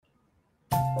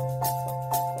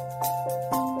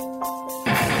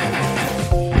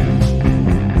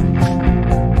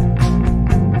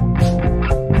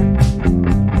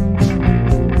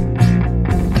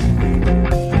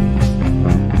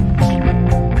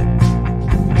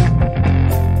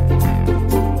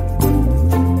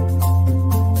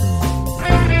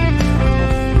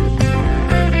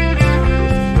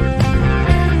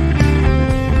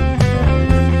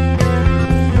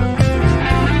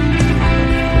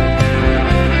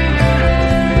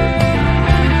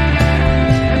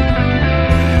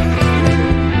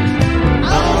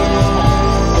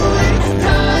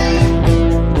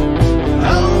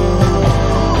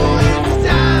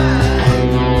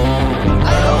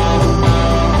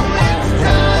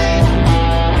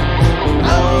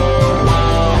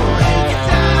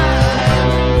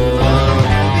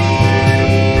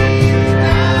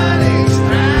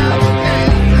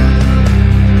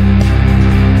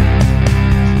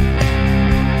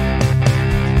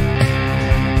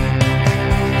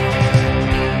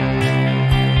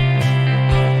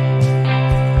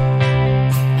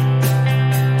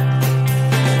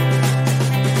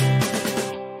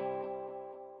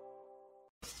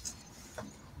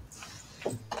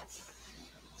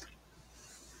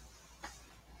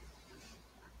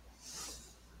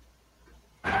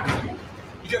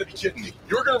You gotta be kidding me.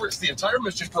 You're gonna risk the entire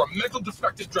mission for a mental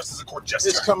defective dressed as a court jester.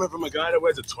 It's coming from a guy that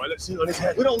wears a toilet seat on his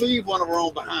head. We don't leave one of our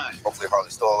own behind. Hopefully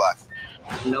Harley's still alive.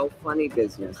 No funny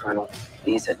business, Colonel.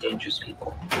 These are dangerous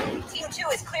people. Team 2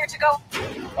 is clear to go.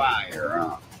 Fire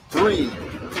up. 3,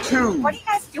 2. What are you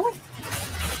guys doing?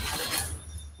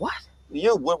 What?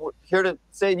 We're here to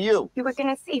save you. You were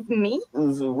gonna save me? It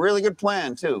was a really good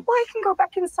plan, too. Well, I can go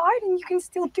back inside and you can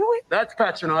still do it. That's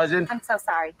patronizing. I'm so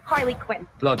sorry. Harley Quinn.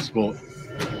 Bloodsport.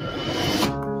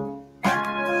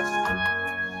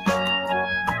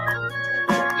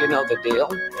 You know the deal.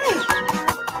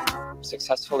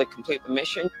 Successfully complete the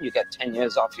mission, you get 10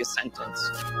 years off your sentence.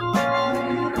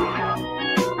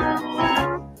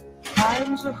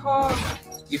 Times are hard.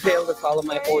 You fail to follow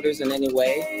my orders in any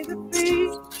way,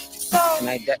 and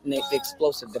I detonate the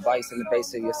explosive device in the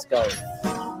base of your skull.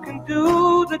 Can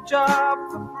do the job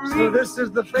for free. So this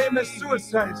is the famous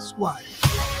Suicide Squad.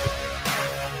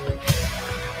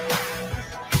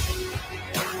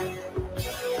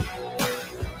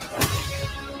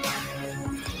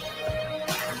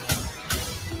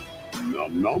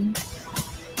 Nom nom.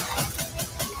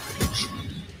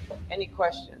 Any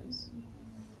questions?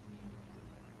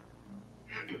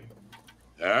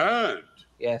 And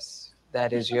Yes,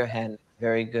 that is your hand.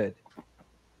 Very good.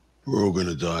 we're all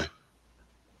gonna die.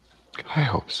 I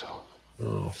hope so.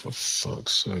 Oh, for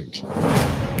fuck's sake.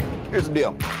 Here's the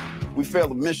deal. We fail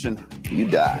the mission, you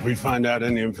die. If we find out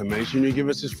any information you give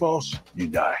us is false, you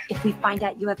die. If we find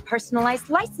out you have personalized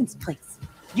license plates,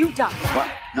 you die. What?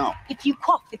 No. If you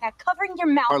cough without covering your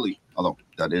mouth. Harley, although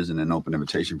that isn't an open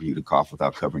invitation for you to cough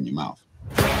without covering your mouth.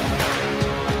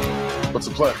 What's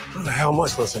the plan? What the hell am I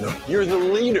supposed to know? You're the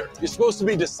leader. You're supposed to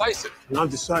be decisive. And I've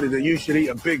decided that you should eat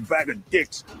a big bag of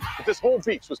dicks. If this whole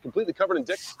beach was completely covered in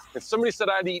dicks, and somebody said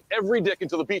I'd eat every dick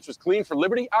until the beach was clean for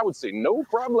liberty, I would say no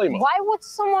problemo. Why would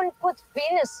someone put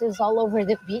penises all over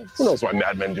the beach? Who knows why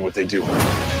madmen do what they do?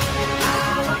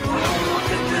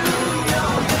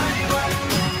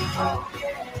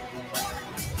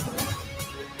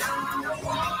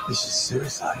 This is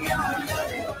suicide.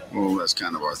 Well, that's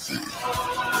kind of our thing.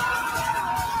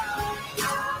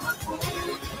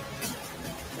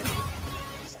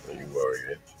 Are you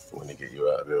worried? I'm gonna get you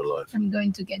out of here alive. I'm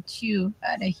going to get you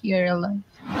out of here alive.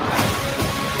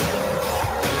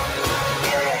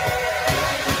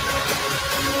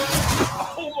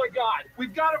 Oh my God,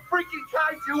 we've got a freaking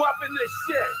kaiju up in this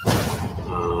shit.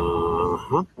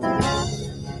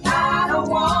 I don't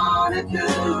wanna do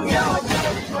your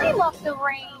We love the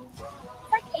rain.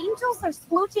 It's like angels are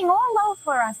smooching all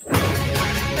over us.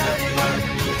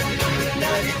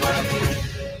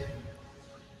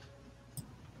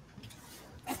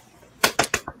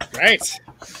 Right.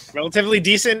 Relatively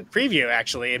decent preview,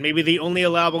 actually, and maybe the only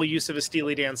allowable use of a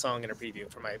Steely Dan song in a preview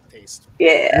for my taste.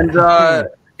 Yeah. And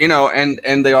you know,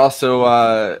 and they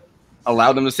also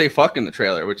allowed them to say "fuck" in the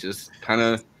trailer, which is kind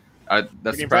of that's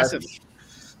Pretty impressive.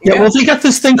 Yeah, well, they got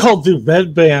this thing called the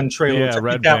Red Band trailer. Yeah, which I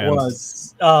Red think that Band.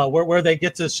 was where they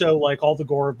get to show like all the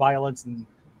gore, violence, and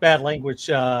bad language.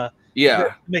 Yeah,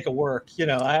 make it work. You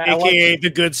know, I AKA like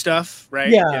the good stuff, right?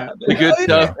 Yeah. the good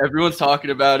stuff. Everyone's talking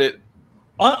about it.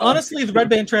 Honestly, the Red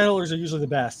Band trailers are usually the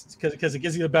best because it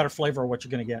gives you a better flavor of what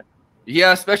you're going to get.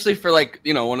 Yeah, especially for like,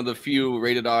 you know, one of the few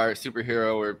rated R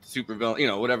superhero or supervillain, you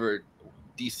know, whatever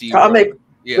DC.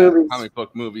 movies. comic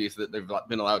book movies that they've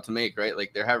been allowed to make, right?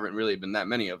 Like there haven't really been that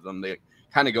many of them. They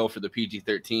kind of go for the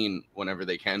PG-13 whenever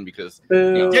they can because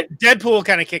Deadpool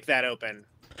kind of kicked that open.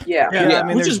 Yeah. Yeah, I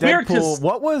mean, which there's is weird Deadpool.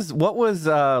 'cause- What was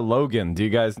Logan? Do you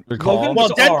guys recall? Logan Well,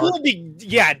 was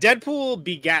Deadpool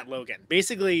begat Logan.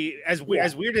 Basically, as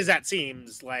weird as that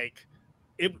seems, like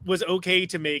it was okay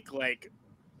to make like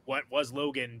what was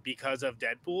Logan because of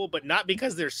Deadpool, but not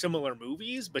because they're similar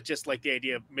movies, but just like the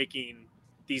idea of making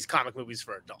these comic movies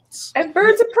for adults. And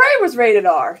Birds of Prey was rated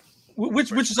R.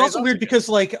 Which is also weird because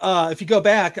like if you go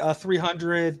back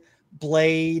 300,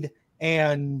 Blade,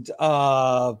 and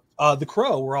The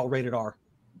Crow were all rated R.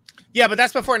 Yeah, but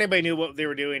that's before anybody knew what they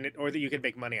were doing or that you could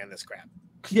make money on this crap.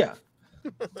 Yeah.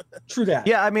 True that.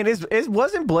 Yeah, I mean,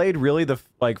 wasn't Blade really the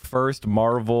first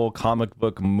Marvel comic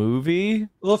book movie?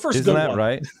 Well, the first isn't good that one.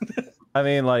 right? I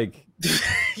mean, like,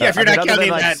 yeah, if you're not other counting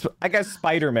than, that, I guess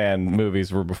Spider-Man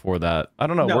movies were before that. I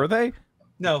don't know, No. were they?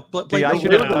 No, but See, I Blade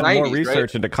should have the done 90s, more right?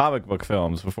 research into comic book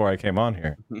films before I came on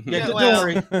here. Yeah, don't well.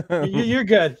 worry. You're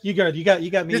good. You're good. You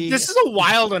got me. this is a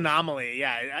wild anomaly.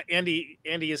 Yeah, Andy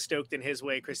is stoked in his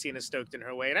way, Christina's stoked in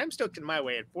her way, and I'm stoked in my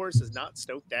way, and Forrest is not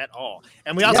stoked at all.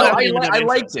 And we also No, have I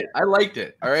liked it. I liked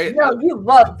it. All right. No, you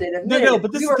loved it. No,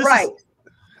 but this you were is right.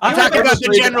 I'm I talking was about the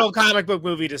afraid general comic book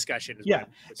movie discussion. Yeah.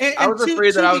 I was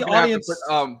afraid that I was going to audience... have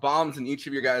to put bombs in each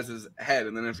of your guys' head,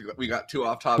 and then if we got too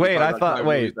off topic. Wait, I about thought. comic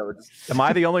Wait, movies, that would just- am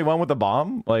I the only one with the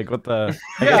bomb? Like, what the?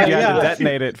 I Yeah, guess you had yeah. to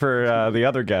detonate it for the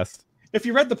other guest. If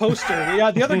you read the poster,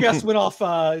 the other guest went off.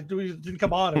 Didn't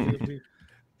come on.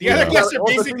 The other guests are Well,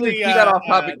 the thing is, basically he got off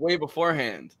topic way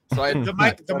beforehand. So I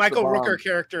the Michael Rooker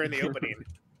character in the opening.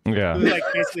 Yeah. Who like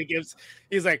basically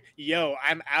he's like, "Yo,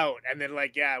 I'm out," and then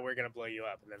like, "Yeah, we're gonna blow you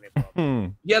up," and then they blow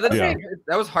up. Yeah,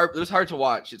 that was hard. It was hard to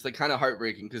watch. It's like kind of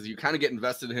heartbreaking because you kind of get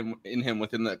invested in him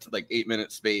within that like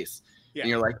 8-minute space. Yeah. And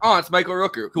you're like, oh, it's Michael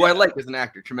Rooker, who I like as an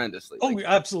actor tremendously. Oh,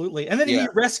 absolutely. And then Yeah.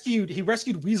 he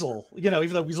rescued Weasel.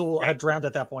 Even though Weasel had drowned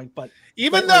at that point, but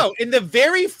Though in the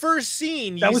very first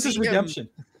scene, that you was his see him- redemption.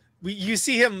 you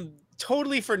see him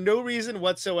totally for no reason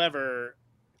whatsoever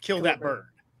kill that bird.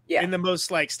 Yeah. In the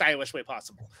most like stylish way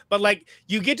possible. But like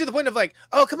you get to the point of like,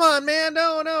 oh come on, man,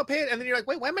 no, pay it. And then you're like,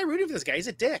 wait, why am I rooting for this guy? He's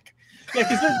a dick. Yeah,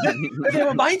 because they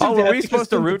remind you Oh, that were we because supposed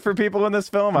to the- root for people in this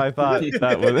film? I thought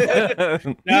that was.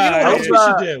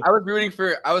 I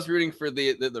was rooting for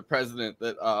the president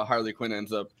that Harley Quinn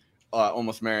ends up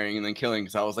almost marrying and then killing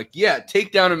because I was like, yeah,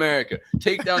 take down America,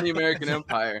 take down the American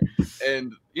empire,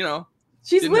 and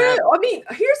She's didn't literally. happen. I mean,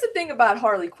 here's the thing about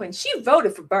Harley Quinn. She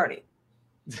voted for Bernie.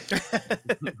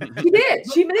 She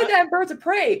did. She did that in Birds of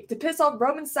Prey to piss off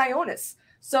Roman Sionis.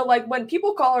 So like when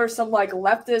people call her some like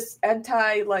leftist,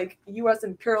 anti like U.S.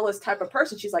 imperialist type of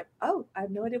person, she's like, oh, I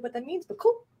have no idea what that means, but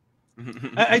cool.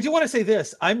 I do want to say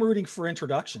this. I'm rooting for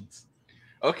introductions.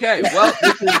 Okay, well,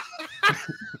 this is,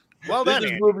 Well this done,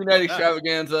 is Andy. Movie Night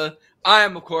Extravaganza. I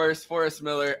am, of course, Forrest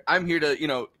Miller. I'm here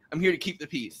to keep the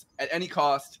peace at any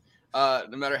cost, no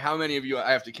matter how many of you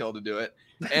I have to kill to do it.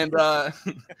 And I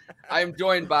am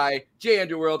joined by Jay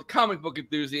Underworld, comic book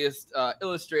enthusiast,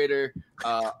 illustrator,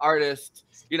 artist,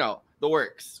 the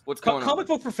works. What's going on? Comic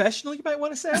book professional, you might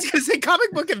want to say. I was gonna say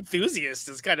comic book enthusiast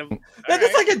is kind of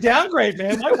That's like a downgrade,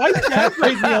 man. Why you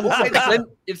downgrade me on Well, this? then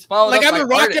it's followed like up I'm a by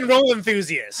rock artist. and roll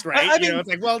enthusiast, right? I mean, it's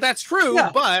like, well, that's true,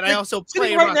 yeah, but I also play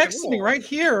Sitting rock right next and to me, roll. right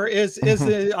here, is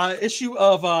the issue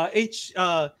of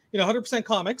 100%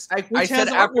 Comics, I which said has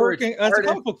afterwards, artwork as a artist-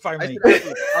 comic book I family. said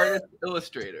afterwards, artist,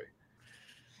 illustrator.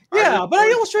 Yeah, Artist, but I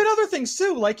illustrate other things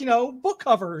too, like book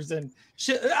covers and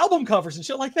shit, album covers and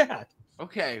shit like that.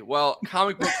 Okay, well,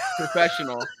 comic book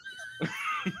professional.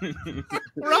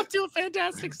 We're off to a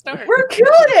fantastic start. We're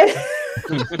killing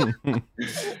it.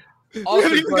 We Also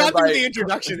haven't even joined got through by- the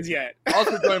introductions yet.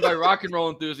 Also joined by rock and roll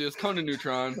enthusiast Conan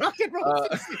Neutron, Rock and roll.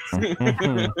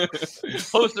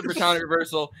 host of Britannic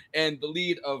Reversal, and the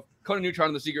lead of Conan Neutron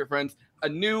and the Secret Friends. A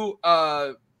new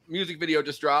music video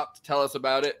just dropped. Tell us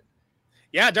about it.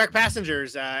 Yeah, Dark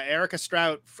Passengers. Erica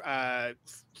Strout,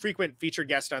 frequent featured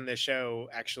guest on this show,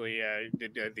 actually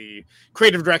did the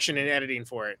creative direction and editing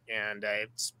for it, and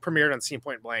it's premiered on Scene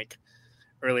Point Blank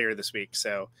earlier this week.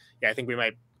 So yeah, I think we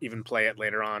might even play it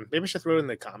later on. Maybe I should throw it in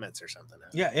the comments or something.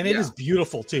 Yeah, and it is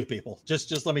beautiful too, people.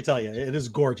 Just let me tell you, it is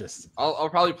gorgeous. I'll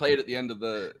probably play it at the end of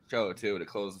the show too to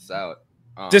close this out.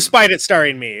 Despite it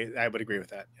starring me, I would agree with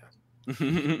that.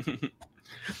 Yeah.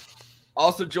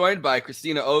 Also joined by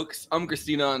Christina Oakes. I'm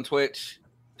Christina on Twitch,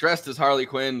 dressed as Harley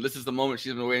Quinn. This is the moment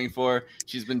she's been waiting for.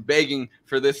 She's been begging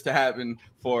for this to happen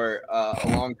for a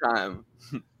long time.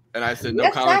 And I said, no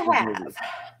Yes, comic I book have.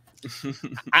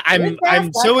 movies.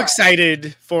 I'm so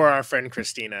excited for our friend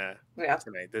Christina Yeah.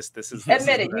 tonight. This is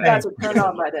Admit it. You guys were turned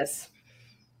on by this.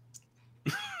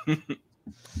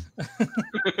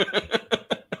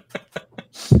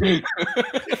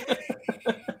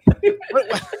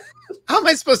 How am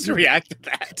I supposed to react to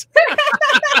that?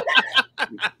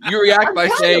 You react by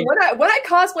saying when I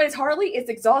cosplay as Harley, it's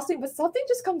exhausting, but something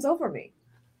just comes over me.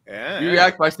 Yeah. you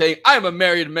react by saying, "I'm a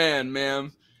married man,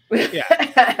 ma'am."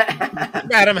 Yeah.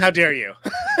 Madam, how dare you?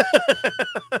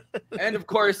 And of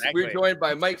course, Exactly. we're joined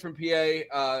by Mike from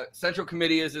PA. Central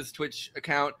Committee is his Twitch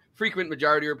account. Frequent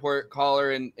Majority Report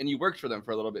caller, and you worked for them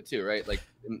for a little bit too, right? Like,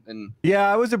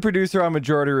 Yeah, I was a producer on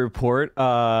Majority Report.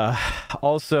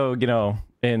 Also, you know,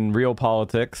 in real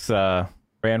politics,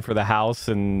 ran for the House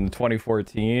in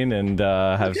 2014, and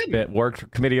have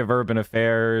worked Committee of Urban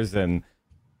Affairs, and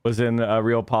was in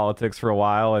real politics for a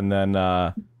while, and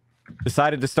then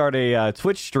decided to start a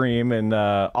Twitch stream in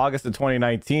August of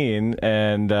 2019,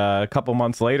 and a couple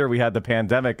months later, we had the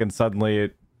pandemic, and suddenly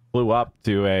it blew up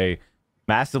to a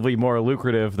massively more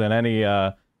lucrative than any,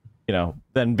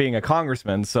 than being a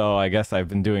congressman. So I guess I've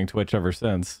been doing Twitch ever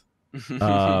since. I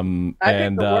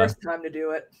picked the worst time to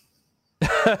do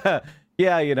it.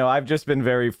 Yeah, you know, I've just been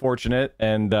very fortunate,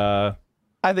 and I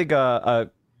think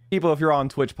people, if you're on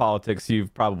Twitch politics,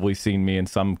 you've probably seen me in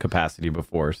some capacity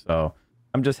before. So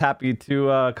I'm just happy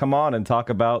to come on and talk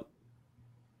about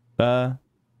the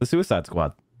Suicide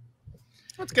Squad.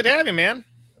 It's good to have you, man.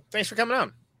 Thanks for coming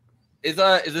on.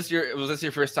 was this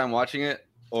your first time watching it,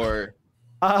 or?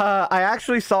 I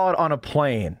actually saw it on a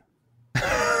plane.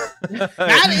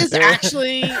 That is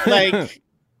actually like,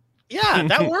 yeah,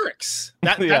 that works.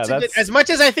 That's as much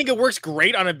as I think it works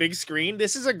great on a big screen.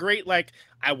 This is a great, like,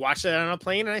 I watched it on a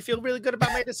plane and I feel really good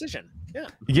about my decision. Yeah.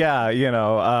 Yeah, you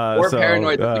know, or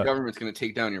paranoid that the government's going to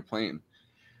take down your plane.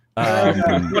 One of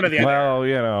the other. Well,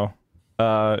 you know,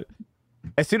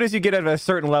 as soon as you get at a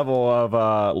certain level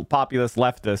of populist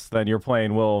leftists, then your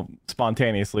plane will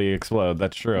spontaneously explode.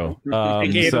 That's true.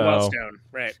 AKA the Wellstone,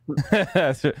 right?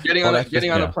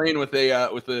 Getting on a plane with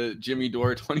a Jimmy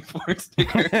Dore 24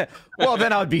 sticker. Well,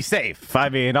 then I would be safe. I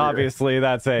mean, obviously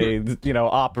that's a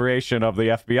operation of the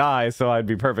FBI, so I'd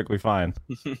be perfectly fine.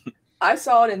 I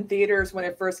saw it in theaters when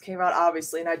it first came out,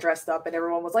 obviously, and I dressed up, and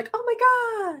everyone was like, "Oh my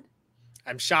god!"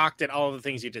 I'm shocked at all the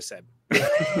things you just said.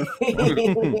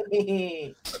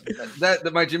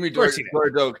 that my Jimmy Dore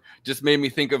joke just made me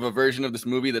think of a version of this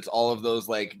movie that's all of those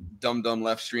like dumb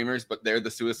left streamers, but they're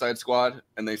the Suicide Squad,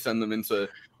 and they send them into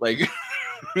like.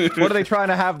 What are they trying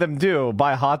to have them do?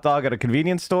 Buy a hot dog at a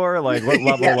convenience store? Like what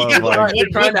level of like? They're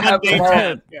trying to have them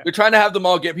all. They're trying to have them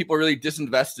all get people really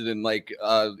disinvested in like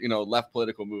left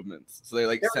political movements. So they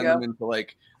like send them into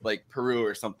like Peru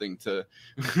or something to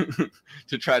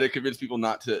to try to convince people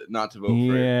not to vote for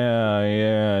it.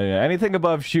 Yeah. Anything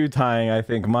above shoe tying, I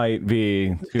think, might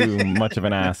be too much of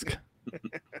an ask.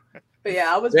 But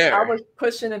yeah, I was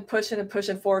pushing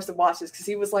Forrest to watch this because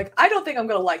he was like, I don't think I'm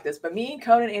gonna like this. But me and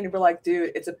Conan and Andy were like,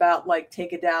 dude, it's about like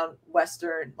taking down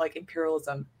Western like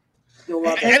imperialism. You'll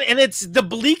love it. And it's the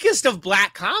bleakest of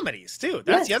black comedies too.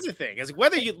 That's the other thing. Is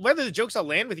whether the jokes will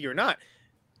land with you or not.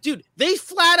 Dude, they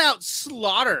flat out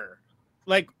slaughter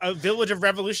like a village of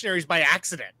revolutionaries by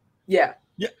accident. Yeah.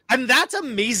 And that's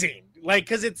amazing. Like,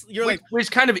 because which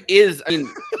kind of is. I mean,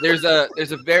 there's a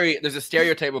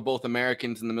stereotype of both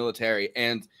Americans in the military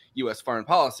and U.S. foreign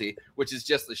policy, which is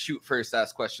just the shoot first,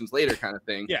 ask questions later kind of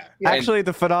thing. Yeah. Actually,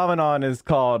 the phenomenon is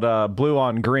called blue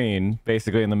on green,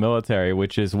 basically in the military,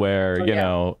 which is where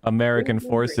American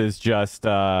forces just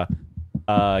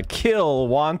kill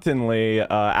wantonly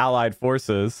Allied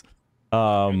forces,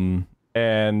 and we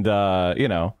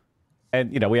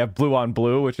have blue on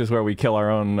blue, which is where we kill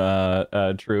our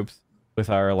own troops with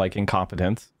our like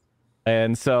incompetence.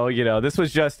 And so this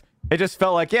was just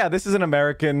felt like, yeah, this is an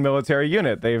American military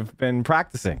unit. They've been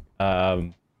practicing.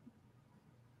 That's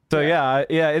what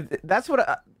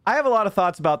I have a lot of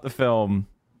thoughts about the film.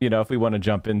 If we want to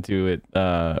jump into it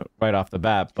right off the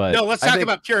bat, but no, let's talk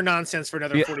about pure nonsense for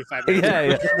another 45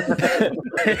 minutes.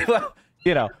 Well,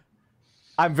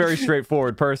 I'm a very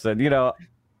straightforward person.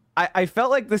 I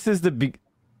felt like this is the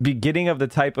beginning of the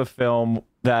type of film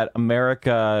that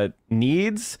America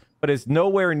needs, but is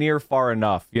nowhere near far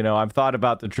enough. I've thought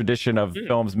about the tradition of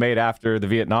films made after the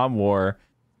Vietnam War,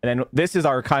 and then this is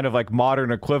our kind of like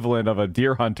modern equivalent of a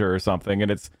Deer Hunter or something,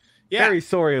 and it's very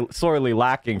sorely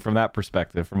lacking from that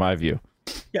perspective, from my view.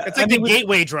 Yeah, it's like the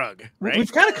gateway drug, right?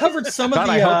 We've kind of covered some of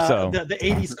I hope so. the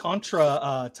 80s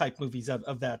Contra type movies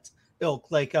of that ilk,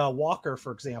 like Walker,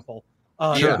 for example.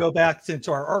 Sure. Go back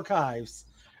into our archives.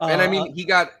 And I mean, he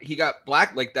got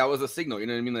black, like that was a signal, you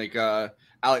know what I mean? Like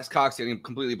Alex Cox getting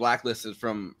completely blacklisted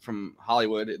from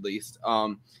Hollywood, at least,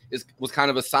 was kind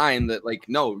of a sign that, like,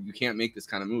 no, you can't make this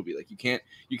kind of movie. Like, you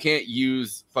can't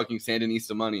use fucking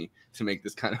Sandinista money to make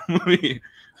this kind of movie.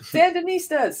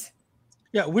 Sandinistas.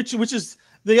 Yeah, which is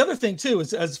the other thing too,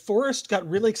 is as Forrest got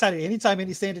really excited anytime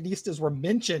any Sandinistas were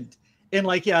mentioned in,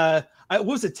 like, what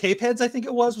was it, Tapeheads, I think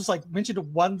it was like mentioned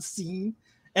in one scene,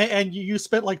 and you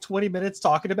spent like 20 minutes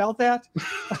talking about that.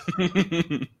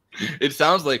 It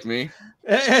sounds like me.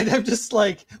 And I'm just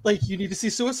like you need to see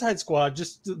Suicide Squad,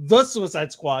 just the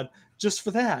Suicide Squad, just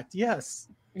for that. Yes.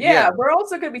 Yeah, we're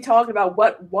also going to be talking about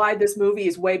why this movie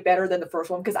is way better than the first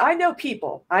one, because I know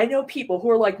people who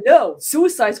are like, no,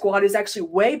 Suicide Squad is actually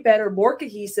way better, more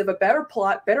cohesive, a better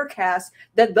plot, better cast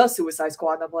than the Suicide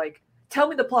Squad. And I'm like, tell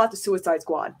me the plot to Suicide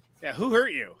Squad. Yeah, who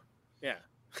hurt you? Yeah.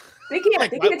 They can't.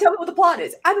 Like, They can't tell me what the plot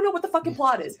is. I don't know what the fucking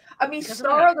plot is. I mean,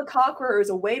 Star the Conqueror is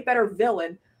a way better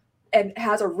villain and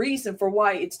has a reason for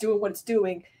why it's doing what it's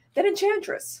doing than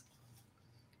Enchantress.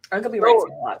 I'm gonna be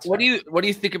ranting a lot. What do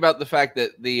you think about the fact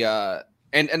that the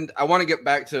and I want to get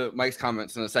back to Mike's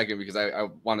comments in a second because I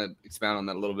want to expound on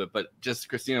that a little bit. But just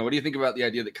Christina, what do you think about the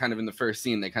idea that kind of in the first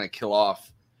scene they kind of kill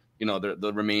off, you know,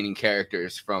 the remaining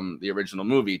characters from the original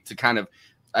movie to kind of,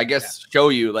 I guess, show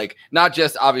you, like, not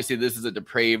just obviously this is a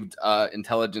depraved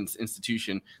intelligence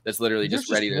institution that's literally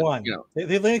just ready to, one. you know,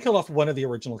 They only kill off one of the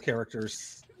original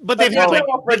characters. But they've had, like,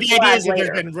 Well, but the idea is that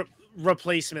later. there's been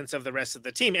replacements of the rest of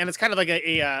the team, and it's kind of like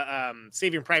a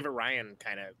Saving Private Ryan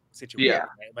kind of situation. Yeah.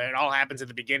 Right? But it all happens at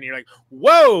the beginning. You're like,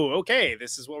 whoa, okay,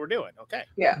 this is what we're doing. Okay.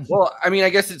 Yeah. Well, I mean, I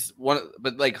guess it's one,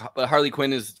 but Harley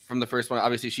Quinn is from the first one.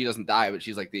 Obviously, she doesn't die, but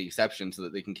she's like the exception, so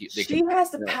that they can keep. She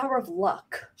has the power of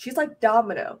luck. She's like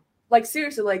Domino. Like,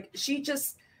 seriously, like she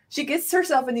gets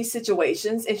herself in these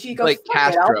situations and she goes, like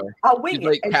 "Fuck it, Castro. I'll wing She's it."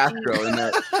 like And Castro in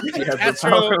that. She has the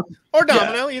Castro power. or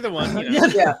Domino, either one. You know.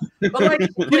 Yeah. But like,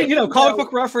 You know, comic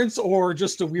book reference or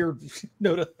just a weird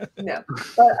note. No.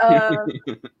 But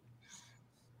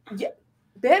yeah.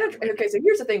 Okay, so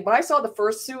here's the thing. When I saw the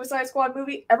first Suicide Squad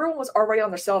movie, everyone was already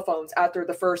on their cell phones after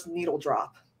the first needle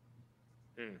drop.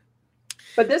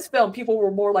 But this film, people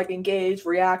were more like engaged,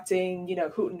 reacting, you know,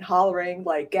 hooting, hollering,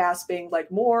 like gasping, like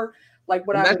more like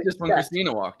what And I that's would just when expect.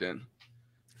 Christina walked in.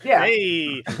 Yeah.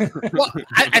 Hey. Well,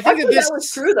 I think Hopefully that that was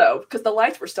true though, because the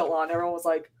lights were still on. Everyone was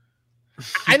like,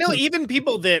 I know even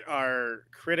people that are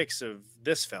critics of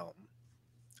this film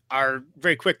are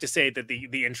very quick to say that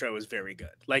the intro is very good.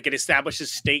 Like, it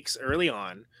establishes stakes early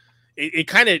on. It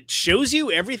kind of shows you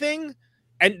everything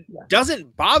and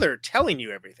doesn't bother telling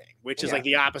you everything, which is like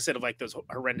the opposite of like those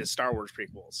horrendous Star Wars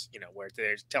prequels, you know, where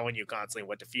they're telling you constantly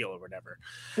what to feel or whatever.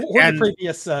 Or the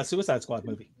previous Suicide Squad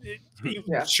movie.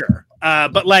 Sure.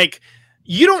 But like,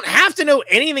 you don't have to know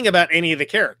anything about any of the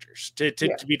characters to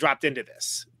be dropped into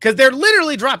this, because they're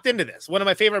literally dropped into this. One of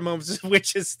my favorite moments,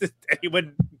 which is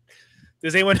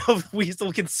does anyone know if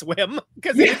Weasel can swim?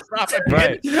 Because they just drop him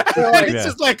in. It's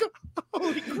just like,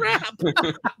 holy crap.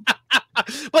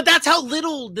 But that's how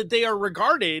little that they are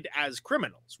regarded as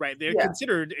criminals, right? They're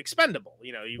considered expendable.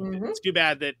 You know, it's too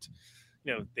bad that,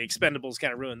 you know, the Expendables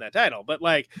kind of ruined that title. But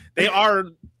like, they are,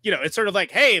 you know, it's sort of like,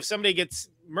 hey, if somebody gets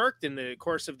murked in the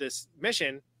course of this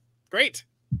mission, great.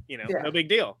 You know, no big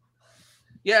deal.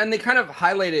 Yeah, and they kind of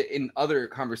highlight it in other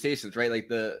conversations, right? Like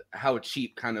how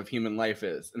cheap kind of human life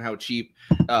is, and how cheap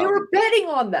they were betting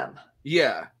on them.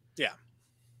 Yeah,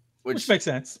 which makes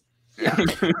sense.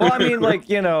 Well, I mean, like,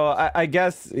 you know, I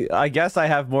guess I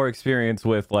have more experience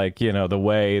with, like, you know, the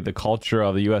way the culture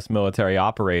of the U.S. military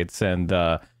operates, and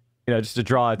you know, just to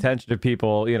draw attention to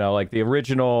people, you know, like the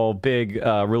original big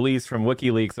release from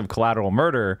WikiLeaks of Collateral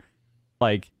Murder,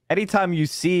 like, anytime you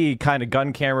see kind of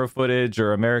gun camera footage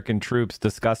or American troops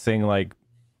discussing like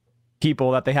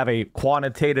people that they have a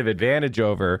quantitative advantage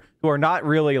over who are not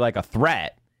really like a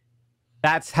threat,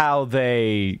 that's how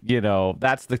they, you know,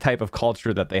 that's the type of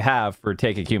culture that they have for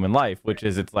taking human life, which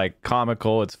is, it's like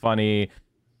comical, it's funny,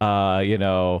 you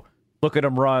know, look at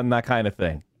them run, that kind of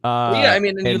thing. Yeah, I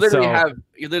mean, and you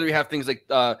literally have things like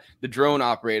the drone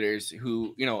operators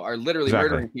who, you know, are literally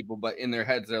murdering people, but in their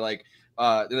heads they're like,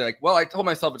 well, I told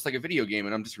myself it's like a video game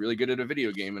and I'm just really good at a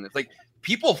video game. And it's like,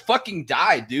 people fucking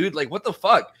die, dude. Like, what the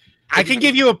fuck? I can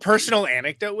give you a personal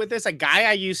anecdote with this. A guy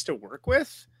I used to work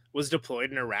with was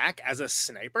deployed in Iraq as a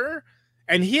sniper,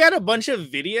 and he had a bunch of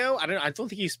video. I don't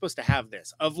think he's supposed to have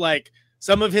this, of like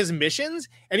some of his missions.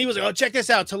 And he was like, oh, check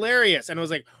this out. It's hilarious. And I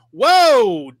was like,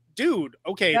 whoa, dude.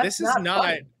 Okay. That's this is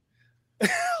not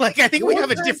like, I think we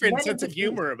have a different sense of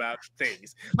humor about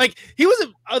things. Like, he was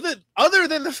other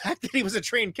than the fact that he was a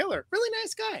trained killer, really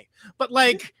nice guy. But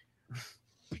like,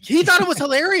 he thought it was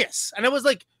hilarious, and I was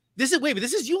like, "This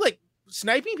is you like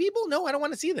sniping people? No, I don't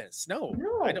want to see this. No,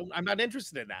 I don't. I'm not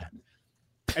interested in that."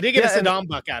 I did get a Saddam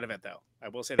buck out of it, though. I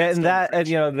will say that.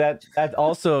 That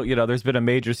also, there's been a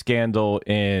major scandal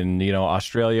in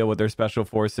Australia with their special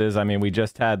forces. I mean, we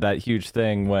just had that huge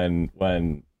thing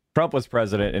when Trump was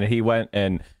president, and he went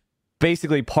and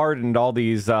basically pardoned all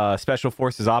these special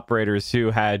forces operators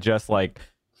who had just like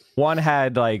one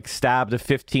had like stabbed a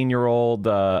 15-year-old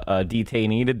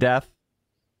detainee to death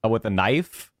with a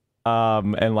knife,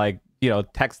 and like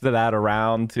texted that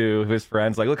around to his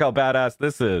friends, like, look how badass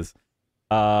this is.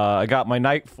 I got my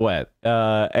knife wet,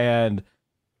 and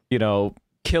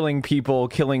killing people,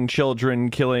 killing children,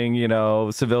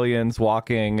 killing civilians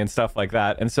walking and stuff like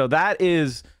that. And so that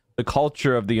is the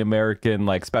culture of the American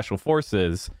like special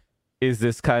forces, is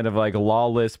this kind of like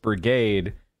lawless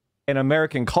brigade. In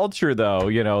American culture,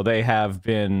 though, they have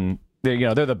been,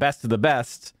 they're the best of the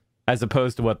best, as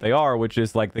opposed to what they are, which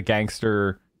is like the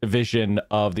gangster division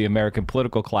of the American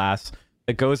political class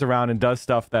that goes around and does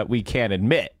stuff that we can't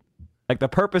admit. Like, the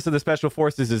purpose of the special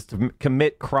forces is to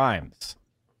commit crimes,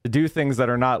 to do things that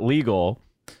are not legal.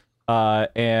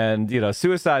 And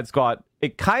Suicide Squad,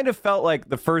 it kind of felt like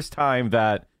the first time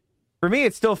that, for me,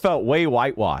 it still felt way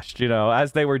whitewashed.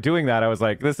 As they were doing that, I was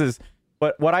like, this is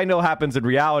what I know happens in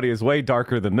reality is way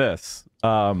darker than this.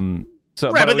 But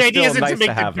the idea isn't to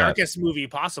make the darkest movie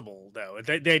possible, though.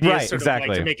 The idea is sort of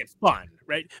like to make it fun,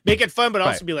 right? Make it fun, but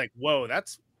also be like, whoa,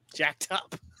 that's jacked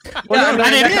up. Well,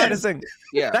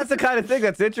 that's the kind of thing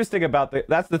that's interesting about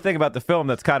that's the thing about the film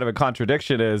that's kind of a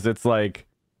contradiction, is it's like,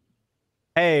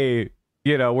 hey,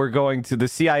 we're going to, the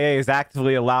CIA is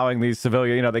actively allowing these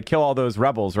civilian, they kill all those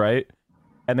rebels, right?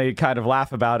 And they kind of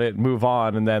laugh about it and move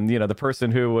on, and then the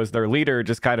person who was their leader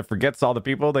just kind of forgets all the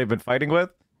people they've been fighting with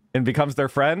and becomes their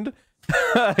friend.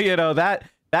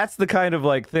 That's the kind of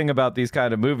like thing about these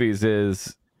kind of movies,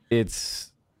 is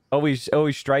it's always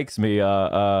strikes me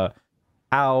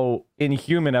how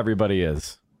inhuman everybody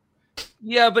is.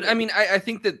 Yeah, but I mean, I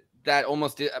think that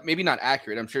almost maybe not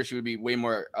accurate. I'm sure she would be way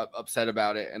more upset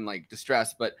about it and like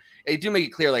distressed, but they do make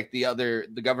it clear like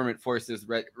the government forces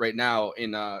right now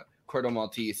in Corto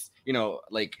Maltese,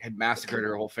 like had massacred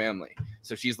her whole family.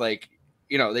 So she's like,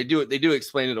 they do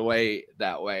explain it away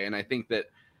that way. And I think that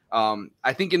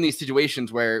I think in these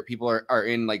situations where people are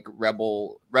in like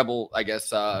rebel, I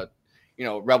guess,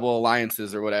 rebel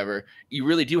alliances or whatever, you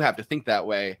really do have to think that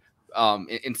way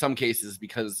in some cases,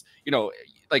 because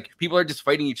like people are just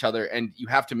fighting each other, and you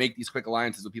have to make these quick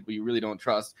alliances with people you really don't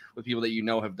trust, with people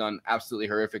that have done absolutely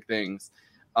horrific things.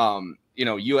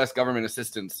 U.S. government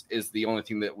assistance is the only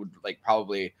thing that would like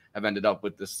probably have ended up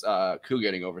with this coup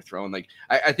getting overthrown. Like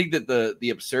I think that the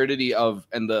absurdity of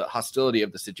and the hostility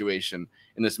of the situation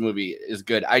in this movie is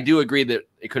good. I do agree that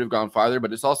it could have gone farther,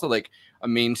 but it's also like a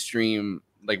mainstream,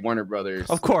 like Warner Brothers.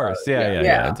 Of course.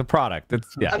 Yeah. It's a product.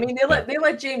 I mean, they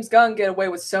let James Gunn get away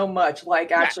with so much,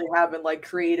 like actually having like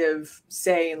creative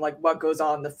say in like what goes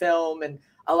on in the film, and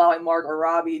allowing Margot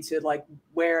Robbie to like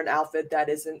wear an outfit that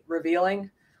isn't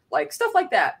revealing, like stuff like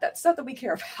that. That's stuff that we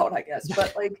care about, I guess.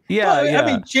 But like, I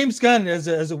mean, James Gunn is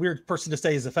a weird person to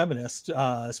say is a feminist,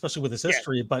 especially with his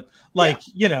history. But like,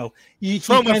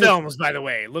 Troma Films, by the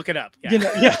way, look it up.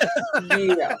 Yeah.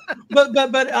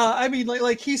 But I mean,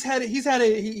 like he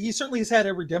certainly has had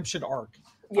a redemption arc.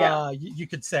 Yeah, you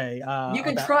could say. You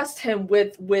can trust him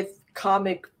with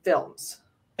comic films,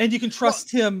 and you can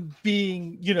trust him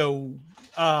being,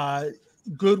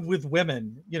 good with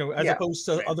women, as opposed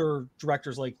to other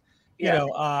directors like,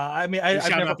 I mean, I've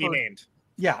never be named.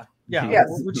 Yeah.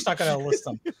 We're just not going to list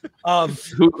them.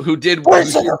 Who did work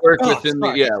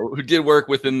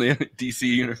within the DC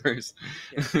universe.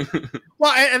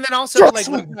 Well, and then also like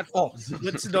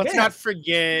let's not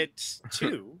forget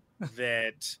too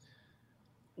that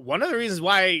one of the reasons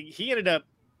why he ended up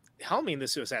helming the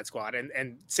Suicide Squad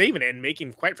and saving it and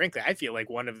making, quite frankly, I feel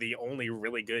like one of the only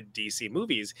really good DC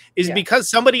movies is because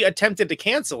somebody attempted to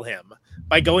cancel him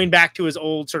by going back to his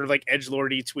old sort of like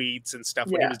edgelordy tweets and stuff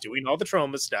when he was doing all the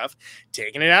Troma stuff,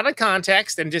 taking it out of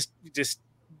context and just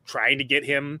trying to get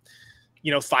him,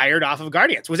 fired off of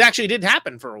Guardians, which actually did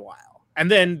happen for a while. And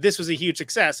then this was a huge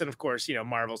success, and of course,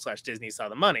 Marvel/Disney saw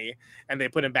the money and they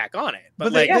put him back on it.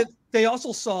 But they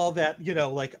also saw that,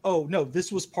 like, oh no, this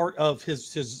was part of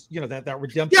his that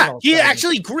redemption. Yeah, he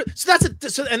actually grew. So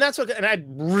and I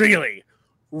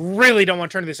really don't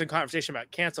want to turn this into a conversation about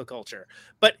cancel culture,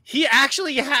 but he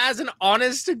actually has an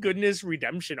honest to goodness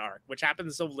redemption arc, which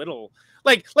happens so little.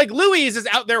 Like Louis is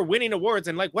out there winning awards,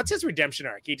 and like, what's his redemption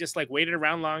arc? He just like waited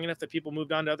around long enough that people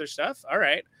moved on to other stuff. All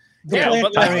right.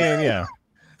 The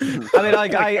I mean,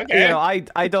 like Okay.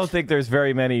 I don't think there's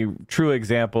very many true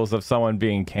examples of someone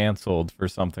being canceled for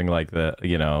something like that.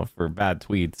 For bad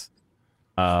tweets.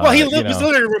 Well, he you was know.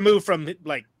 literally removed from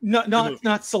like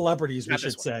Not celebrities, we Not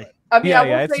should this say. I mean, I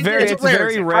will It's say very this. it's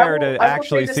very I rare I to will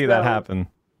actually say this, see that though. happen.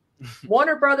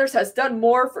 Warner Brothers has done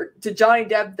more to Johnny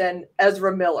Depp than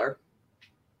Ezra Miller.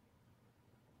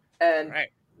 And Right.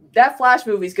 that Flash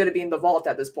movie is going to be in the vault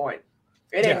at this point.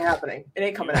 It ain't Yeah. happening. It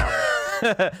ain't coming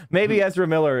out. Maybe Ezra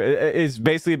Miller is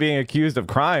basically being accused of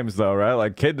crimes, though, right?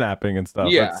 Like kidnapping and stuff.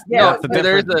 Yeah, That's- Yeah, that's a no,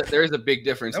 different- there is a big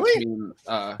difference Really? between.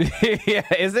 yeah,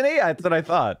 isn't he? That's what I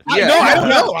thought. Yeah. No, I don't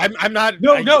know. I'm not.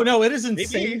 No, it is maybe-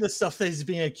 insane the stuff that he's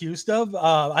being accused of.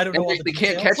 I don't know. And all they, the they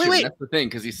can't details. catch him. Wait. That's the thing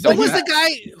because he's so. What was the fast.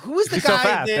 guy? Who was the He's so guy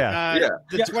fast, that yeah.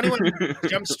 the Yeah. 21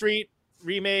 Jump Street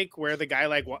remake where the guy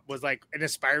was like an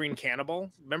aspiring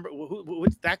cannibal? Remember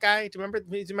what's that guy? Do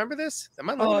you remember this? Am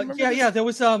I remember this? Yeah. There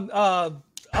was Army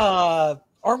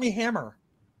Hammer.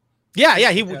 Yeah,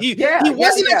 he Yeah,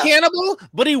 wasn't yeah. a cannibal,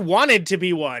 but he wanted to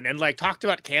be one, and like talked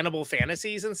about cannibal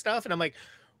fantasies and stuff. And I'm like,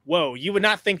 whoa, you would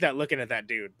not think that looking at that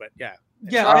dude, but yeah.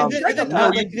 Yeah, Um, and then,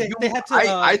 no, they had to.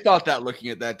 I thought that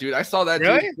looking at that dude. I saw that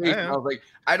Really? dude's face, and Yeah. I was like,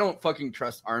 I don't fucking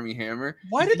trust Army Hammer.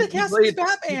 Why did they He cast played- him as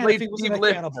Batman He if played he wasn't Steve a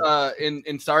Lift cannibal?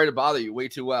 in Sorry to Bother You way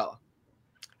too well.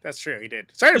 That's true. He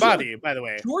did. Sorry to bother you, by the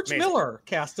way. George Amazing. Miller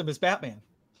cast him as Batman.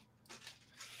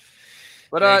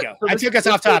 But There you go. I this- took us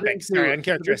this off goes topic. into- Sorry, so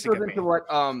uncharacteristic This goes of into me. what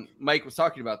Mike was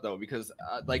talking about though, because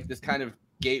like this kind of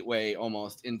gateway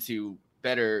almost into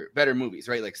better movies,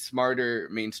 right? Like smarter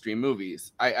mainstream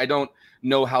movies. I don't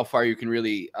know how far you can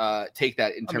really take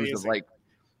that in terms of Amazing. like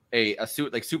a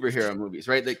suit like superhero movies,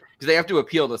 right? Like because they have to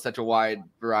appeal to such a wide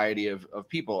variety of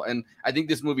people, and I think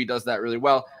this movie does that really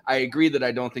well. I agree that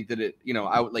I don't think that it,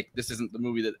 I would like this isn't the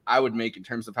movie that I would make in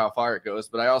terms of how far it goes,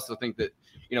 but I also think that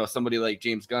somebody like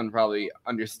James Gunn probably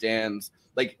understands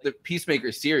like the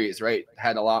Peacemaker series, right?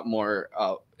 Had a lot more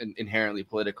inherently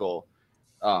political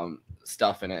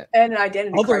stuff in it, And an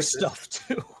identity Other crisis. stuff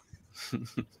too.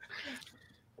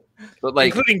 but like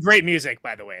including great music,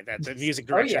 by the way. That the music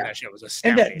direction yeah. of that show was And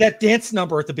astounding. that dance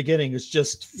number at the beginning is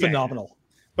just Yeah. phenomenal.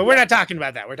 But we're not talking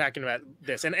about that. We're talking about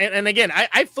this. And again,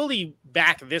 I fully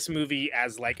back this movie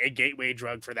as like a gateway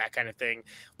drug for that kind of thing,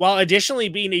 while additionally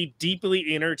being a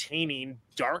deeply entertaining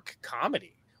dark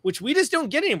comedy, which we just don't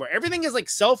get anymore. Everything is like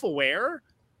self-aware,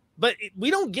 but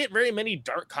we don't get very many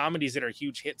dark comedies that are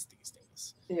huge hits these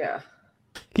days. Yeah.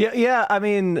 Yeah. I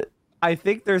mean, I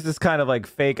think there's this kind of like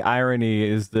fake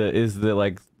irony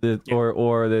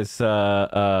or this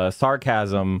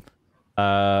sarcasm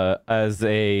as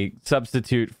a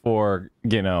substitute for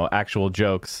actual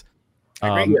jokes.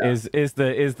 Is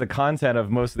the content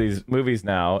of most of these movies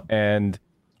now, and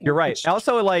you're right.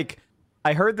 Also, like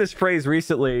I heard this phrase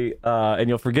recently, and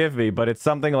you'll forgive me, but it's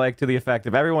something like to the effect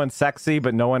of everyone's sexy,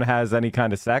 but no one has any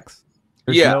kind of sex.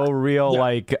 There's no real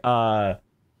like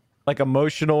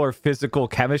emotional or physical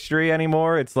chemistry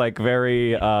anymore. It's like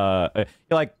very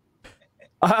like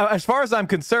as far as I'm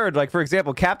concerned, like for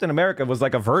example, Captain America was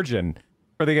like a virgin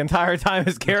for the entire time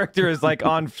his character is like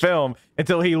on film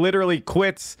until he literally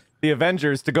quits the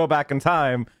Avengers to go back in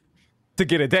time to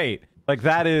get a date. Like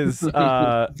that is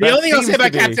The only thing I'll say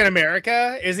about Captain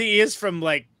America is he is from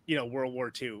like World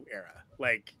War II era.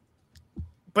 Like,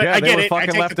 but yeah, I they get were it.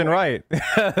 fucking left and right.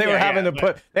 They were having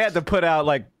to they had to put out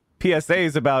like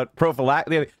PSAs about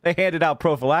prophylactic. They handed out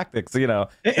prophylactics, And by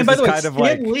the way,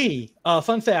 Stan Lee,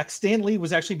 fun fact, Stan Lee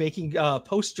was actually making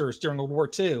posters during World War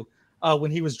II when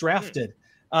he was drafted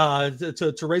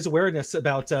to raise awareness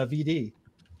about VD.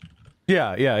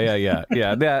 Yeah. I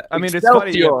mean, it's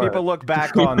funny. People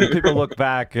look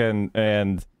back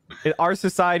and our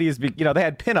society is, they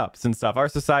had pinups and stuff. Our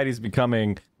society is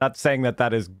becoming, not saying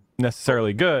that is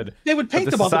necessarily good. They would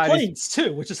paint them on the planes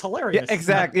too, which is hilarious. Yeah,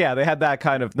 exactly. Yeah, they had that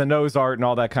kind of the nose art and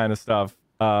all that kind of stuff.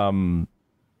 Our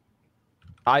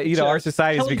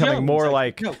society is Kelly becoming Jones,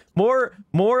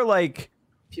 more like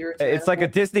Puritan. it's like a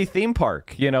Disney theme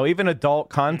park. Even adult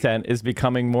content is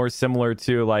becoming more similar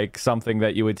to like something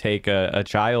that you would take a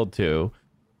child to.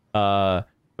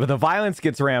 But the violence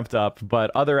gets ramped up, but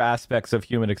other aspects of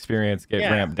human experience get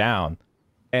ramped down.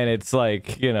 And it's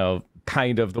like,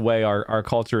 kind of the way our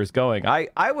culture is going. I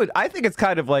think it's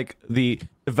kind of like the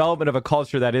development of a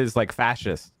culture that is like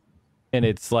fascist, and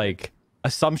it's like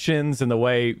assumptions and the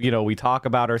way we talk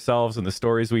about ourselves and the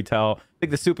stories we tell. I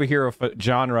think the superhero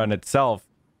genre in itself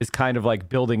is kind of like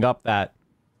building up that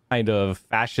kind of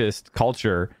fascist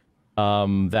culture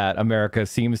that America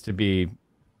seems to be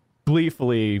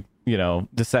gleefully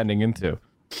descending into.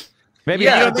 Maybe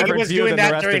I I don't think it different was view doing than the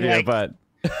that rest of during you, like.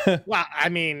 but Well, I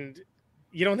mean,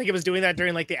 you don't think it was doing that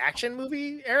during like the action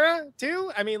movie era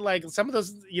too? I mean, like some of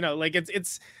those, you know, like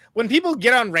it's when people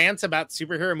get on rants about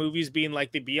superhero movies being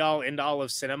like the be all end all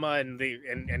of cinema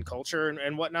and culture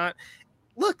and whatnot.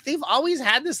 Look, they've always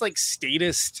had this like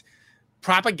statist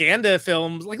propaganda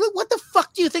films. Like, look, what the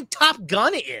fuck do you think Top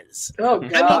Gun is? Oh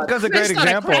god, Top Gun's a great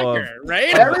example of,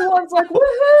 right? Everyone's like,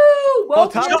 woohoo! Well,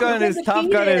 Top Gun is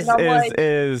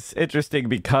interesting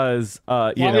because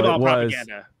you know,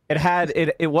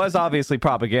 it was obviously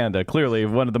propaganda. Clearly,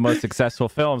 one of the most successful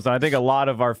films, and I think a lot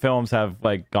of our films have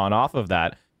like gone off of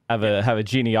that. Have a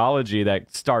genealogy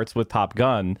that starts with Top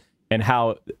Gun and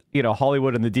how, you know,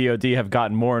 Hollywood and the DoD have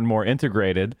gotten more and more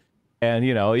integrated. And,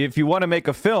 you know, if you want to make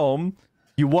a film,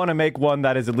 you want to make one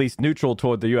that is at least neutral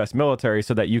toward the U.S. military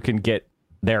so that you can get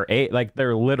their aid, like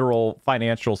their literal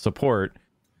financial support.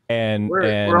 And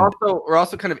we're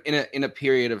also kind of in a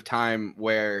period of time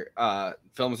where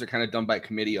films are kind of done by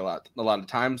committee a lot of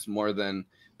times, more than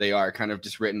they are kind of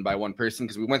just written by one person,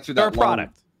 because we went through that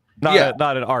product,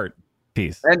 not an art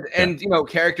piece. And you know,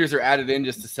 characters are added in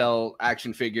just to sell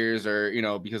action figures, or you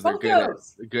know, because they're good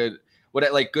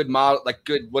model, like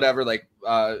good whatever, like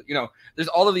you know, there's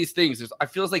all of these things. I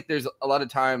feel like there's a lot of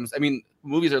times, I mean,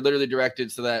 movies are literally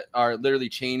directed so that are literally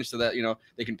changed so that, you know,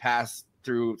 they can pass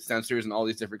through censors in all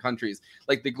these different countries.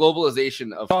 Like the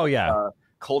globalization of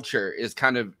culture is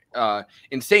kind of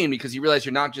insane, because you realize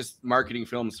you're not just marketing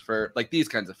films for like these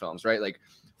kinds of films, right? Like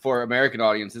for American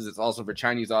audiences, it's also for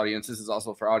Chinese audiences, it's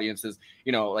also for audiences,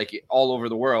 you know, like all over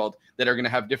the world that are going to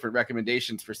have different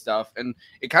recommendations for stuff. And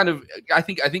it kind of, I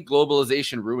think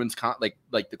globalization ruins like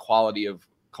the quality of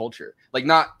culture, like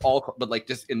not all, but like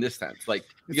just in this sense, like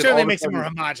it certainly makes it more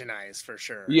homogenized for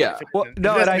sure. Yeah. Well,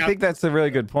 no, and I think that's a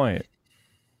really good point.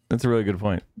 That's a really good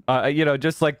point. You know,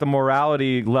 just like the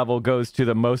morality level goes to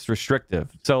the most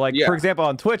restrictive. So like, for example,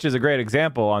 on Twitch is a great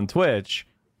example. On Twitch,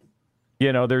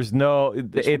 you know, there's no,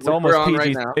 it's almost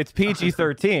PG, it's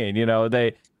PG-13, you know,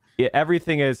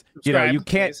 everything is, you know, you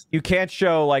can't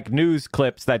show like news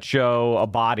clips that show a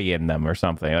body in them or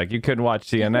something. Like you couldn't watch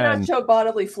CNN. You cannot show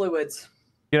bodily fluids.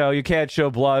 You know, you can't show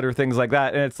blood or things like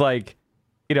that. And it's like,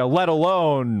 you know, let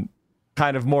alone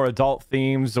kind of more adult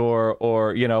themes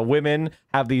or, you know, women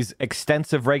have these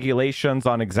extensive regulations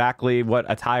on exactly what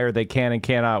attire they can and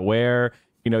cannot wear.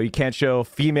 You know, you can't show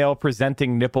female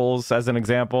presenting nipples as an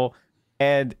example.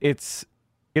 And it's,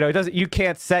 you know, you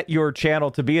can't set your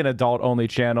channel to be an adult only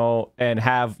channel and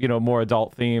have, you know, more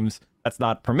adult themes. That's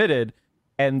not permitted.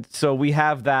 And so we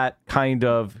have that kind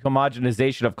of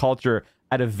homogenization of culture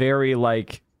at a very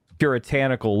like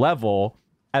puritanical level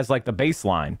as like the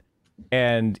baseline.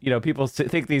 And, you know, people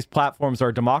think these platforms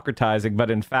are democratizing, but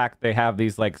in fact, they have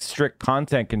these like strict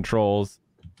content controls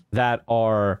that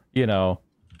are, you know,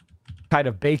 kind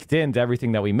of baked into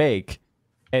everything that we make.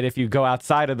 And if you go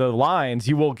outside of the lines,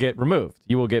 you will get removed.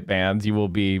 You will get banned. You will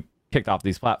be kicked off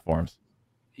these platforms.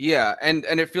 Yeah, and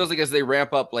it feels like as they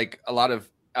ramp up like a lot of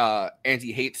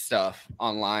anti-hate stuff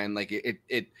online, like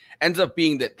it ends up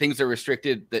being that things are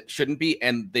restricted that shouldn't be,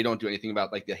 and they don't do anything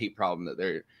about like the hate problem that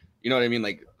they're, you know what I mean,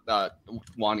 like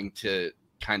wanting to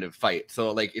kind of fight.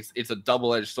 So like it's a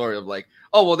double-edged sword of like,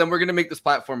 oh well, then we're gonna make this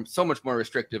platform so much more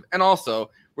restrictive, and also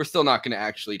we're still not gonna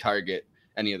actually target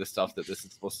any of the stuff that this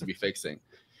is supposed to be fixing.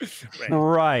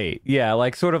 Right. Yeah.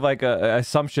 Like sort of like a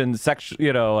assumption,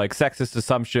 you know, like sexist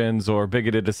assumptions or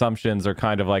bigoted assumptions are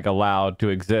kind of like allowed to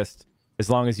exist as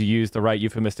long as you use the right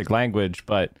euphemistic language.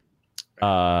 But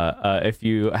if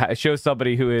you show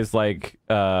somebody who is like,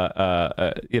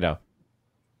 you know,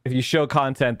 if you show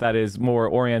content that is more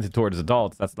oriented towards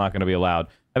adults, that's not going to be allowed.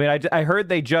 I mean, I heard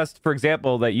they just, for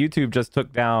example, that YouTube just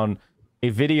took down a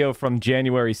video from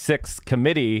January 6th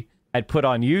committee had put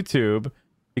on YouTube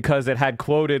because it had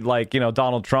quoted like, you know,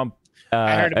 Donald Trump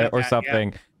or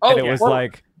something. Yeah. And it was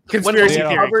like conspiracy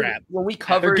theory crap. When we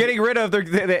covered, they're getting rid of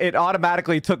it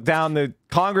automatically took down the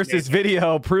Congress's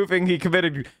video proving he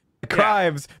committed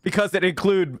crimes because it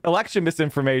include election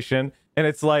misinformation. And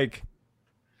it's like,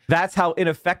 that's how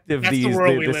ineffective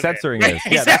the censoring is.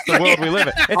 Yeah, that's the world we live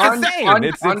in.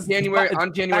 It's insane.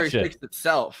 On January 6th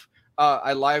itself,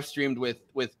 I live streamed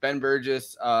with Ben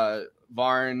Burgess,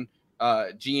 Varn,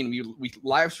 Gene. We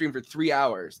live streamed for 3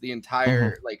 hours, the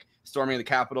entire like storming of the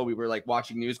Capitol. We were like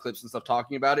watching news clips and stuff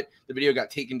talking about it. The video got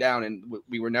taken down and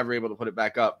we were never able to put it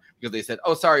back up because they said,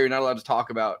 oh, sorry, you're not allowed to talk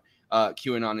about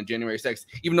QAnon on January 6th,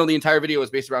 even though the entire video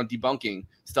was based around debunking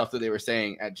stuff that they were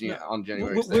saying on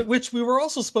January 6th. Which we were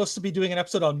also supposed to be doing an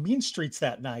episode on Mean Streets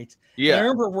that night. Yeah. And I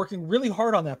remember working really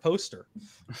hard on that poster.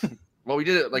 Well, we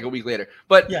did it like a week later.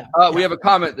 But we have a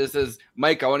comment that says,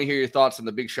 Mike, I want to hear your thoughts on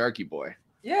the big Sharky boy.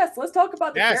 Yes, let's talk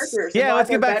about the characters. Yeah, let's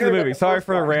get back to the movie. Sorry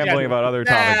for rambling about other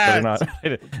topics that are not.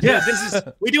 Yeah,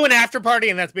 we do an after party,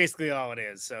 and that's basically all it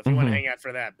is. So if you want to hang out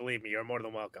for that, believe me, you're more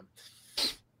than welcome.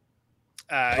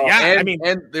 I mean,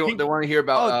 and they want to hear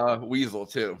about Weasel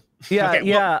too. Yeah, Okay,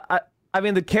 yeah. I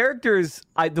mean, the characters.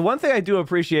 The one thing I do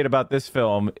appreciate about this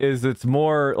film is it's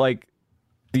more like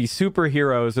the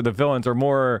superheroes or the villains are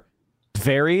more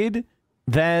varied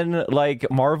than like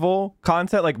Marvel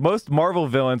content. Like most Marvel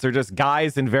villains are just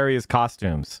guys in various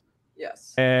costumes.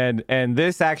 Yes. And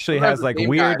this actually Well, has that's like the same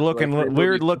weird guy, looking, like,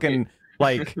 weird looking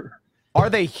like. Are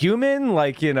they human?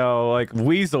 Like, you know, like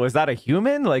Weasel, is that a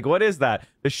human? Like, what is that?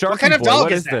 The shark. What kind of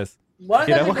dog is that? this? What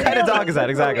kind of dog is that?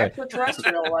 Exactly.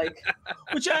 Extraterrestrial, like.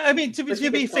 Which I mean, to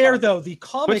be fair though, the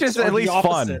comics is are at least the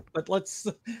fun. opposite. But let's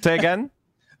say again.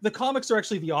 The comics are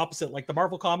actually the opposite. Like the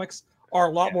Marvel comics are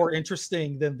a lot more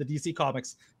interesting than the DC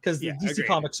comics because the DC agreed.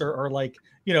 comics are like,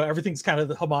 you know, everything's kind of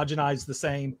homogenized the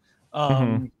same.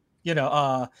 You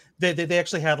know, they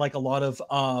actually had like a lot of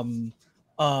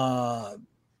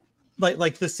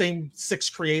like the same 6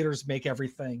 creators make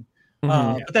everything.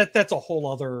 But that's a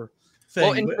whole other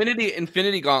thing. Well,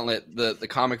 Infinity Gauntlet, the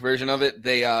comic version of it,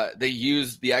 they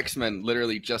use the X-Men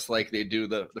literally just like they do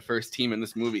the first team in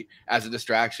this movie as a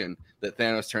distraction that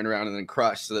Thanos turned around and then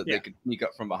crushed so that they could sneak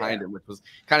up from behind him, which was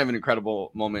kind of an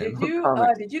incredible moment.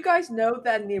 Did you guys know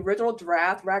that in the original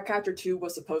draft, Ratcatcher 2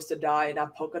 was supposed to die and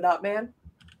not Polka Dot Man?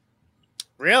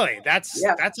 Really? That's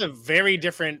a very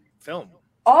different film.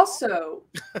 Also,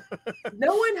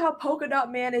 knowing how Polka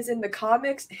Dot Man is in the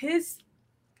comics,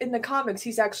 in the comics,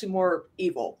 he's actually more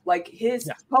evil. Like his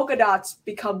polka dots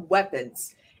become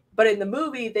weapons. But in the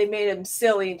movie, they made him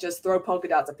silly and just throw polka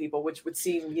dots at people, which would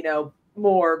seem, you know,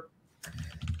 more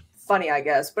funny, I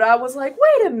guess. But I was like,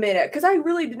 wait a minute, because I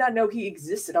really did not know he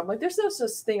existed. I'm like, there's no such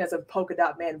thing as a polka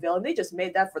dot man villain. They just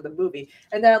made that for the movie.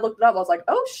 And then I looked it up. I was like,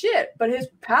 oh shit! But his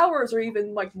powers are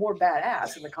even like more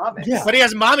badass in the comics. Yeah. But he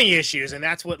has mommy issues, and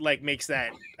that's what like makes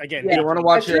that again. Yeah. You want to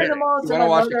watch I turned them all into my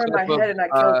mother in my head, and I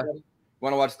killed them.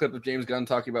 Want to watch a clip of James Gunn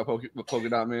talking about Polka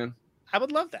Dot Man? I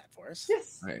would love that for us.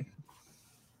 Yes. Right.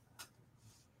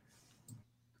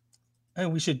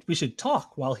 And we should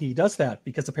talk while he does that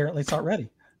because apparently it's not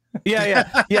ready.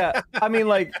 Yeah. I mean,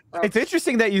 like, it's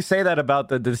interesting that you say that about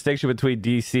the distinction between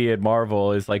DC and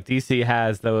Marvel. Is like DC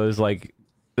has those like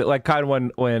kind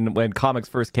of when comics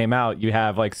first came out, you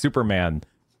have like Superman.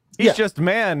 He's just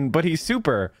man, but he's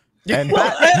super. And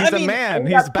he's a man.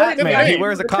 He's Batman. He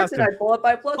wears a costume. Bullet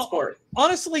by Bloodsport.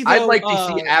 Honestly, though, I'd like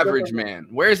to see Average Man.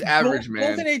 Where's Average Man?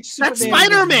 Golden Age That's Superman.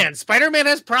 Spider-Man. Spider-Man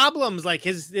has problems. Like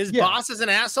his boss is an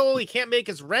asshole. He can't make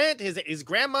his rent. His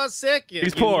grandma's sick.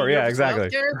 He's poor. Yeah,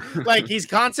 exactly. Like he's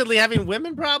constantly having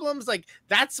women problems. Like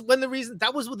that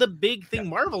was what the big thing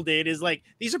Marvel did is like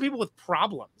these are people with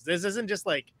problems. This isn't just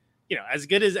like, you know, as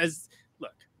good as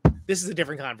look. This is a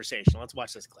different conversation. Let's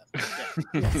watch this clip.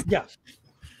 Yeah.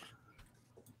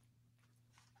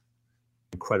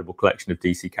 Incredible collection of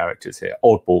DC characters here.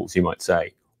 Oddballs, you might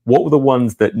say. What were the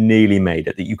ones that nearly made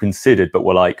it that you considered but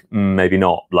were like, maybe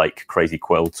not, like Crazy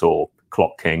Quilt or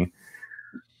Clock King?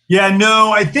 Yeah,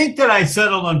 no, I think that I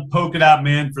settled on Polka Dot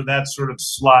Man for that sort of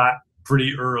slot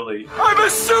pretty early. I'm a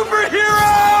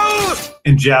superhero!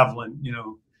 And Javelin, you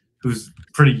know, who's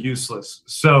pretty useless.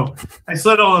 So I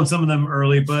settled on some of them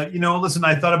early, but, you know, listen,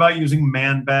 I thought about using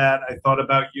Man Bat. I thought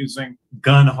about using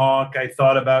Gunhawk. I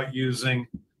thought about using...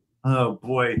 Oh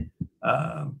boy,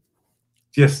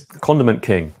 just Condiment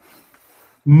King.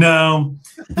 No.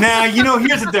 Now, you know,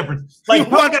 here's the difference. Like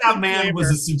Polka Dot Man was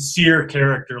a sincere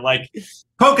character. Like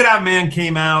Polka Dot Man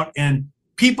came out and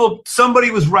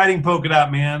somebody was writing Polka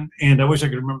Dot Man, and I wish I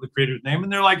could remember the creator's name,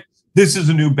 and they're like, this is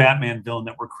a new Batman villain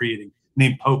that we're creating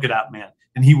named Polka Dot Man.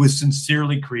 And he was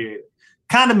sincerely created.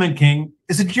 Condiment King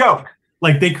is a joke.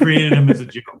 Like they created him as a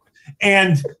joke.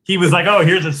 And he was like, oh,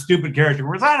 here's a stupid character.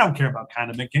 Whereas I don't care about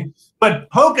Condiment King. But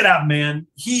Polka Dot Man,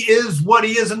 he is what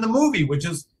he is in the movie, which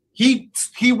is he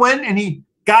went and he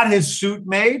got his suit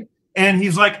made. And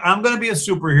he's like, I'm going to be a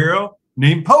superhero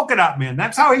named Polka Dot Man.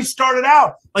 That's how he started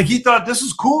out. Like he thought, this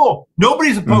is cool.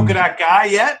 Nobody's a polka dot guy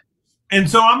yet. And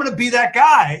so I'm going to be that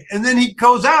guy. And then he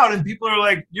goes out and people are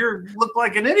like, you look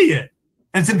like an idiot.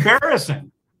 And it's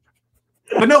embarrassing.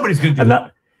 But nobody's going to do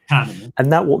that. And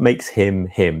that's what makes him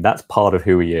him. That's part of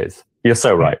who he is. You're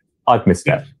so right. I've missed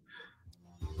that.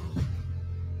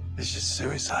 It's just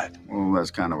suicide. Well,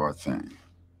 that's kind of our thing.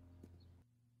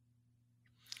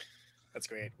 That's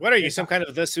great. What are you, some kind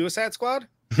of the Suicide Squad?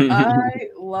 I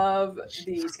love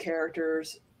these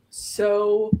characters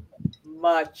so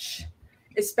much.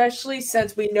 especially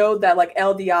since we know that like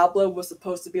El Diablo was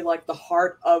supposed to be like the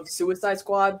heart of Suicide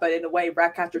Squad, but in a way,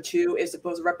 Ratcatcher 2 is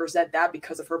supposed to represent that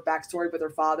because of her backstory with her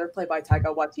father, played by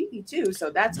Taika Waititi too. So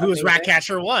that's who was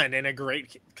Ratcatcher 1 in a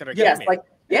great kind of cameo. like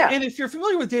yeah. And if you're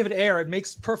familiar with David Ayer, it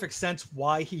makes perfect sense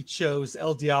why he chose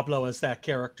El Diablo as that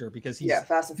character, because he's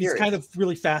Fast and he's Furious. kind of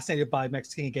really fascinated by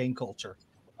Mexican gang culture.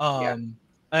 And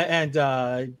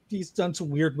he's done some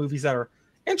weird movies that are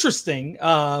interesting,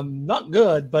 not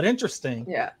good, but interesting.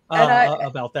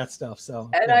 About that stuff. So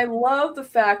I love the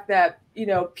fact that, you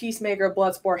know, Peacemaker and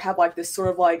Bloodsport have like this sort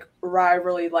of like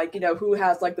rivalry, like, you know, who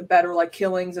has like the better like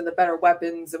killings and the better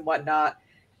weapons and whatnot.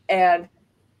 And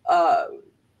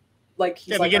like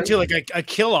he's we get into like a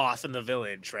kill off in the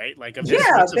village, right? Like what's the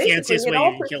basically. fanciest And way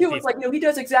also you can kill too, people. it's like, you know, he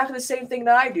does exactly the same thing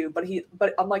that I do, but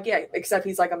I'm like, yeah, except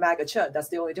he's like a MAGA chud. That's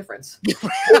the only difference.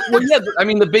 Well, yeah, I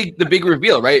mean the big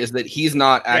reveal, right, is that he's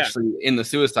not actually in the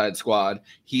Suicide Squad.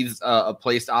 He's a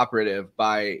placed operative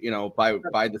by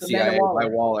the CIA, by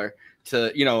Waller,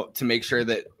 to make sure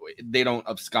that they don't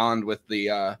abscond with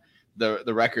the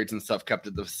records and stuff kept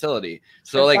at the facility.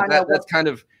 So like that's kind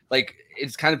of like,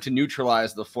 it's kind of to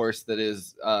neutralize the force that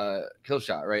is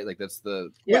Killshot, right? Like that's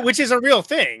which is a real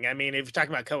thing. I mean, if you're talking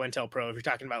about COINTELPRO, if you're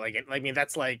talking about like, I mean,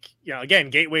 that's like, you know, again,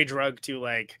 gateway drug to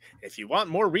like, if you want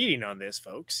more reading on this,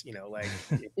 folks, you know, like,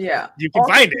 you can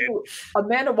Also, find too, it.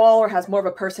 Amanda Waller has more of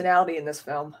a personality in this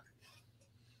film.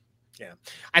 Yeah,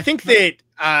 I think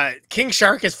that King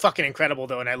Shark is fucking incredible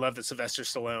though, and I love that Sylvester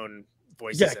Stallone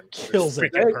voices him. Kills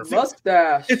it.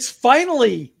 Mustache. It's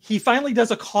he finally does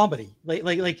a comedy.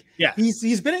 Like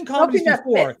he's been in comedies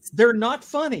before. They're not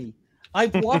funny.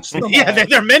 I've watched them.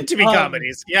 They're meant to be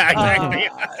comedies. Yeah, exactly.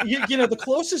 You know, the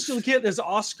closest you'll get is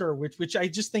Oscar, which I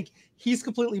just think he's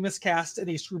completely miscast in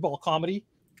a screwball comedy.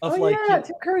 Tim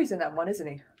Curry's in that one, isn't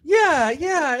he?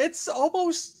 Yeah, it's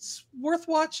almost worth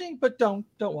watching, but don't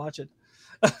watch it.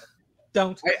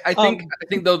 Don't. I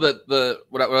think though that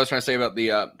what I was trying to say about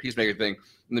the Peacemaker thing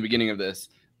in the beginning of this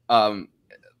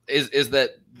is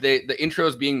that the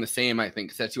intros being the same, I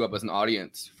think, sets you up as an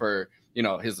audience for, you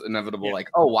know, his inevitable like,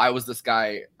 oh, why was this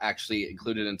guy actually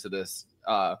included into this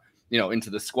into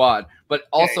the squad? But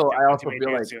also I also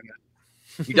feel like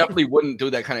you definitely wouldn't do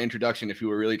that kind of introduction if you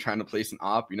were really trying to place an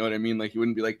op. You know what I mean? Like you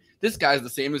wouldn't be like, this guy's the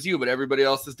same as you, but everybody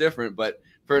else is different. But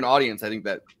for an audience, I think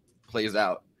that plays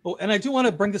out. Oh, and I do want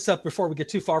to bring this up before we get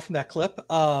too far from that clip.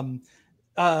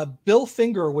 Bill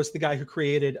Finger was the guy who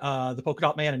created the Polka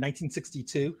Dot Man in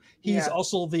 1962. He's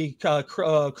also the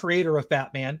creator of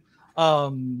Batman.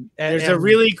 There's a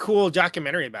really cool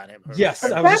documentary about him. Yes,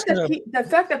 the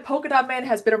fact that Polka Dot Man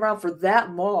has been around for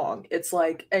that long, it's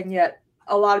like, and yet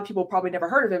a lot of people probably never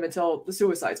heard of him until the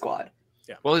Suicide Squad.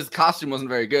 Yeah. Well, his costume wasn't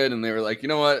very good, and they were like, you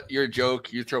know what? You're a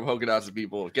joke. You throw polka dots at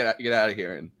people. Get out of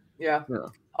here. And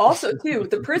Also, too,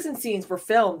 the prison scenes were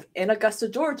filmed in Augusta,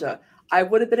 Georgia. I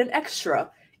would have been an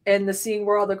extra in the scene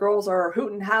where all the girls are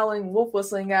hooting, howling, wolf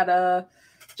whistling at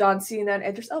John Cena and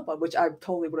Idris Elba, which I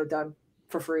totally would have done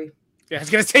for free. Yeah, I was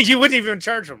gonna say you wouldn't even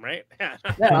charge them, right? Yeah,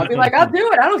 I'd be like, I'll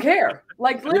do it. I don't care.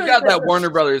 Like, you got that Warner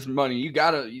Brothers money. You need.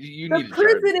 The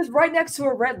prison is right next to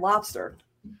a Red Lobster.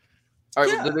 All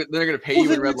right, they're gonna pay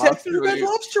you in Red Lobster. Red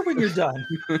Lobster when you're done.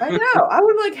 I know. I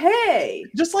would be like, hey,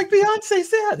 just like Beyonce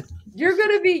said, you're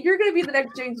gonna be the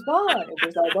next James Bond.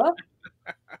 Idris Elba.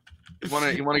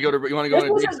 You want to go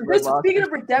to Speaking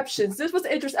of redemptions, this was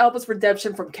Idris Elba's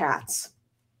redemption from Cats.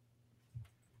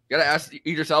 You gotta ask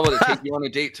Idris Elba to take you on a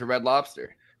date to Red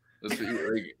Lobster.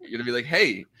 You're gonna be like,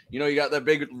 hey, you know, you got that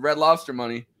big Red Lobster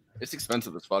money. It's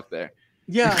expensive as fuck there.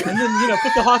 Yeah, and then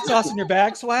put the hot sauce in your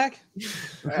bag, swag.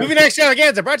 Movie Night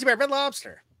Extravaganza brought to you by Red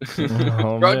Lobster.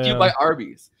 Brought to you by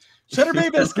Arby's. Cheddar Bay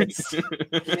biscuits.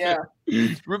 Yeah.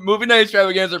 Movie Night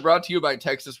Extravaganza brought to you by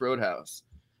Texas Roadhouse.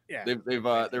 Yeah,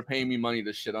 they're paying me money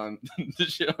to shit on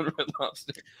Red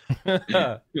Lobster.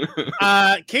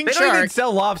 King they Shark. don't even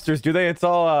sell lobsters, do they? It's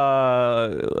all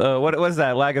what was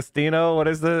that? Lagostino? What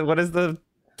is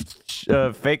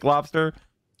the fake lobster?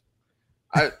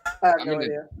 I have no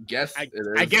idea.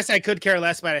 I guess I could care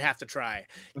less, but I'd have to try.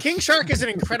 King Shark is an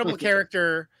incredible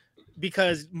character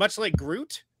because, much like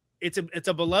Groot, it's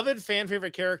a beloved fan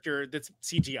favorite character that's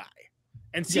CGI,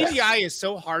 and CGI is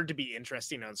so hard to be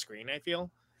interesting on screen. I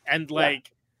feel, and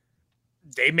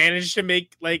they managed to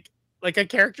make like a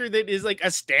character that is like a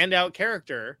standout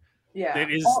character. Yeah, that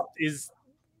is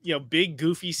big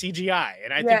goofy CGI,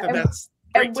 and I think that's.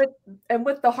 And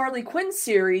with the Harley Quinn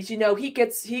series,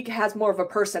 he has more of a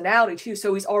personality too,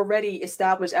 so he's already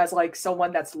established as like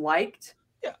someone that's liked.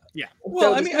 Yeah.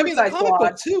 Well, I mean, the comic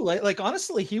book too. Like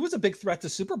honestly, he was a big threat to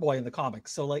Superboy in the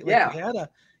comics. So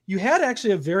you you had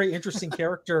actually a very interesting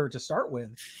character to start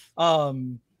with.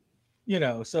 You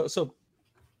know,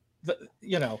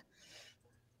 you know,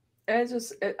 and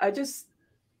I just,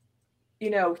 you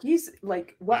know, he's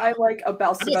like what I like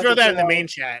about. I'm gonna throw that in the main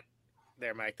chat,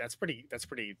 there, Mike. That's pretty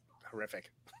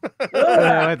horrific.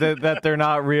 that they're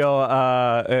not real.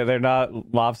 They're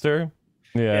not lobster.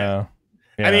 Yeah.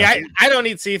 I mean, I don't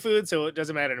eat seafood, so it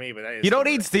doesn't matter to me. But that is you don't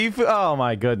eat seafood? Oh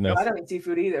my goodness! No, I don't eat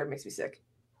seafood either. It makes me sick.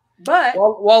 But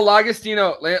while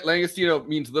langostino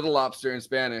means little lobster in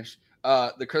Spanish,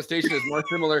 the crustacean is more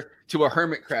similar to a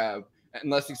hermit crab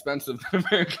and less expensive than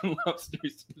American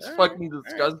lobsters. It's fucking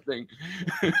disgusting.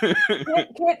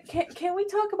 Can we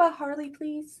talk about Harley,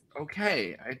 please?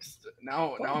 Okay,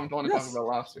 now I'm going to talk about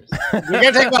lobsters. We're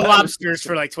gonna talk about lobsters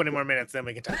for like 20 more minutes, then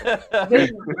we can talk about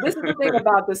this is the thing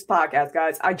about this podcast,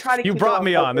 guys. I try to. You brought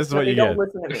me on. This is what you don't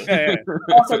get. Listen to me.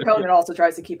 Also, Conan also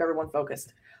tries to keep everyone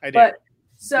focused. I do. But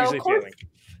so, Usually of course, failing.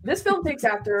 this film takes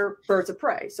after Birds of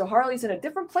Prey. So Harley's in a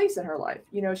different place in her life.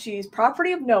 You know, she's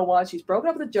property of no one. She's broken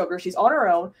up with the Joker. She's on her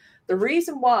own. The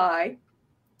reason why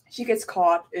she gets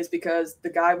caught is because the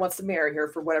guy wants to marry her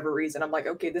for whatever reason. I'm like,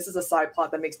 okay, this is a side plot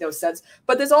that makes no sense.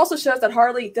 But this also shows that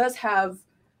Harley does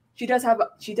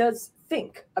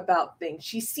think about things.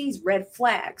 She sees red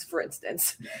flags, for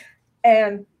instance.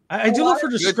 And I do love her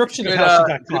description of how she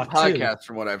got caught too. Podcast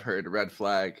from what I've heard, red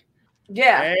flag.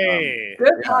 Yeah. Hey.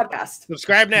 Good podcast.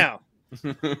 Subscribe now.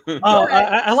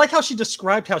 I like how she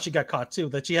described how she got caught too.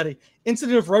 That she had an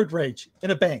incident of road rage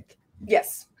in a bank.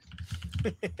 Yes.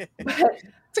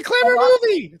 It's a clever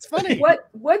movie. It's funny.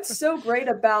 What's so great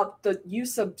about the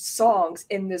use of songs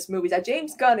in this movie is that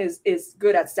James Gunn is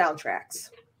good at soundtracks.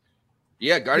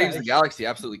 Yeah, Guardians of the Galaxy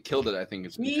absolutely killed it. I think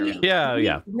it's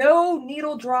yeah. No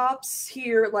needle drops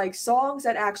here, like songs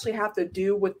that actually have to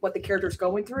do with what the character's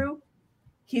going through.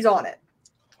 He's on it.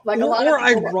 Like a lot or of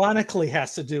people, ironically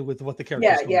has to do with what the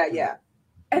character. Yeah.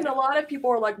 And a lot of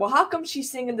people are like, "Well, how come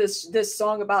she's singing this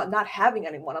song about not having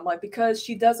anyone?" I'm like, because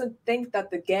she doesn't think that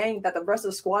the rest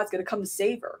of the squad's going to come to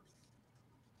save her.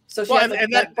 So she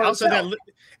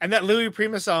that Louis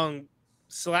Prima song,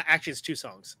 actually it's two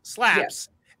songs, slaps,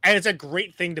 and it's a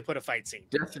great thing to put a fight scene.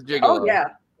 Just a jiggle. Oh yeah.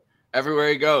 Everywhere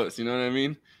he goes, you know what I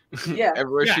mean? Yeah.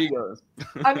 Everywhere she goes.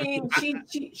 I mean,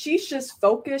 she's just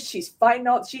focused. She's fighting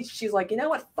out. She's like, you know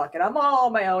what? Fuck it. I'm all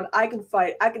on my own. I can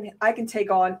fight. I can take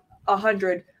on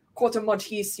 100 Corto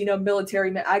Maltese,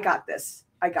 military men. I got this.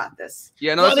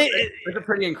 Yeah, no, it's a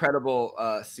pretty incredible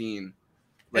scene.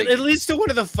 Like, it leads to one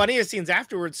of the funniest scenes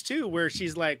afterwards too, where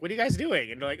she's like, "What are you guys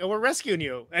doing?" And they're like, "Oh, we're rescuing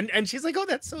you." And she's like, "Oh,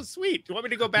 that's so sweet. Do you want me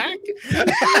to go back?" You want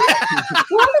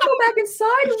to go back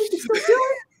inside and we can still do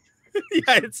it?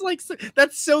 Yeah, it's like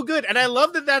that's so good, and I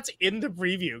love that that's in the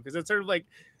preview because it's sort of like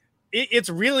it's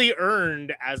really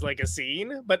earned as like a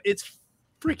scene, but it's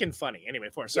freaking funny. Anyway,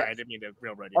 sorry, I didn't mean to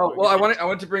railroad you. Oh well, I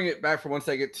want to bring it back for one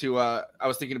second to I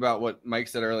was thinking about what Mike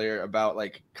said earlier about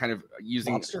like kind of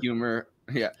using humor.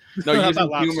 Yeah, no, using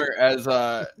humor as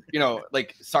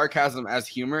like sarcasm as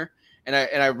humor, and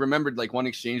I remembered like one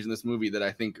exchange in this movie that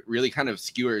I think really kind of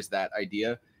skewers that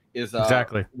idea is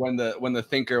exactly when the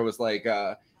thinker was like.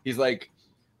 He's like,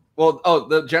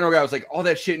 the general guy was like, all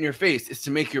that shit in your face is to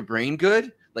make your brain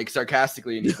good? Like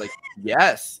sarcastically. And he's like,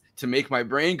 yes, to make my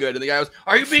brain good. And the guy goes,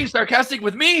 are you being sarcastic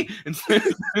with me? And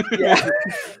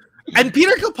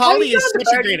Peter Capaldi is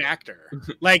such a great actor.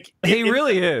 Like he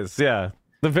really is. Yeah.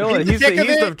 The villain. He's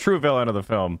the true villain of the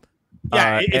film.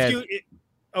 Yeah.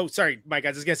 Sorry, Mike. I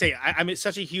was just gonna say I'm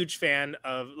such a huge fan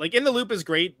of like In the Loop is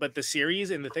great, but the series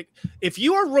In the Thick. If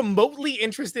you are remotely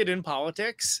interested in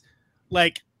politics,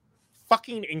 like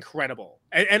fucking incredible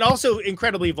and also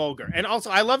incredibly vulgar. And also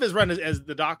I love his run as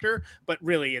the Doctor, but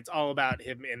really it's all about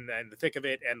him in the thick of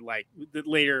it. And like the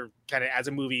later kind of as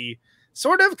a movie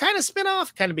sort of kind of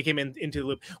spin-off kind of became Into the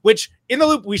Loop, which In the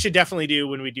Loop we should definitely do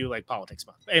when we do like politics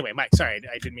month. Anyway, Mike, sorry,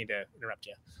 I didn't mean to interrupt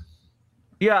you.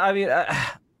 Yeah, I mean,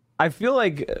 I feel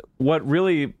like what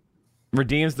really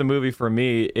redeems the movie for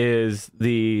me is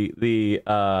the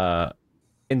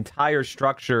entire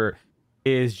structure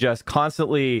is just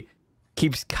constantly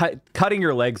keeps cutting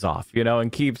your legs off,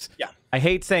 and keeps. Yeah. I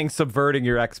hate saying subverting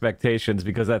your expectations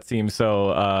because that seems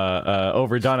so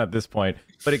overdone at this point,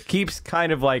 but it keeps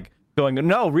kind of like going,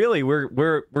 no, really,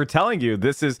 we're telling you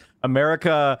this is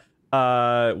America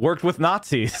worked with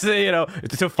Nazis,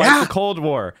 to fight the Cold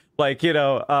War. Like,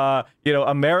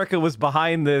 America was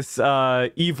behind this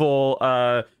evil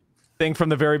thing from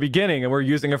the very beginning, and we're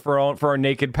using it for our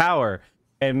naked power.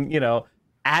 And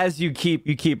as you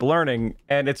keep learning,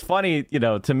 and it's funny,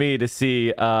 to me to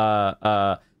see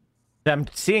them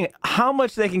seeing how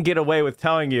much they can get away with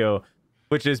telling you,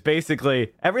 which is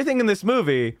basically everything in this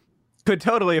movie could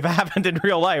totally have happened in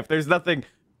real life. There's nothing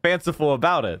fanciful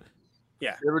about it.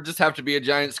 Yeah, there would just have to be a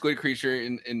giant squid creature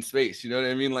in space. You know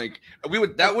what I mean? Like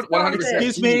that would 100%.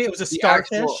 Excuse me, it was a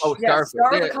starfish. Yeah,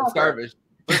 starfish. Starfish.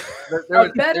 A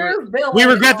better villain. We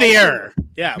regret the error.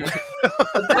 Yeah.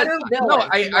 A better villain. No,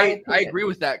 I agree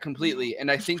with that completely,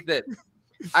 and I think that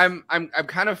I'm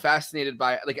kind of fascinated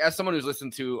by, like, as someone who's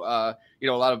listened to a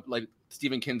lot of like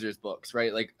Stephen Kinzer's books,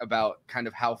 right? Like about kind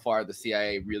of how far the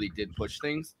CIA really did push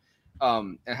things,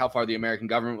 and how far the American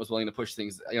government was willing to push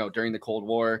things, during the Cold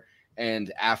War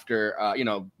and after,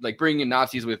 like bringing in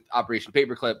Nazis with Operation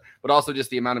Paperclip, but also just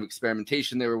the amount of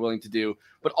experimentation they were willing to do,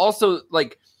 but also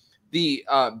like the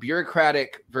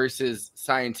bureaucratic versus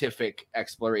scientific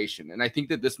exploration. And I think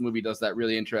that this movie does that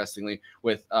really interestingly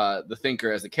with the Thinker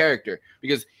as a character,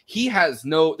 because there's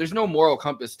no moral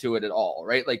compass to it at all,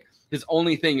 right? Like his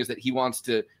only thing is that he wants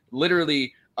to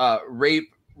literally rape,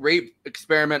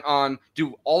 experiment on,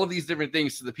 do all of these different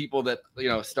things to the people that,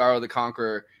 Starro the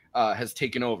Conqueror has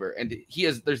taken over. And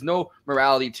there's no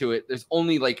morality to it. There's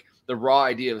only like the raw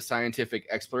idea of scientific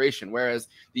exploration. Whereas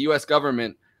the US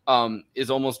government is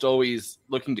almost always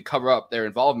looking to cover up their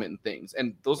involvement in things.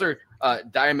 And those are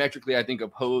diametrically, I think,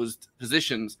 opposed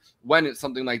positions when it's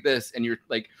something like this. And you're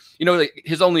like, like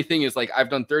his only thing is like, I've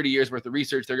done 30 years worth of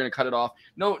research. They're going to cut it off.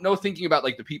 No thinking about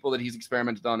like the people that he's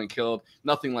experimented on and killed.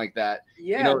 Nothing like that.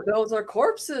 Yeah, those are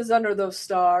corpses under those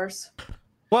stars.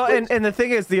 Well, and the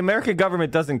thing is, the American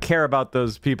government doesn't care about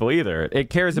those people either. It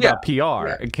cares about PR.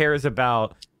 Yeah. It cares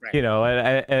about,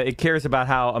 it cares about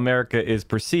how America is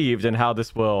perceived and how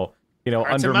this will,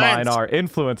 undermine our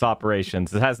influence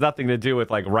operations. It has nothing to do with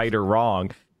like right or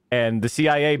wrong. And the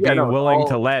CIA being willing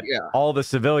to let all the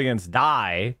civilians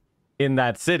die in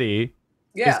that city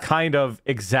is kind of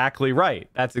exactly right.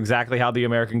 That's exactly how the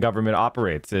American government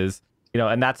operates,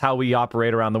 and that's how we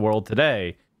operate around the world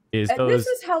today. And those this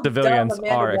is how civilians dumb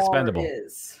Amanda are Waller expendable.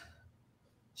 is.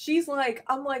 She's like,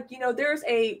 I'm like, there's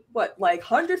a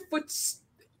 100-foot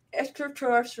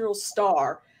extraterrestrial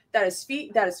star that is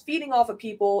feeding off of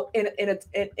people in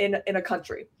a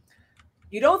country.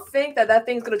 You don't think that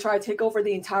thing's gonna try to take over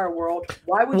the entire world?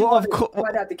 Why would you want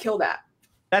to have to kill that?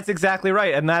 That's exactly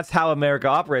right, and that's how America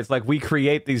operates. Like, we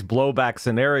create these blowback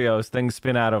scenarios, things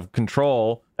spin out of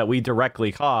control that we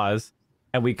directly cause,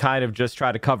 and we kind of just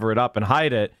try to cover it up and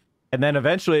hide it. And then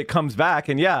eventually it comes back.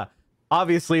 And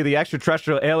obviously the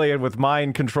extraterrestrial alien with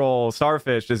mind control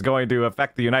starfish is going to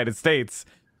affect the United States.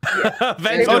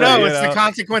 Eventually, it's the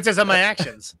consequences of my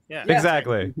actions. Yeah,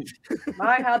 exactly.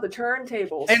 I had the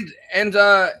turntables. And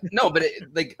no, but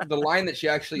like the line that she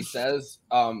actually says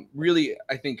really,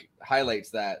 I think, highlights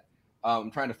that.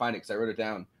 I'm trying to find it because I wrote it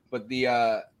down. But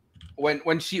the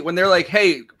when they're like,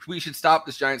 hey, we should stop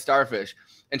this giant starfish.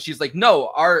 And she's like,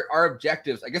 no, our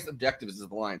objectives, I guess objectives is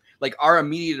the line. Like our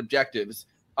immediate objectives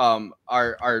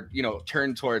are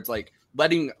turned towards like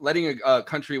letting a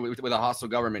country with a hostile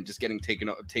government just getting taken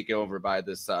over by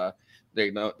this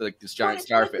this giant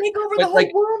starfish. Take over the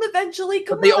whole world eventually.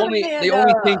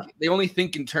 They only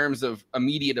think in terms of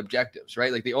immediate objectives,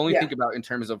 right? Like they only think about in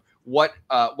terms of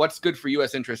what's good for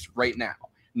U.S. interests right now,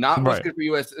 not what's good for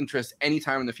U.S. interests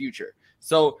anytime in the future.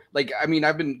 So, like, I mean,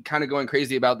 I've been kind of going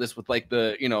crazy about this with like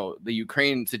the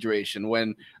Ukraine situation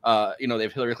when they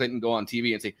have Hillary Clinton go on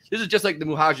TV and say this is just like the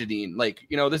Mujahideen, like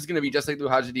this is going to be just like the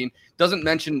Mujahideen. Doesn't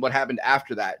mention what happened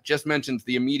after that. Just mentions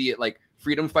the immediate like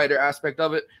freedom fighter aspect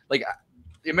of it. Like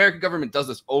the American government does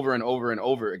this over and over and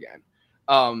over again,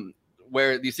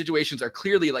 where these situations are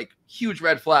clearly like huge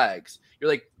red flags. You're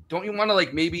like, don't you want to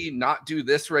like maybe not do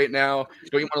this right now?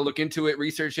 Don't you want to look into it,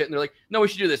 research it? And they're like, no, we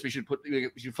should do this. We should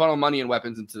funnel money and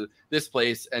weapons into this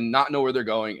place and not know where they're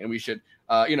going. And we should,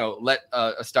 let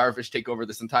a starfish take over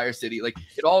this entire city. Like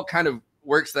it all kind of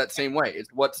works that same way. It's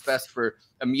what's best for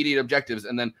immediate objectives.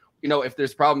 And then, if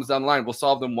there's problems down the line, we'll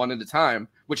solve them one at a time,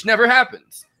 which never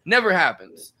happens. Never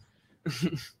happens.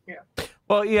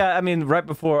 Well, yeah, I mean, right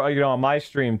before, on my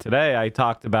stream today, I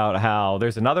talked about how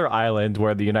there's another island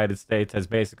where the United States has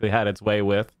basically had its way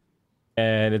with,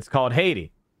 and it's called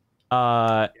Haiti.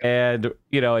 And,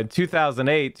 in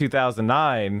 2008,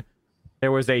 2009,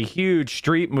 there was a huge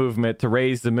street movement to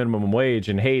raise the minimum wage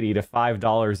in Haiti to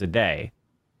 $5 a day.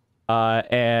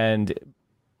 And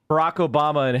Barack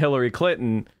Obama and Hillary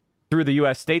Clinton, through the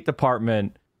U.S. State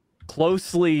Department,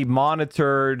 closely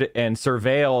monitored and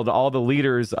surveilled all the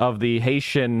leaders of the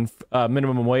Haitian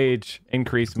minimum wage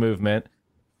increase movement.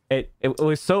 It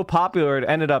was so popular, it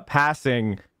ended up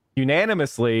passing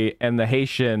unanimously in the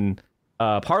Haitian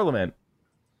parliament.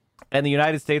 And the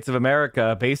United States of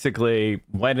America basically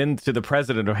went into the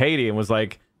president of Haiti and was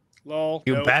like,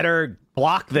 you better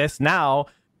block this now.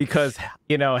 because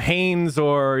Hanes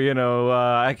or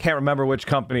I can't remember which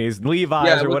companies,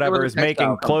 Levi's or whatever is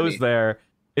making clothes there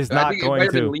is not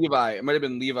going to. It might have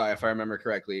been Levi if I remember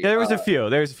correctly. Yeah, there was a few.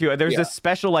 There's a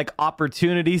special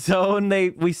opportunity zone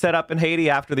we set up in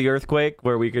Haiti after the earthquake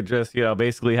where we could just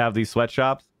basically have these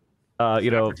sweatshops,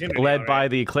 led by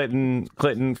the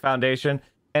Clinton Foundation,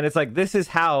 and it's like this is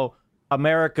how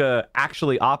America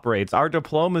actually operates. Our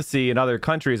diplomacy in other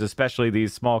countries, especially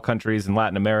these small countries in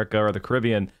Latin America or the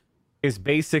Caribbean, is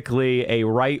basically a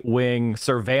right-wing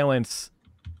surveillance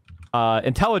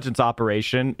intelligence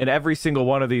operation in every single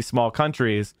one of these small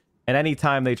countries. And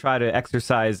anytime they try to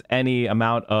exercise any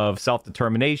amount of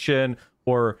self-determination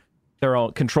or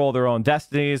control their own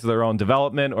destinies, their own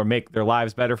development, or make their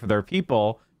lives better for their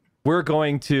people, we're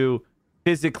going to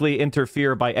physically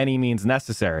interfere by any means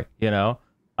necessary,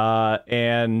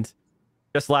 and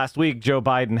just last week, Joe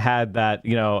Biden had that,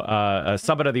 a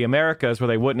Summit of the Americas where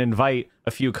they wouldn't invite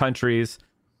a few countries.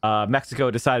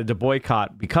 Mexico decided to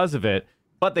boycott because of it.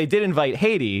 But they did invite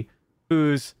Haiti,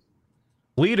 whose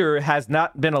leader has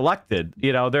not been elected.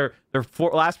 Their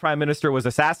last prime minister was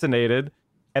assassinated,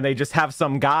 and they just have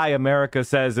some guy America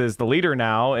says is the leader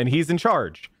now, and he's in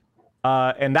charge.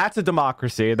 And that's a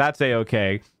democracy. That's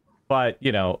A-okay. But,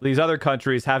 these other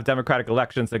countries have democratic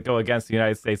elections that go against the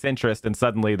United States' interest, and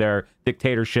suddenly their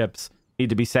dictatorships need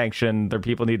to be sanctioned, their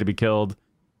people need to be killed,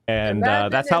 and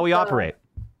that's how we operate.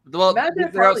 Well, imagine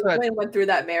if Harley Quinn went through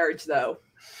that marriage, though.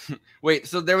 Wait,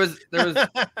 so there was all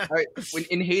right,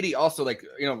 in Haiti also,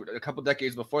 a couple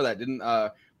decades before that, didn't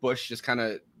Bush just kind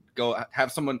of go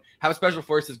have special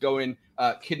forces go in,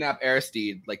 kidnap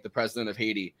Aristide, like the president of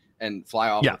Haiti, and fly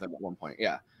off with him at one point?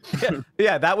 Yeah,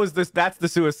 that's the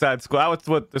Suicide Squad. That's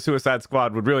what the Suicide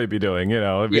Squad would really be doing.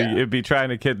 It'd be trying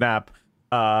to kidnap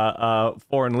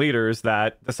foreign leaders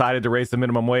that decided to raise the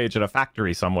minimum wage at a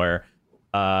factory somewhere.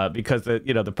 Because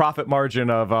the profit margin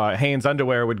of Hanes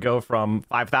underwear would go from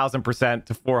 5,000%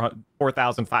 to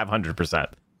 4,500%.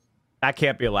 That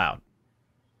can't be allowed.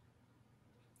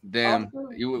 Damn,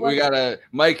 we gotta,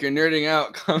 Mike, you're nerding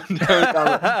out. Calm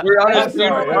down. We're honestly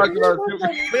talking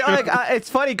about.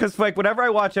 It's funny because whenever I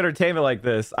watch entertainment like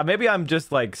this, maybe I'm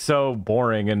just so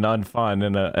boring and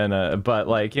unfun but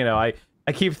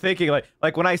I keep thinking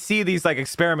like when I see these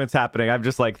experiments happening, I'm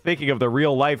just thinking of the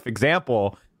real life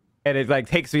example. And it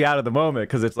takes me out of the moment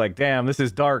because it's damn, this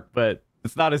is dark, but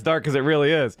it's not as dark as it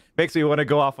really is. Makes me want to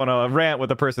go off on a rant with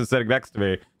the person sitting next to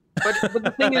me. But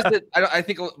the thing is that I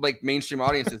think mainstream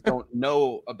audiences don't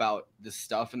know about this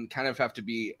stuff and kind of have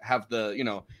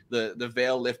the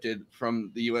veil lifted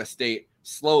from the U.S. state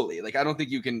slowly. I don't think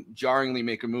you can jarringly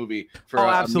make a movie for. Oh,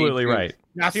 absolutely right.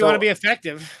 Now, if you want to be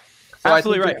effective. So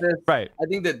absolutely right. I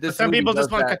think that this. Some people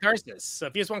just want catharsis. So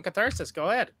if you just want catharsis,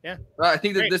 go ahead. Yeah. I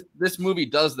think that this movie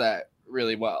does that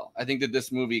really well. I think that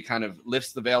this movie kind of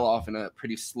lifts the veil off in a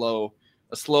pretty slow,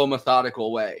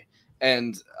 methodical way.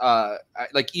 And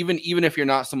even if you're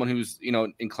not someone who's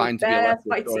inclined to be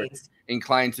elected or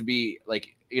inclined to be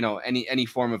any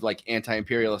form of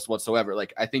anti-imperialist whatsoever,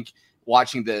 I think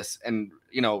watching this and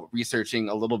researching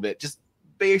a little bit, just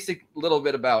basic little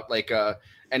bit about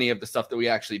any of the stuff that we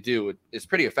actually do is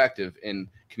pretty effective in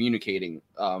communicating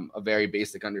a very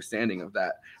basic understanding of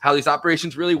how these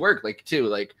operations really work.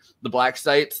 The black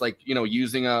sites,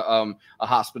 using a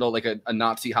hospital, a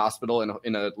Nazi hospital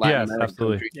in a Latin American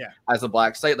country as a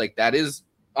black site, that is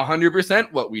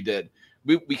 100% what we did.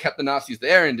 We kept the Nazis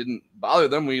there and didn't bother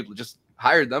them. We just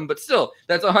hired them, but still,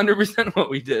 that's 100% what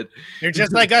we did. They're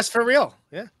just like us for real.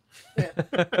 Yeah.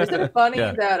 Isn't it funny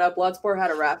that Bloodsport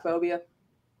had a rat phobia?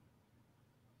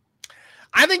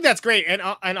 I think that's great, and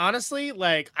honestly,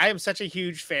 I am such a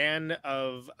huge fan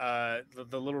of the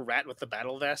little rat with the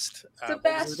battle vest,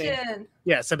 Sebastian.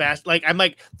 Yeah, Sebastian. I'm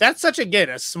that's such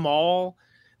a small.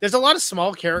 There's a lot of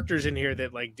small characters in here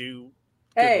that do.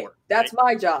 Hey, work, that's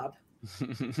my job.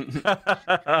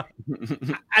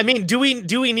 I mean, do we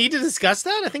need to discuss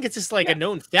that? I think it's just a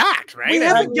known fact, right? We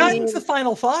haven't gotten to the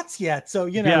final thoughts yet, so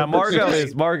Yeah, Margot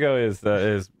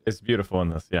is beautiful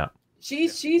in this. Yeah,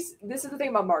 she's. This is the thing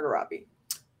about Margot Robbie.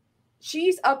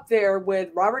 She's up there with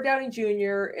Robert Downey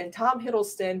Jr. and Tom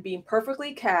Hiddleston being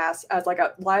perfectly cast as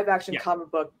a live action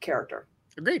comic book character.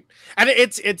 Agreed. And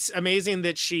it's amazing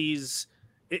that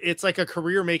it's a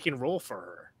career making role for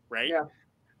her, right? Yeah.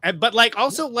 And but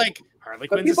also Harley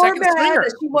Quinn's people a second are mad stringer.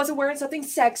 that she wasn't wearing something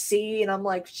sexy, and I'm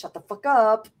shut the fuck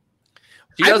up.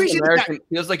 She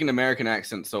does an American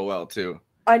accent so well too.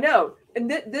 I know,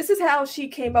 and this is how she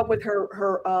came up with her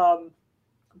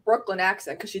Brooklyn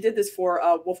accent, because she did this for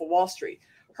Wolf of Wall Street.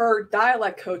 Her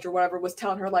dialect coach or whatever was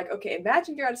telling her okay,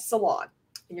 imagine you're at a salon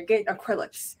and you're getting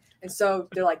acrylics. And so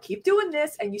they're like, keep doing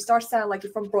this, and you start sounding like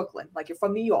you're from Brooklyn, like you're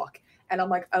from New York. And I'm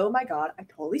like, oh my God, I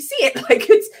totally see it. Like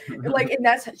it's like, and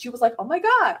she was like, oh my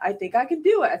God, I think I can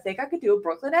do it. I think I could do a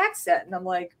Brooklyn accent. And I'm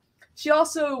like, she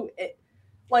also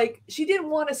she didn't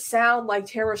want to sound like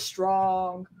Tara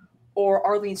Strong or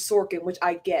Arlene Sorkin, which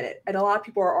I get it. And a lot of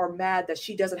people are mad that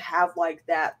she doesn't have like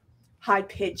that high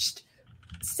pitched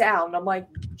sound. I'm like,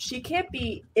 she can't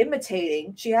be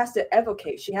imitating. She has to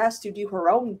evocate. She has to do her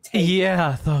own take.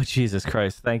 Yeah. Oh, Jesus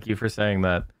Christ. Thank you for saying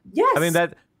that. Yes. I mean,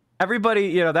 that everybody,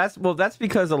 you know, that's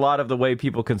because a lot of the way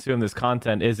people consume this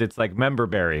content is it's like member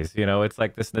berries, you know, it's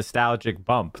like this nostalgic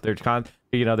bump. They're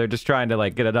they're just trying to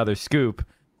like get another scoop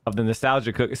of the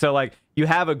nostalgia cook. So like you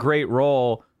have a great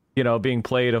role, you know, being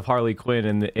played of Harley Quinn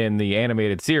in the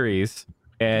animated series.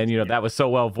 And, you know, that was so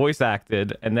well voice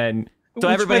acted. And then so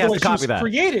Which, everybody by the has to way, copy she was that.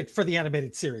 created for the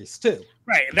animated series too.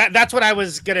 Right. That's what I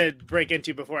was gonna break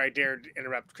into before I dared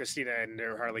interrupt Christina and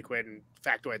her Harley Quinn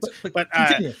factoids. But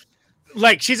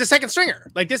like she's a second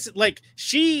stringer. Like this, like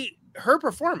her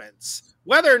performance,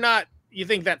 whether or not you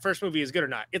think that first movie is good or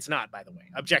not, it's not, by the way.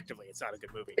 Objectively, it's not a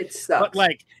good movie. It sucks. But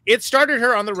like it started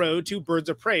her on the road to Birds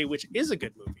of Prey, which is a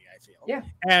good movie, I feel. Yeah.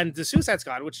 And The Suicide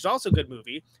Squad, which is also a good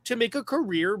movie, to make a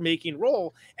career making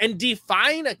role and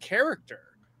define a character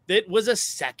that was a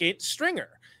second stringer.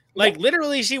 Like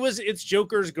literally, it's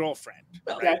Joker's girlfriend.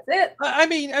 Right? That's it. I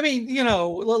mean, you know,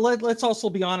 let's also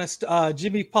be honest.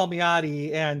 Jimmy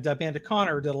Palmiotti and Amanda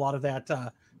Connor did a lot of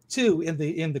that too in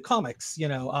the comics. You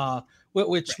know,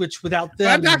 which without them,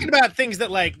 I'm talking about things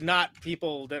that like not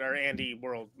people that are Andy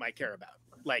World might care about,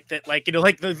 like that, like you know,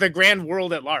 like the grand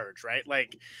world at large, right?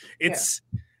 Like it's.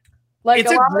 Yeah. Like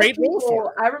it's a lot great of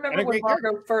people, I and remember a when great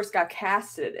Margot first got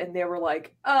casted, and they were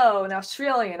like, "Oh, an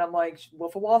Australian." I'm like,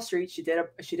 Wolf of Wall Street. She did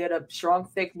a strong,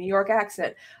 thick New York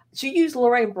accent. She used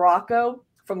Lorraine Bracco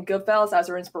from Goodfellas as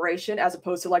her inspiration, as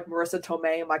opposed to like Marissa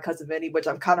Tomei and My Cousin Vinny, which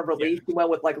I'm kind of relieved she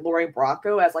went with like Lorraine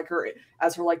Bracco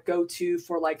as her like go-to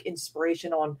for like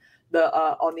inspiration on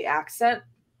the accent.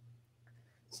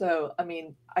 So I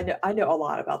mean, I know a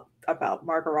lot about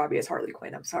Margot Robbie as Harley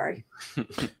Quinn. I'm sorry.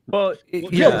 Well,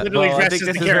 yeah, I think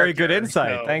this is very good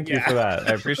insight. So, Thank you for that.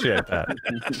 I appreciate that.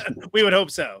 We would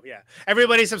hope so. Yeah.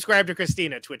 Everybody subscribe to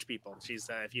Christina, Twitch people. She's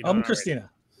if you. I'm Christina.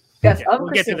 Yes, we'll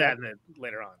Christina. get to that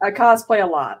later on. I cosplay a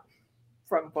lot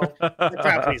from both.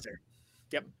 Crowd pleaser.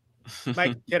 Yep.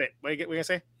 Mike, hit it. What are you gonna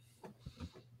say?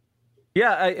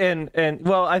 Yeah, and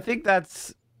well, I think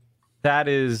that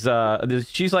is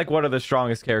she's like one of the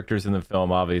strongest characters in the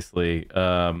film, obviously.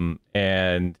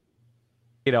 And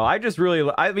you know,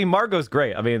 I mean Margot's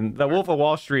great. I mean, the Wolf of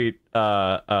Wall Street,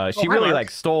 she really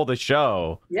like stole the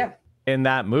show in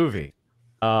that movie.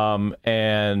 And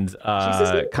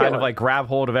kind of like grab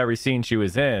hold of every scene she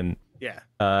was in. Yeah.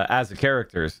 As a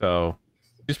character, so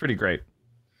she's pretty great.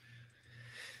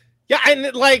 Yeah,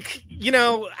 and like, you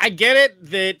know, I get it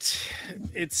that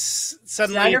it's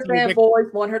suddenly Snyder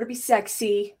fanboys want her to be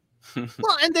sexy.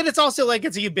 Well, and then it's also like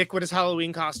it's a ubiquitous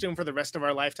Halloween costume for the rest of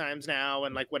our lifetimes now,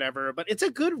 and like whatever. But it's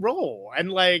a good role,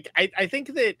 and like I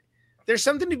think that there's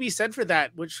something to be said for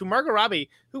that. Which Margot Robbie,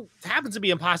 who happens to be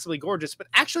impossibly gorgeous, but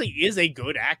actually is a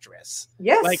good actress.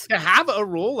 Yes, like to have a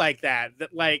role like that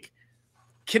like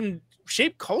can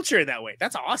shape culture in that way.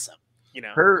 That's awesome. You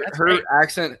know, her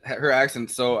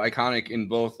accent's so iconic in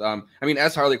both. I mean,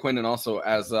 as Harley Quinn and also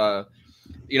as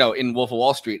you know, in Wolf of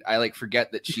Wall Street, I like forget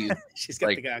that she's she's got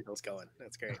the goggles going.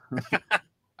 That's great.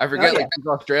 I forget like she's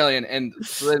Australian, and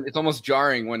so then it's almost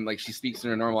jarring when like she speaks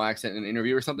in a normal accent in an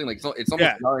interview or something. Like it's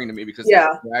almost jarring to me because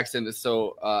the accent is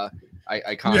so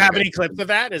iconic. Do you have any clips of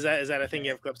that? Is that a thing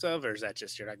you have clips of, or is that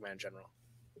just your talking about in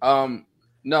general?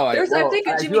 No, I think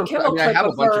a Jimmy Kimmel clip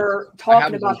of her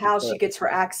talking about how she gets her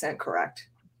accent correct.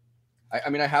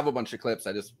 I mean, I have a bunch of clips.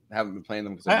 I just haven't been playing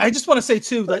them. I just want to say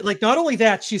too, like not only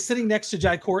that, she's sitting next to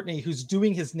Jai Courtney, who's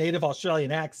doing his native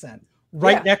Australian accent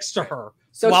right next to her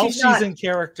while she's in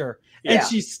character, and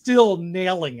she's still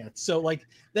nailing it. So like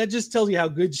that just tells you how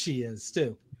good she is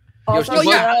too. Also, she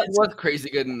was crazy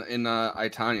good in I,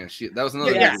 Tonya. That was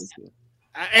another.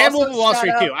 And Wolf of Wall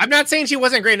Street too. I'm not saying she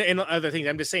wasn't great in other things.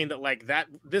 I'm just saying that like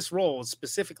this role is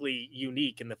specifically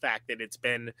unique in the fact that it's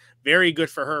been very good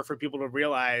for her, for people to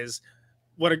realize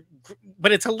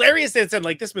but it's hilarious that it's in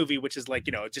like this movie, which is like,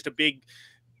 you know, just a big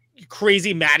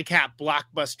crazy madcap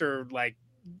blockbuster, like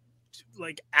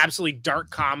absolutely dark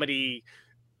comedy,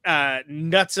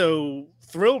 nutso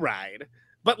thrill ride.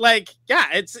 But like, yeah,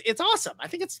 it's awesome. I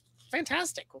think it's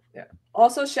fantastic. Yeah.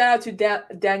 Also, shout out to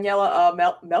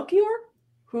Daniela Melchior,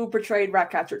 who portrayed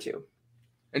Ratcatcher 2.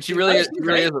 And she really is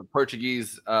a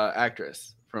Portuguese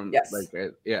actress from yes.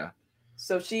 yeah.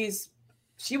 So she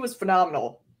was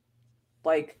phenomenal.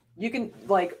 Like you can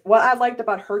like what I liked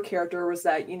about her character was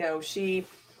that, you know,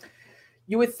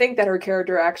 you would think that her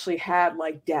character actually had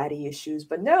like daddy issues,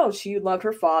 but no, she loved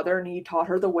her father and he taught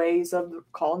her the ways of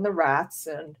calling the rats.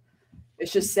 And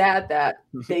it's just sad that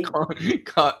they taught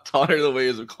her the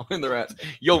ways of calling the rats.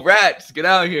 Yo, rats, get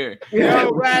out here. Yo,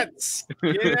 rats,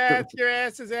 get your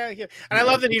asses out here. And I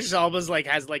love that Idris Elba's like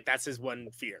has like that's his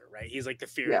one fear, right? He's like the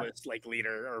fearless like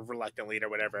leader or reluctant leader,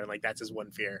 whatever. And like that's his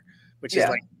one fear, which is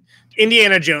like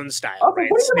Indiana Jones style. Okay,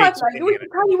 right? what are you Snakes like? with You eat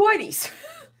Indiana tiny whiteys.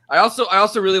 I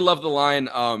also really love the line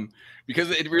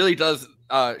because it really does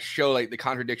show like the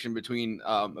contradiction between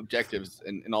objectives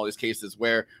in all these cases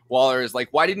where Waller is like,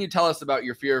 why didn't you tell us about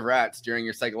your fear of rats during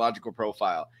your psychological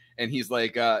profile? And he's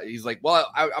like,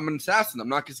 well, I'm an assassin. I'm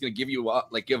not just gonna give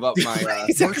up my.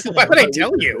 Exactly. Why would I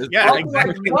tell you? Yeah,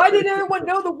 exactly. Why did everyone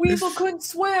know the weasel couldn't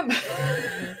swim?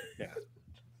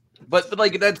 But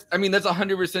like that's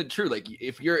 100% true. Like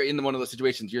if you're in one of those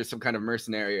situations, you're some kind of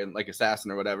mercenary and like assassin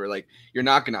or whatever. Like you're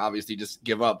not gonna obviously just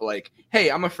give up. Like,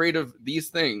 hey, I'm afraid of these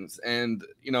things, and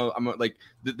you know I'm like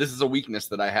this is a weakness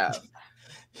that I have.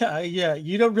 Yeah.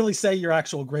 You don't really say your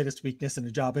actual greatest weakness in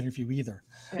a job interview either.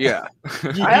 Yeah,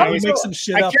 you make some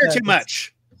shit I up. care too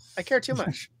much. I care too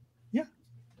much.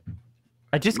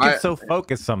 I just get so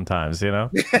focused sometimes, you know.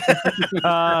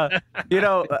 Well,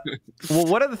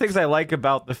 one of the things I like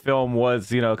about the film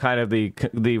was, you know, kind of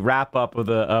the wrap up of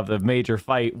the major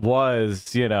fight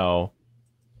was, you know,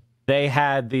 they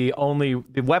had the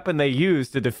weapon they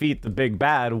used to defeat the big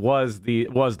bad was the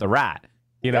rat,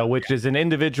 you know, which is an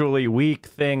individually weak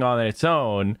thing on its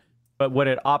own, but when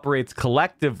it operates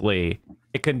collectively,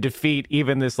 it can defeat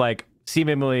even this like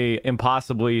seemingly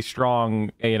impossibly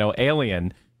strong, you know,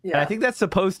 alien. Yeah. And I think that's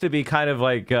supposed to be kind of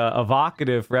like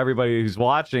evocative for everybody who's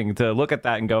watching to look at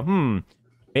that and go,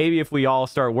 maybe if we all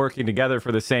start working together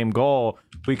for the same goal,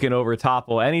 we can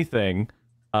overtopple anything.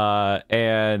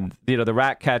 And, you know, the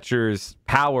rat catcher's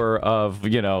power of,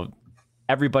 you know,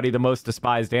 everybody, the most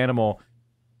despised animal,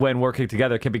 when working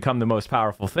together can become the most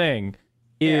powerful thing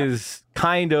is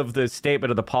kind of the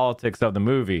statement of the politics of the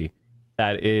movie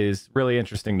that is really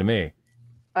interesting to me.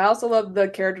 I also love the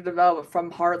character development from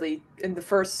Harley in the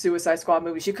first Suicide Squad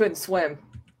movie. She couldn't swim.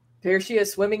 Here she is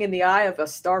swimming in the eye of a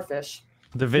starfish.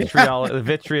 The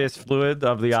vitreous fluid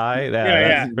of the eye.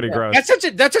 That's pretty gross. That's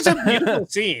such a beautiful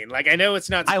scene. Like I know it's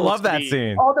not. I love that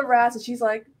scene. All the rats, and she's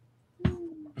like,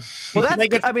 well,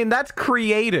 that's that's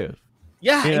creative.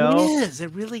 Yeah, you know? It is.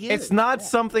 It really is. It's not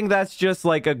something that's just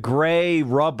like a gray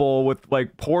rubble with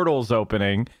like portals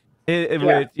opening.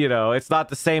 You know, it's not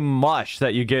the same mush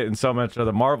that you get in so much of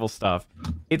the Marvel stuff.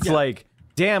 It's like,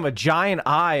 damn, a giant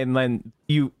eye, and then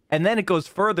it goes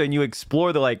further, and you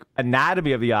explore the like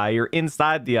anatomy of the eye. You're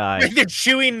inside the eye. They're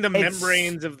chewing the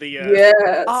membranes of the.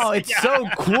 Yes. Oh, it's so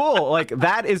cool! Like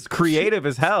that is creative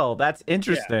as hell. That's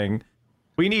interesting. Yeah.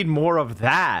 We need more of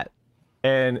that,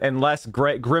 and less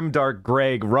grimdark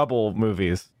gray rubble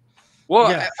movies.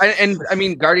 Well, I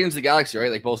mean, Guardians of the Galaxy,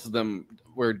 right? Like both of them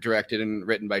were directed and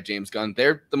written by James Gunn.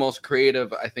 They're the most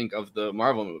creative, I think, of the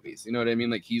Marvel movies. You know what I mean?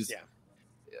 Like he's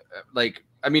like,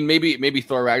 I mean, maybe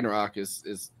Thor Ragnarok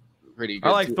is pretty good.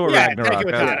 I like too. Thor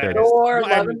Ragnarok. Thor,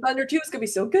 Love and Thunder 2 is gonna be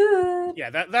so good. Yeah,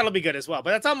 that'll be good as well.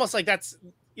 But that's almost like that's,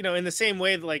 you know, in the same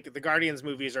way like the Guardians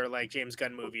movies are like James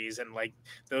Gunn movies, and like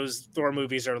those Thor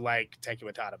movies are like Taika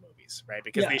Waititi movies, right?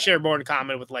 Because they share more in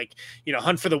common with like, you know,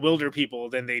 Hunt for the Wilder People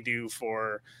than they do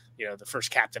for, you know, the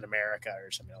first Captain America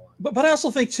or something like that. But I also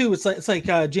think too, it's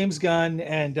like James Gunn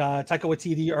and Taika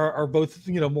Waititi are both,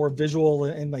 you know, more visual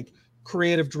and like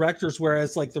creative directors,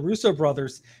 whereas like the Russo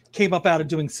brothers came up out of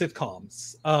doing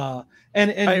sitcoms.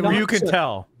 And you can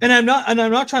tell. And I'm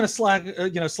not trying to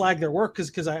slag their work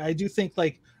because I do think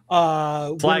like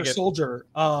Winter Soldier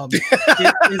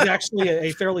is actually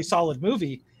a fairly solid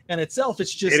movie in itself.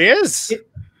 It's just it is.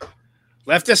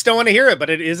 Leftists don't want to hear it,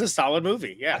 but it is a solid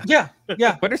movie. Yeah.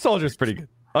 Winter Soldier is pretty good.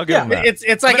 I'll give him that.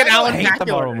 It's like an Alan Pakula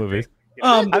Marvel movie.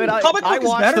 I mean, I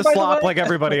watch the slop like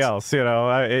everybody else, you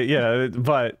know.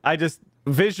 But I just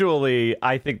visually,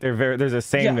 I think there's a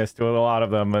sameness to a lot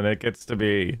of them, and it gets to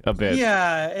be a bit.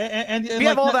 Yeah, and if you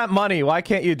have all that money, why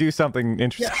can't you do something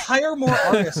interesting? Yeah, hire more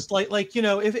artists, like you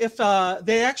know, if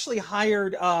they actually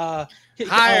hired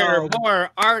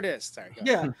more artists. Sorry,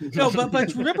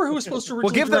 but remember who was supposed to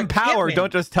give them power. Ant-Man.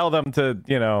 Don't just tell them to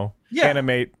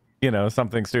animate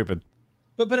something stupid.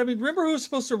 But I mean, remember who was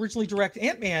supposed to originally direct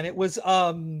Ant-Man? It was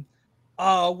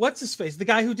what's his face, the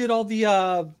guy who did all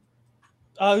the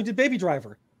who did Baby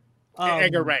Driver,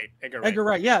 Edgar Wright.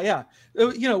 Yeah.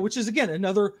 You know, which is again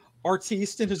another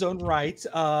artiste in his own right,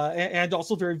 and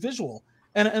also very visual.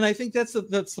 And I think that's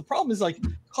the problem is like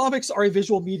comics are a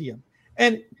visual medium,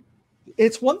 and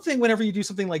it's one thing whenever you do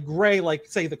something like Gray, like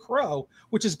say The Crow,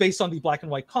 which is based on the black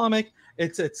and white comic.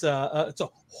 It's a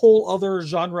whole other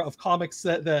genre of comics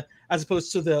that as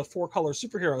opposed to the 4-color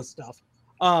superhero stuff.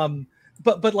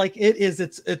 But like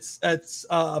it's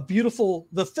beautiful.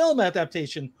 The film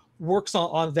adaptation works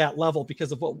on that level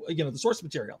because of what the source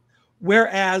material,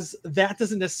 whereas that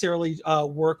doesn't necessarily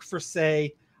work for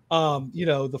say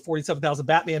the 47,000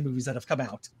 Batman movies that have come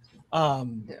out.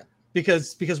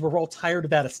 Because we're all tired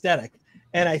of that aesthetic,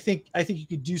 and I think you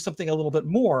could do something a little bit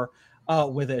more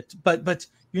with it, but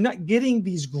you're not getting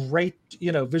these great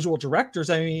visual directors.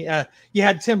 I mean, you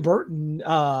had Tim Burton,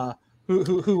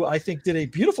 who I think did a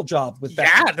beautiful job with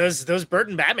that. Yeah, those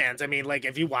Burton Batmans. I mean, like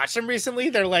if you watch them recently,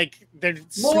 they're more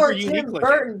super unique. Tim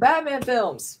Burton Batman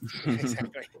films.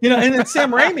 Exactly. And then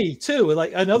Sam Raimi too,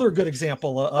 like another good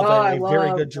example of a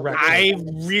very good director. I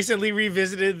recently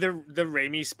revisited the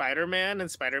Raimi Spider-Man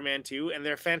and Spider-Man 2, and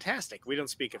they're fantastic. We don't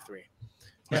speak of 3.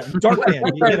 Yeah, Darkman.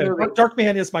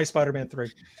 Darkman is my Spider-Man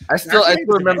 3. I still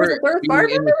remember being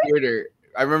in the theater.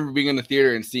 I remember being in the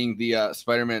theater and seeing the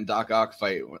Spider-Man Doc Ock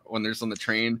fight when they're just on the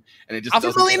train, and it just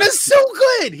Alfred Molina's so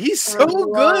good. He's so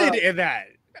good in that.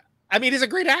 I mean, he's a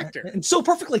great actor and so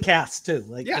perfectly cast too.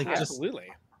 Absolutely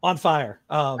just on fire.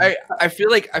 I feel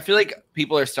like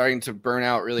people are starting to burn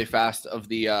out really fast of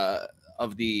the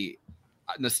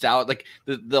nostalgia, like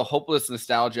the hopeless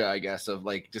nostalgia, I guess, of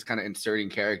like just kind of inserting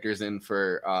characters in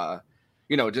for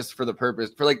just for the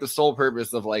purpose, for like the sole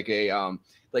purpose of like a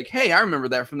like, hey, I remember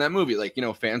that from that movie, like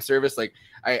fan service. Like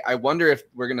I wonder if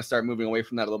we're gonna start moving away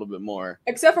from that a little bit more,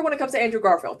 except for when it comes to Andrew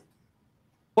Garfield.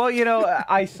 Well,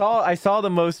 I saw the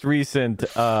most recent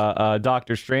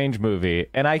Doctor Strange movie,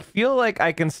 and I feel like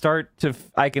I can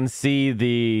see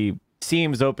the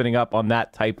seams opening up on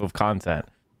that type of content,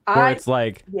 where it's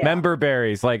like member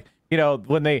berries, like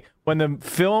when the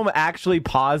film actually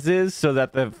pauses so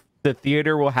that the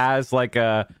theater will has like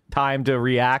a time to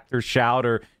react or shout,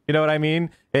 or you know what I mean.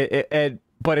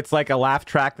 But it's like a laugh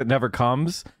track that never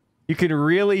comes. You can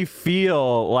really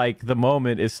feel like the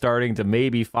moment is starting to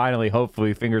maybe finally,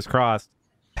 hopefully, fingers crossed,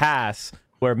 pass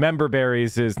where member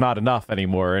berries is not enough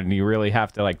anymore, and you really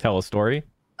have to like tell a story.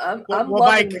 I'm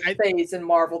loving this phase in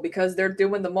Marvel because they're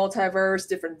doing the multiverse,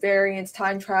 different variants,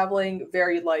 time traveling,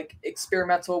 very like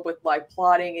experimental with like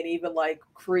plotting and even like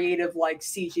creative like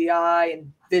CGI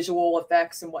and visual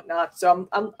effects and whatnot. So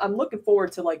I'm looking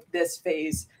forward to like this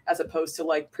phase as opposed to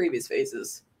like previous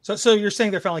phases. So you're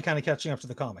saying they're finally kind of catching up to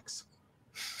the comics?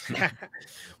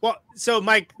 Well, so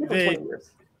Mike,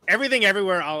 Everything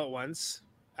Everywhere All at Once,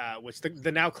 which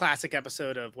the now classic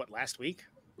episode of last week?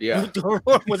 Yeah.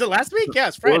 Was it last week? Yeah,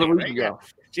 it's Friday. A week ago.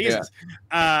 Jesus.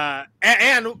 Yeah.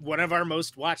 And one of our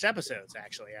most watched episodes,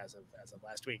 actually, as of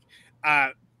last week.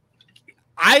 I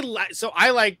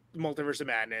like Multiverse of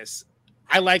Madness.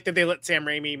 I like that they let Sam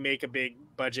Raimi make a big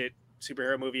budget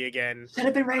superhero movie again. Should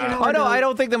have been rated R. Oh no, I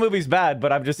don't think the movie's bad,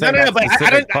 but I'm just saying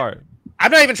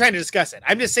I'm not even trying to discuss it.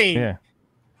 I'm just saying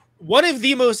one of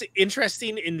the most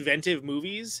interesting, inventive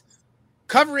movies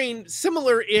covering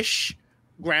similar-ish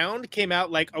ground came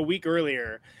out like a week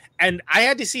earlier, and I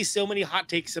had to see so many hot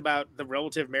takes about the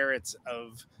relative merits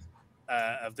of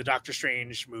the Doctor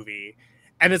Strange movie.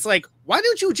 And it's like, why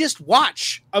don't you just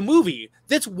watch a movie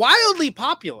that's wildly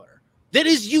popular, that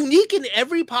is unique in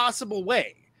every possible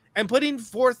way, and putting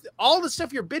forth all the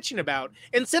stuff you're bitching about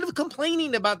instead of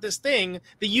complaining about this thing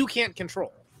that you can't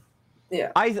control?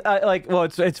 Yeah, I like. Well,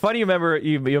 it's funny. You remember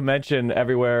you mentioned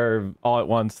Everywhere All at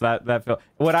Once. That film.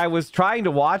 When I was trying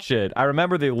to watch it, I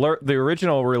remember the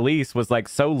original release was like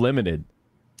so limited.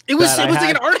 It was like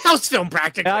an art house film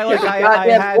practically. I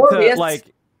had to like.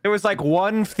 There was like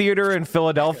one theater in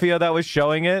Philadelphia that was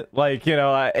showing it, like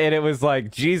and it was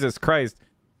like, Jesus Christ,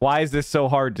 why is this so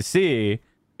hard to see?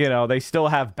 They still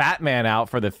have Batman out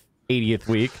for the 80th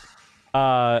week.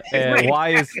 And why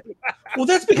is well,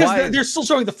 that's because they're still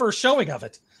showing the first showing of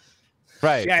it,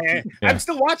 right? Yeah. I'm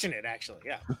still watching it, actually.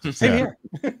 Yeah, same here.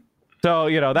 So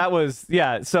that was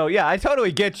so I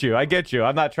totally get you. I get you.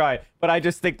 I'm not trying, but I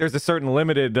just think there's a certain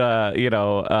limited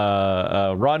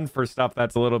run for stuff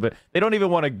that's a little bit. They don't even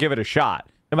want to give it a shot,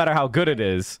 no matter how good it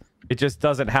is. It just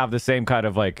doesn't have the same kind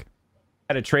of like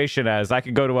penetration as I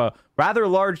could go to a rather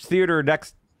large theater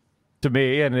next to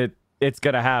me, and it's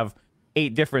gonna have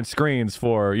 8 different screens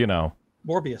for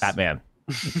Morbius, Batman,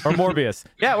 or Morbius.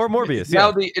 Yeah, or Morbius.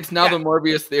 It's now the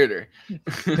Morbius Theater.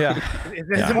 Yeah, it's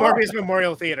the Morbius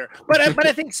Memorial Theater. But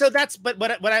I think so. But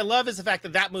what I love is the fact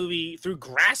that movie, through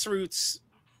grassroots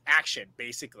action,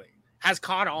 basically has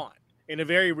caught on in a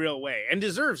very real way and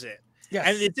deserves it. Yes.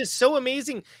 And it's just so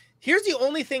amazing. Here's the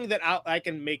only thing that I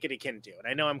can make it akin to, and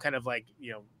I know I'm kind of like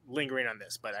lingering on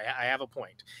this, but I have a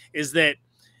point. Is that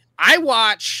I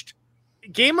watched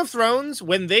Game of Thrones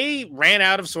when they ran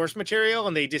out of source material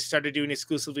and they just started doing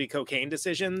exclusively cocaine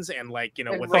decisions and like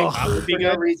what they thought would be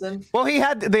good. Reason. Well, they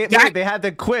had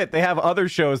to quit. They have other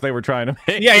shows they were trying to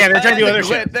make. Yeah, they're trying to do other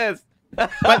shit. This. But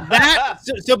that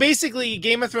so basically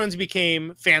Game of Thrones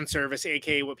became fan service,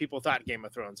 aka what people thought Game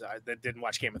of Thrones that didn't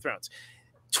watch Game of Thrones.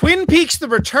 Twin Peaks: The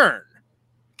Return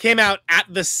came out at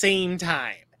the same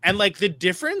time, and like the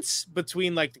difference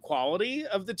between like the quality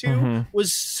of the two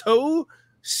was so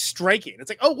striking. It's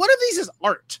like, oh, one of these is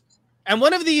art, and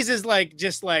one of these is like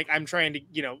just like I'm trying to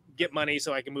get money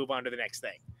so I can move on to the next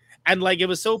thing. And like it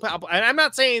was so palpable. And I'm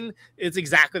not saying it's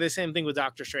exactly the same thing with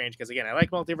Doctor Strange, because again, I like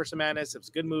Multiverse of Madness. It was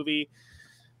a good movie.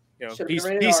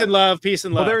 Peace and love.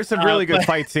 Well, there were some really good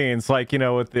fight scenes, like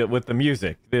with the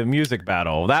music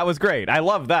battle. That was great. I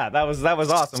love that. That was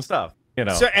awesome stuff.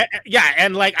 So yeah,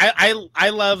 and like I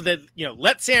love that.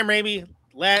 Let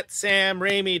Sam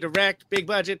Raimi direct big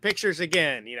budget pictures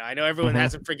again. I know everyone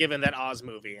hasn't forgiven that Oz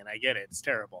movie, and I get it. It's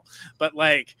terrible, but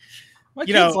like. My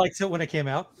kids liked it when it came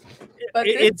out. But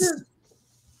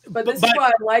this is what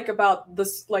I like about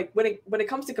this. Like when it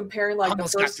comes to comparing like the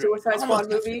first Suicide Squad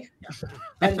movie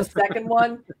and the second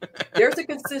one, there's a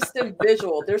consistent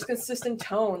visual. There's consistent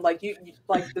tone. Like you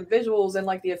like the visuals and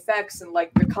like the effects and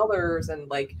like the colors and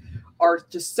like are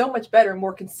just so much better and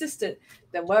more consistent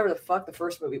than whatever the fuck the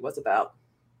first movie was about.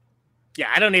 Yeah,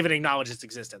 I don't even acknowledge its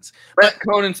existence. Let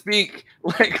Conan speak.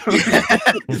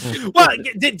 Well,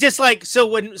 just like so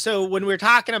when we're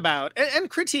talking about and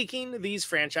critiquing these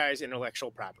franchise intellectual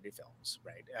property films,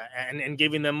 right, and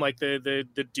giving them like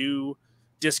the due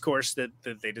discourse that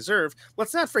they deserve,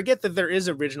 let's not forget that there is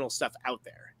original stuff out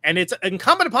there, and it's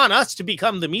incumbent upon us to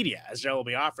become the media, as Joel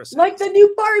B. Offer says. Like the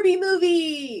new Barbie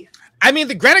movie. I mean,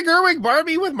 the Greta Gerwig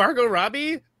Barbie with Margot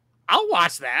Robbie. I'll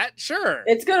watch that, sure.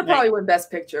 It's gonna probably win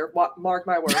Best Picture. Mark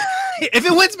my words. If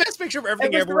it wins Best Picture for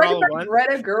Everything Everywhere All at Once,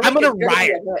 I'm gonna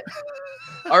riot.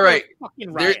 All right,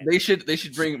 they should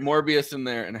bring Morbius in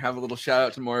there and have a little shout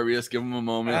out to Morbius. Give him a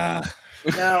moment.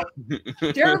 No,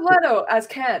 Jared Leto as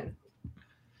Ken.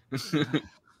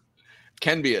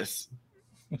 Kenbius.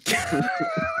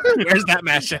 Where's that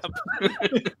mashup?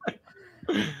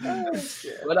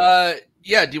 But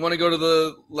yeah, do you want to go to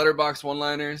the Letterboxd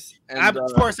one-liners? Of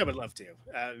course, I would love to.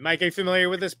 Mike, are you familiar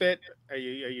with this bit? Are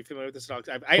you familiar with this at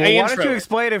all? Why don't you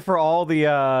explain it for all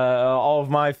of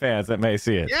my fans that may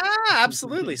see it? Yeah,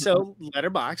 absolutely. So,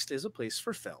 Letterboxd is a place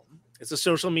for film. It's a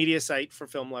social media site for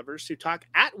film lovers who talk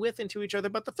at, with, and to each other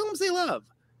about the films they love,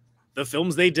 the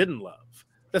films they didn't love,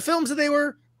 the films that they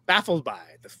were baffled by,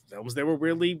 the films they were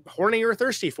weirdly horny or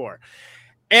thirsty for.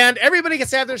 And everybody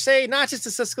gets to have their say, not just the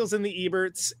Siskel's and the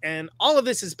Eberts. And all of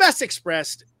this is best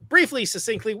expressed briefly,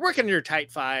 succinctly, working your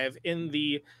tight five in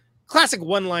the classic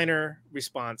one-liner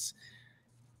response.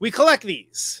 We collect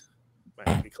these.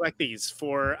 We collect these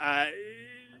for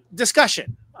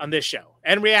discussion on this show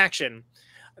and reaction.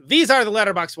 These are the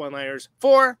Letterboxd one-liners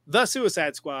for the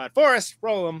Suicide Squad. Forrest,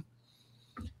 roll them.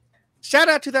 Shout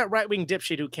out to that right-wing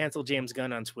dipshit who canceled James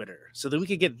Gunn on Twitter so that we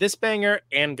could get this banger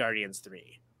and Guardians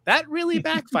 3. That really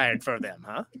backfired for them,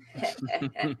 huh?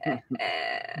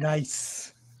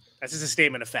 Nice. That's just a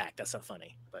statement of fact. That's so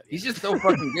funny. But he's just so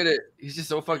fucking good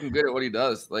at what he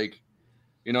does. Like,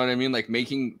 you know what I mean? Like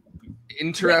making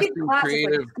interesting,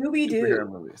 creative superhero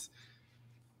movies.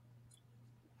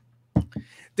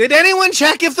 Did anyone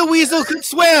check if the weasel could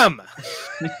swim?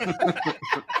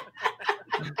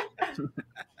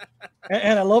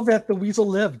 And I love that the weasel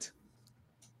lived.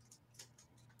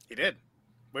 He did.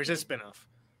 Where's his spinoff?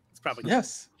 Probably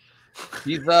yes.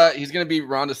 He's gonna be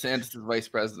Ron DeSantis' vice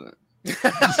president.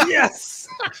 Yes.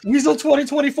 Weasel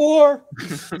 2024.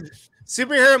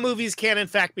 Superhero movies can in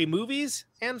fact be movies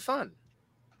and fun.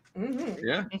 Mm-hmm.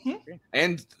 Yeah.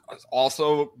 And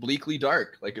also bleakly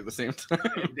dark, like at the same time.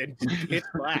 And pitch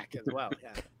black as well.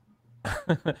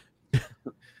 Yeah.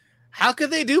 How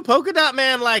could they do Polka Dot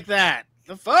Man like that?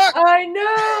 The fuck? I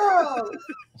know.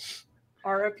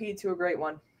 RIP to a great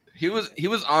one. He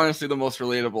was honestly the most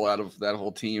relatable out of that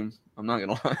whole team. I'm not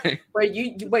gonna lie.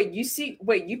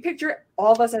 You picture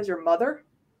all of us as your mother?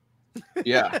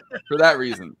 Yeah, for that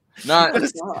reason. Not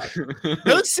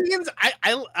those scenes.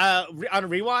 I on a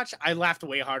rewatch, I laughed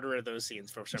way harder at those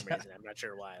scenes for some reason. I'm not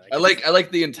sure why. I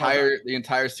like the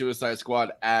entire Suicide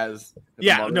Squad as it's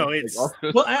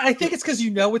well. I think it's because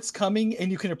it's coming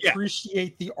and you can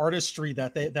appreciate the artistry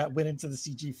that went into the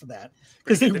CG for that,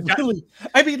 because they really.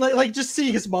 I mean, like just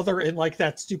seeing his mother in like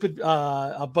that stupid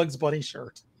Bugs Bunny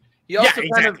shirt. He also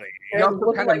kind of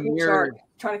mirrored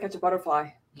trying to catch a butterfly.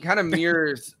 He kind of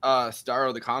mirrors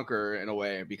Starro the Conqueror in a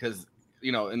way, because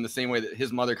you know, in the same way that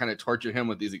his mother kind of tortured him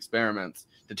with these experiments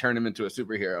to turn him into a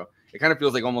superhero. It kind of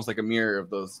feels like almost like a mirror of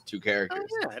those two characters.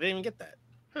 Oh, yeah, I didn't even get that.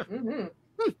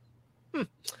 Huh.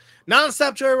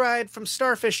 Non-stop joyride from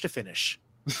starfish to finish.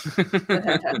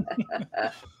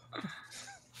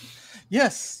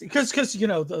 Yes, because you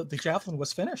know the javelin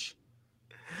was finished.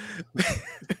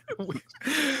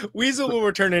 Weasel will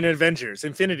return in Avengers: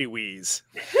 Infinity Wheeze.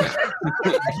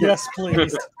 Yes,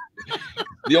 please.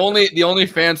 The only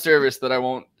fan service that I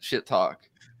won't shit talk.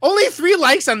 Only 3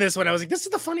 likes on this one. I was like, this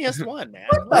is the funniest one, man.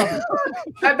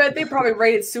 I bet they probably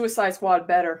rated Suicide Squad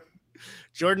better.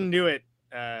 Jordan knew it.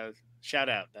 Shout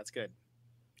out. That's good.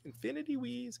 Infinity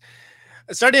Wheeze.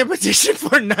 Starting a petition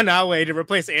for Nanawe to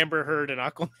replace Amber Heard and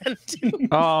Aquaman 2.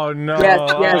 Oh no!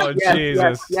 Yes,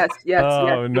 Jesus!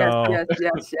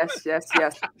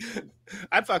 Yes.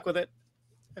 I'd fuck with it.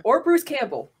 Or Bruce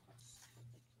Campbell.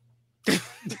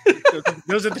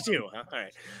 Those are the 2. Huh? All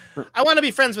right. I want to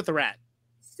be friends with the rat.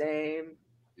 Same.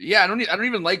 Yeah, I don't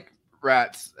even like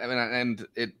rats. I mean, and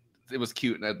it was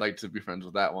cute, and I'd like to be friends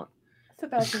with that one.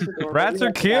 Rats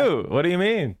are cute. What do you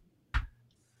mean?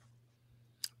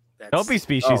 Don't be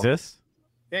speciesist.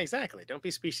 Yeah, exactly. Don't be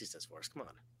speciesist for us. Come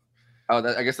on.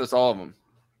 Oh, I guess that's all of them.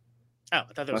 Oh,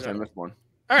 I thought there was I missed one.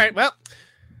 All right. Well,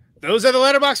 those are the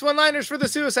Letterboxd one-liners for the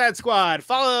Suicide Squad.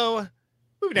 Follow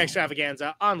Movie Night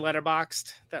Extravaganza on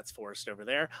Letterboxd. That's Forrest over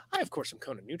there. I, of course, am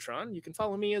Conan Neutron. You can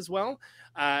follow me as well.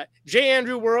 J.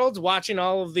 Andrew Worlds, watching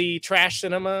all of the trash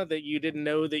cinema that you didn't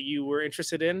know that you were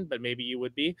interested in, but maybe you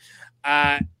would be.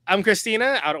 I'm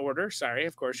Christina, out of order. Sorry,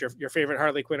 of course, your favorite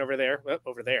Harley Quinn over there. Well,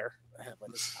 over there.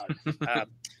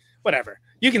 Whatever.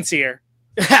 You can see her.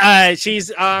 She's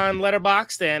on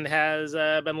Letterboxd and has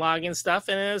been logging stuff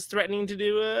and is threatening to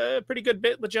do a pretty good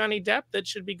bit with Johnny Depp. That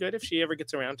should be good if she ever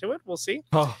gets around to it. We'll see.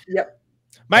 Oh. Yep.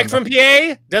 Mike from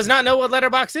PA does not know what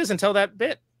Letterboxd is until that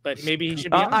bit, but maybe he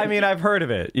should be. I mean, I've heard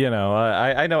of it. You know,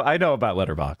 I know about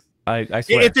Letterboxd. I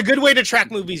swear. It's a good way to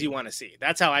track movies you want to see.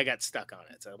 That's how I got stuck on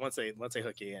it. So once they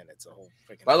hook you in, it's a whole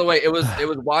freaking. By the way, it was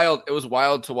wild. It was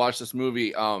wild to watch this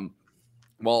movie. While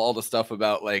all the stuff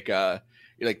about like the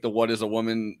what is a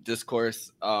woman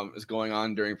discourse is going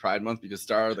on during Pride Month, because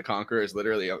Star of the Conqueror is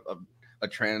literally a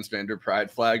transgender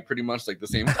pride flag, pretty much like the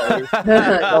same color.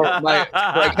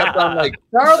 I kept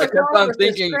on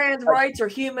thinking trans rights or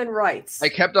human rights. I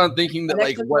kept on thinking that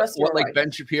like what like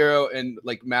Ben Shapiro and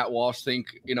like Matt Walsh think,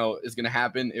 you know, is going to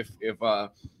happen if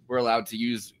we're allowed to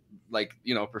use like,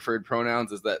 you know, preferred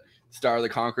pronouns, is that Star of the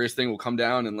Conquerors thing will come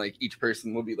down and like each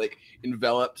person will be like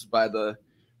enveloped by the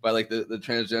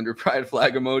transgender pride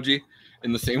flag emoji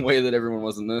in the same way that everyone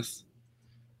was in this.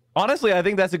 Honestly, I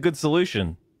think that's a good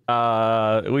solution.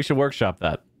 We should workshop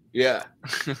that. Yeah.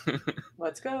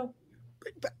 Let's go.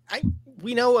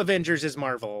 We know Avengers is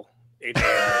Marvel. That's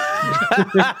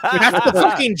the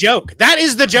fucking joke. That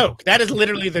is the joke. That is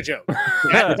literally the joke.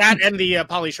 That and the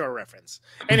Pauly Shore reference.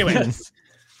 Anyway,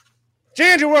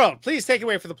 J. Andrew World, please take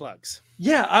away for the plugs.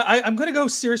 Yeah, I'm going to go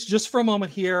serious just for a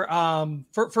moment here.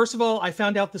 First of all, I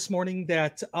found out this morning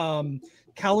that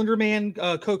Calendar Man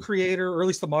co-creator, or at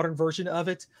least the modern version of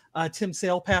it, Tim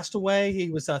Sale, passed away. He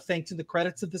was thanked in the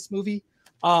credits of this movie.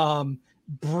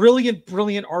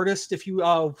 Brilliant artist. If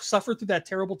you suffered through that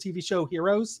terrible TV show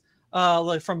Heroes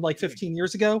from 15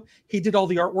 years ago, he did all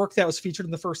the artwork that was featured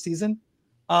in the first season.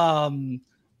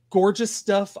 Gorgeous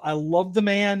stuff. I love the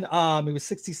man. He was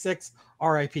 66.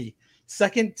 R.I.P.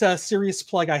 Second serious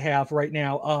plug I have right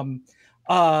now.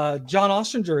 John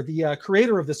Ostrander, the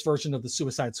creator of this version of the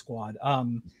Suicide Squad.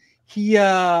 He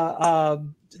about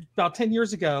 10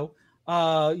 years ago,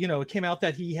 it came out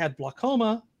that he had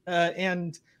glaucoma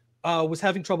and was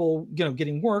having trouble,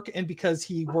 getting work. And because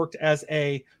he worked as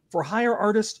a for-hire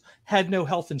artist, had no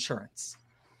health insurance.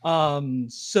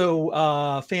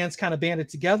 So fans kind of banded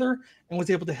together and was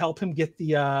able to help him get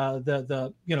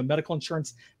the medical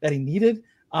insurance that he needed.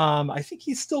 I think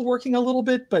he's still working a little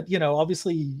bit, but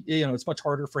obviously, it's much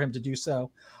harder for him to do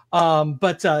so.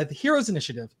 But the Heroes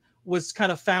Initiative was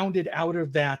kind of founded out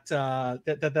of that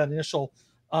initial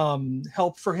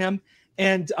help for him.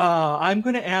 And I'm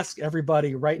going to ask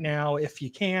everybody right now, if you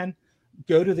can,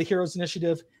 go to the Heroes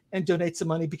Initiative and donate some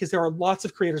money, because there are lots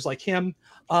of creators like him.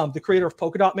 The creator of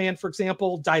Polka Dot Man, for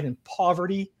example, died in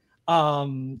poverty,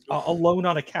 alone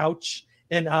on a couch,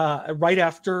 and right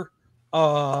after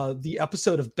the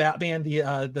episode of Batman,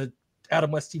 the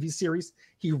Adam West TV series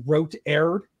he wrote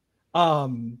aired.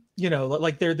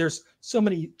 There's so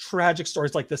many tragic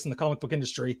stories like this in the comic book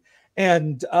industry,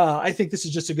 and I think this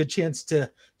is just a good chance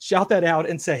to shout that out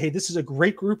and say, hey, this is a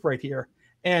great group right here.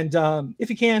 And if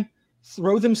you can,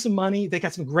 throw them some money. They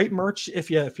got some great merch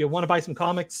if you want to buy some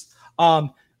comics.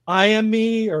 IM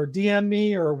me or DM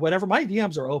me or whatever. My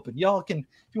DMs are open. Y'all can,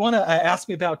 if you want to ask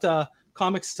me about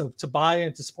comics to buy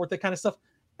and to support that kind of stuff,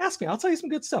 ask me. I'll tell you some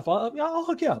good stuff. I'll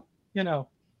hook you up.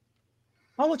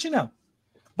 I'll let you know.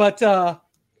 But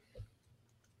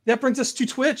that brings us to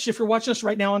Twitch. If you're watching us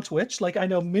right now on Twitch, like I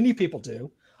know many people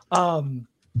do,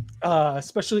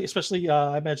 especially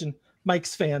I imagine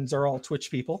Mike's fans are all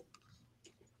Twitch people.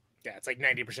 Yeah, it's like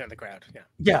 90% of the crowd.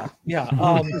 Yeah.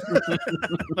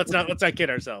 Let's not kid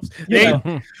ourselves.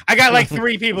 Yeah. I got like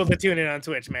 3 people that tune in on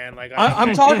Twitch, man. Like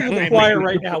I'm talking to the choir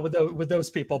right now with those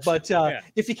people. But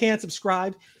if you can't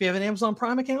subscribe, if you have an Amazon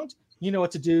Prime account, you know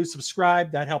what to do.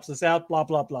 Subscribe. That helps us out. Blah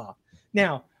blah blah.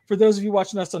 Now, for those of you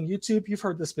watching us on YouTube, you've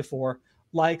heard this before.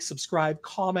 Like, subscribe,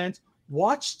 comment,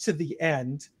 watch to the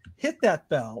end. Hit that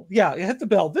bell. Yeah, hit the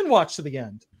bell. Then watch to the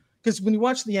end. Because when you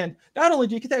watch the end, not only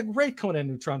do you get that great Conan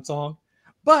Neutron song,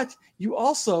 but you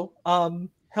also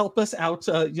help us out,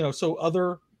 so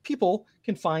other people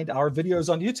can find our videos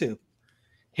on YouTube.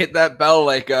 Hit that bell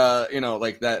like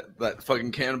like that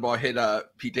fucking cannonball hit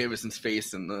Pete Davidson's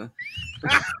face in the.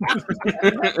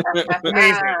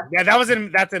 Amazing. Yeah,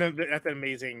 that's an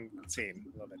amazing scene.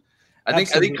 Love it. I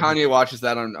think Kanye watches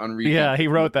that on repeat. Yeah, he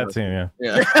wrote that scene.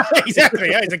 Yeah.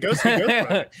 Exactly. Yeah, he's a ghost.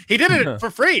 He did it for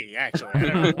free, actually. I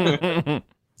don't know.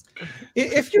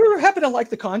 If you happen to like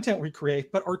the content we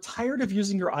create but are tired of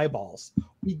using your eyeballs,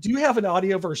 we do have an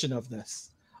audio version of this.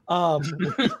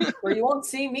 Where you won't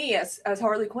see me as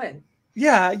Harley Quinn.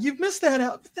 Yeah, you've missed that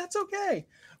out, but that's okay.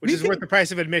 Which is worth the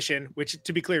price of admission, which,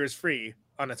 to be clear, is free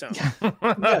on its own.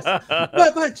 Yes.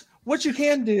 But what you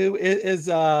can do is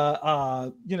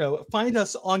find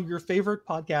us on your favorite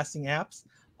podcasting apps.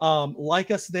 Like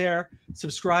us there,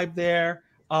 subscribe there,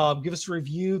 give us a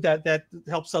review that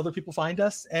helps other people find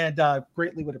us, and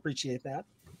greatly would appreciate that.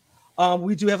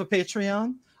 We do have a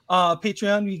Patreon.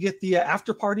 Patreon, you get the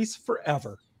after parties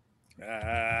forever.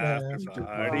 After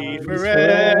party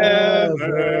forever.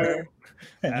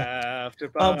 After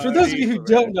party for those of you who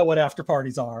don't know what after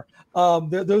parties are,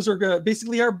 those are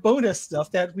basically our bonus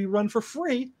stuff that we run for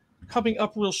free, coming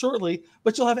up real shortly.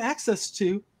 But you'll have access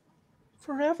to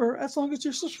forever as long as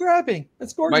you're subscribing.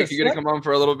 That's gorgeous. Mike, you gonna come on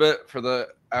for a little bit for the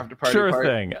after party? Sure part?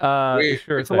 thing.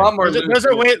 It's a lot more. Those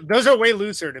are way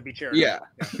looser to be charitable.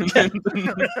 Yeah.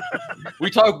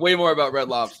 We talk way more about Red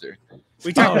Lobster.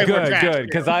 We talk way more trash. Good,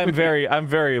 because I'm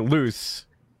very loose,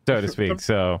 so to speak.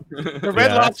 So the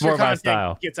Red that's Lobster more my content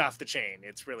style. gets off the chain.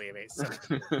 It's really amazing.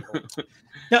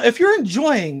 Now, if you're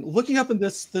enjoying looking up in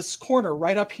this corner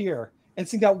right up here and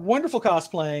seeing that wonderful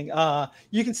cosplaying,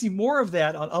 you can see more of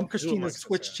that on Christina's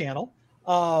Twitch channel.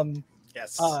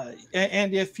 Yes.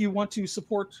 And if you want to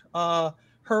support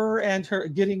her and her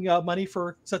getting money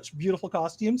for such beautiful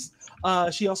costumes,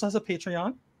 she also has a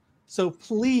Patreon. So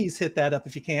please hit that up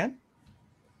if you can.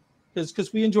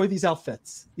 Because we enjoy these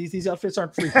outfits. These outfits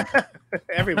aren't free.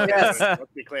 Everybody. Yes. Let's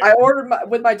be clear. I ordered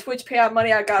with my Twitch payout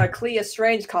money. I got a Clea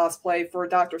Strange cosplay for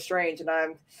Doctor Strange, and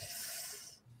I'm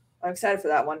excited for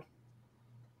that one.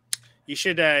 You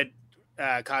should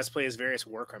cosplay as various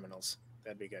war criminals.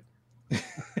 That'd be good.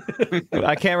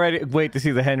 I can't wait to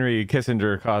see the Henry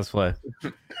Kissinger cosplay.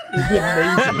 It'd be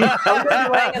amazing. I'm going to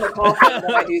be laying in the coffin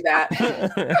when I do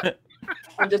that.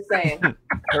 I'm just saying.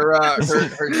 Her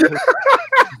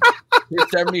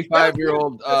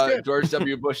 75-year-old George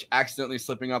W. Bush accidentally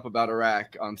slipping up about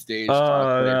Iraq on stage.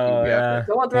 Yeah.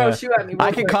 Don't throw a shoe at me.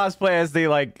 I can cosplay as the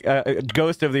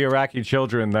ghost of the Iraqi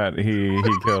children that he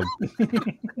killed.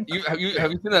 Have you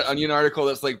seen that Onion article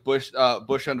that's like Bush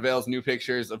unveils new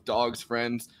pictures of dog's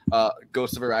friends,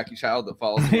 ghost of Iraqi child that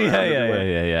follows him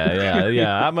around?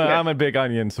 Yeah. I'm a big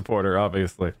Onion supporter,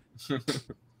 obviously.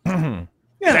 Yeah.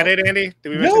 Is that it, Andy? Did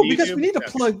we No, because we need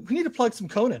to plug some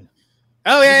Conan.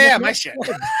 Oh yeah, my shit.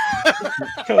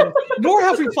 Conan. Nor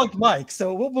have we plugged Mike,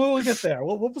 so we'll get there.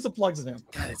 We'll put some plugs in him.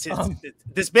 God,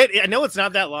 this bit, I know it's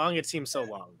not that long. It seems so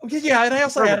long. Okay, yeah, and I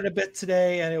also added a bit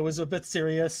today, and it was a bit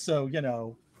serious, so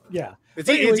yeah. It's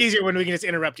easier when we can just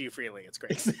interrupt you freely. It's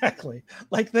great. Exactly.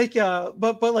 Like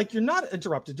but like you're not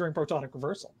interrupted during protonic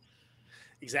reversal.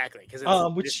 Exactly, because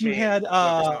which you had.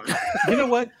 You know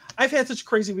what? I've had such a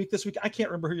crazy week this week. I can't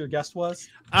remember who your guest was.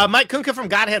 Mike Kunka from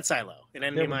Godhead Silo in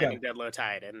Enemy There we Mining Dead Low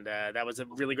Tide, and that was a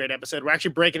really great episode. We're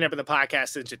actually breaking up in the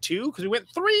podcast into 2 because we went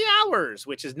 3 hours,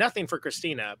 which is nothing for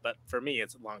Christina, but for me,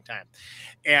 it's a long time.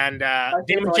 And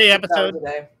Damon Shea episode.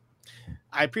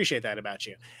 I appreciate that about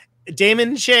you.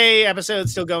 Damon Shea episode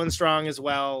still going strong as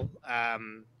well.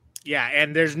 Yeah,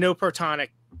 and there's no Protonic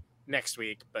next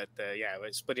week, but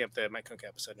we're splitting up the Mike Kunka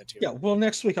episode into 2. Yeah, well,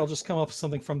 next week I'll just come up with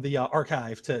something from the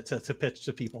archive to pitch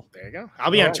to people. There you go.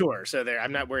 I'll be on tour, so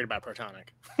I'm not worried about Protonic.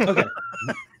 Okay.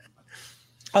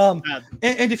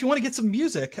 And if you want to get some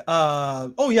music,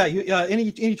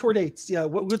 any tour dates? Yeah,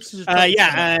 what's your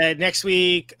next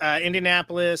week,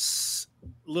 Indianapolis,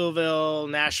 Louisville,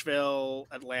 Nashville,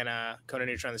 Atlanta, Conan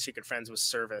Neutron, The Secret Friends with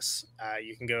Service.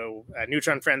 You can go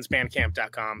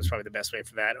neutronfriendsbandcamp.com is probably the best way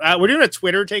for that. We're doing a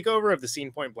Twitter takeover of the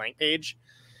Scene Point Blank page,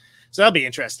 so that'll be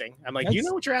interesting. I'm like, do you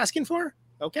know what you're asking for?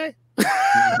 Okay.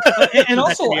 And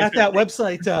also at that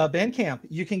website, Bandcamp,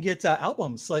 you can get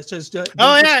albums. Let's just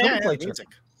music.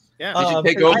 Yeah,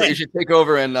 you should take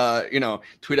over and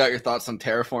tweet out your thoughts on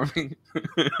terraforming.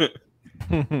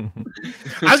 I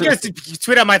was going to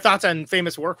tweet out my thoughts on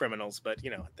famous war criminals, but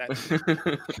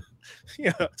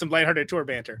some lighthearted tour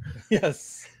banter.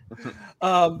 Yes.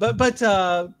 But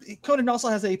Conan also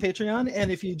has a Patreon,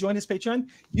 and if you join his Patreon,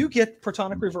 you get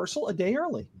Protonic Reversal a day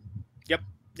early. Yep.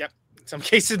 In some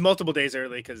cases, multiple days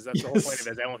early, because that's the whole point of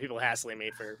it. I want people hassling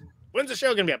me for when's the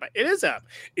show going to be up. It is up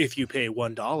if you pay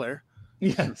 $1.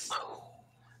 Yes.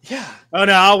 Yeah. Oh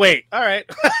no, I'll wait. All right.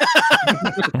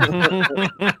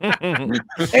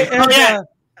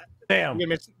 Damn. You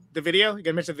mention the video? You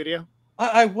gonna mention the video?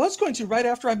 I was going to right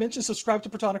after I mentioned subscribe to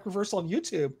Protonic Reversal on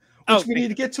YouTube, which we need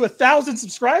to get to 1,000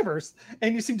 subscribers,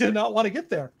 and you seem to not want to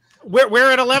get there.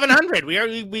 We're at 1,100.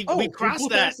 We crossed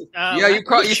that.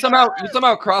 You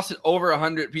somehow crossed it over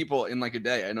 100 people in like a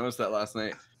day. I noticed that last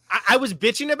night. I was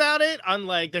bitching about it on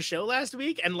like the show last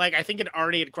week, and like I think it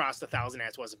already had crossed 1,000. I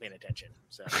just wasn't paying attention.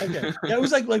 So okay, yeah, it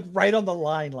was like right on the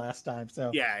line last time.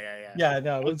 So yeah.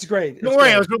 No, it's great. Don't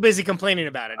worry, I was real busy complaining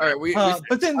about it. All right,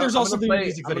 but then there's also the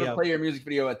music video. I'm gonna play your music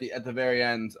video at the very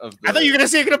end of. I thought you were gonna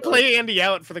say you're gonna play Andy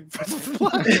out for the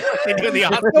plug.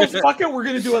 No, fuck it, we're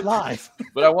gonna do it live.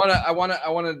 But I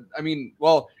wanna. I mean,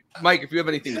 well. Mike, if you have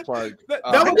anything to plug, that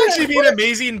would actually be an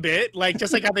amazing bit, like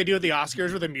just like how they do at the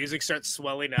Oscars, where the music starts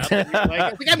swelling up. And you're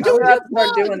like, I'm doing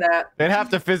that. They'd have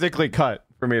to physically cut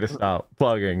for me to stop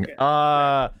plugging.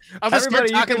 I'll just start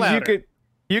talking louder.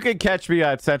 You can catch me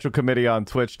at Central Committee on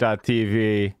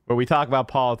Twitch.tv, where we talk about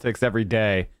politics every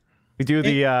day. We do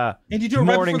the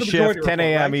morning shift, 10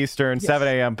 a.m. Eastern, 7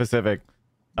 a.m. Pacific.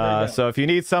 So if you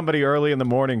need somebody early in the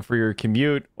morning for your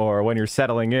commute or when you're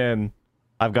settling in,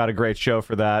 I've got a great show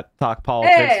for that. Talk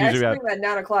politics. Hey, I swing at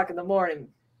 9 o'clock in the morning.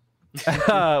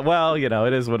 Well,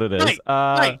 it is what it is.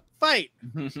 Fight.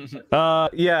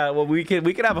 Yeah. Well, we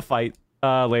could have a fight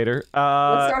later.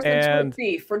 Let's start some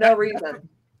beef for no reason.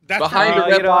 That's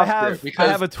I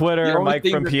have a Twitter, Mike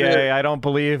from PA. I don't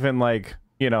believe in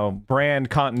brand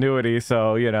continuity,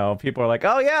 so people are like,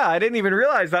 oh yeah, I didn't even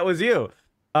realize that was you.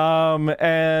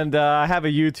 And I have a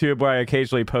YouTube where I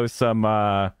occasionally post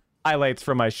some highlights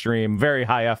from my stream, very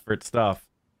high effort stuff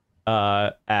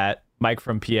at Mike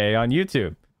from PA on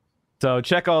YouTube. So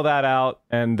check all that out,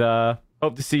 and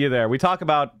hope to see you there. We talk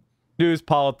about news,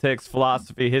 politics,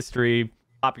 philosophy, history,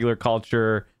 popular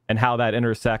culture, and how that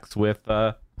intersects with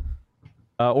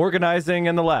organizing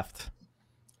and the left.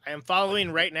 I am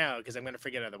following right now because I'm going to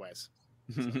forget otherwise.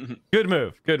 Good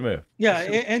move. Yeah,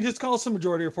 and just call us a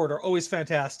Majority Report are always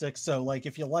fantastic. So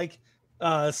if you like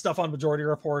stuff on Majority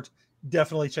Report,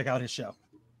 definitely check out his show.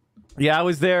 Yeah, I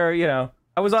was there.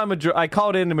 I was on. I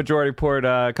called in the Majority Report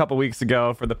a couple weeks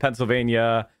ago for the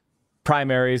Pennsylvania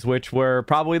primaries, which were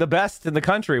probably the best in the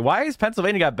country. Why has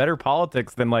Pennsylvania got better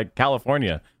politics than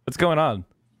California? What's going on?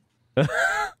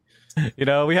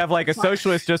 We have a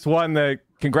socialist just won the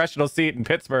congressional seat in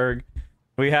Pittsburgh.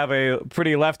 We have a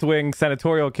pretty left-wing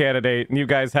senatorial candidate, and you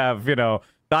guys have Dianne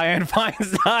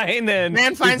Feinstein and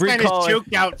Dianne Feinstein has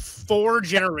choked out 4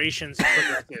 generations of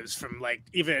progressives from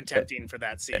even attempting for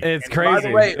that seat. It's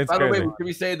crazy. By the way, can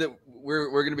we say that we're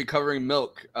going to be covering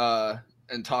Milk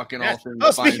and talking all things?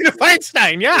 Oh, speaking of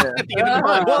Feinstein, yeah. At the end of the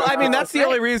month. Well, I mean, that's the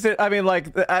only reason. I mean,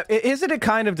 isn't it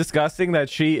kind of disgusting that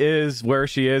she is where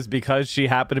she is because she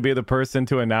happened to be the person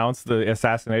to announce the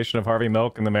assassination of Harvey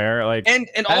Milk and the mayor? And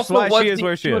also why she is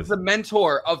where she was the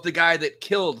mentor of the guy that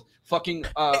killed fucking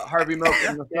Harvey Milk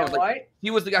in the film.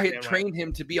 He was the guy who trained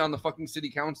him to be on the fucking city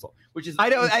council, which is I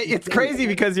know it's crazy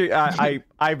because I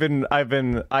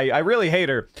really hate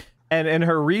her. And in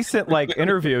her recent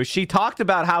interview, she talked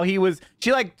about how she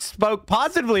spoke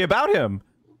positively about him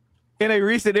in a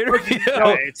recent interview.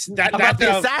 No, it's about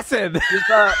the assassin.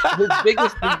 His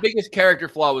biggest character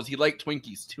flaw was he liked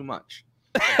Twinkies too much.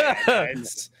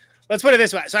 Let's put it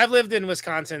this way. So I've lived in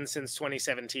Wisconsin since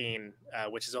 2017,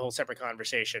 which is a whole separate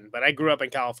conversation. But I grew up in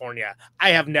California.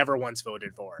 I have never once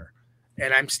voted for her.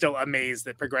 And I'm still amazed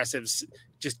that progressives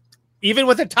just, even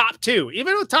with the top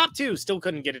two, still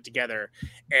couldn't get it together.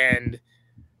 And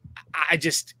I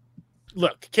just,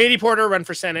 look, Katie Porter, run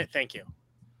for Senate. Thank you.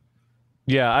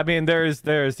 Yeah, I mean, there's,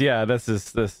 yeah,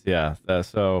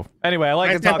 so anyway, I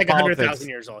like to talk like politics. 100,000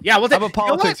 years old. Yeah, well, I'm a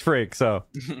politics freak, so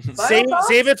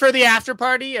save it for the after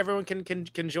party. Everyone can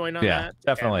join on yeah, that.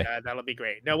 definitely. And, that'll be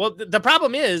great. No, well, the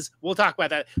problem is, we'll talk about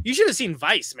that. You should have seen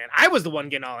Vice, man. I was the one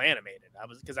getting all animated. I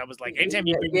was like, anytime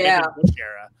you bring me into Bush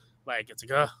era, like it's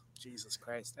like, oh, Jesus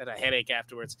Christ, I had a headache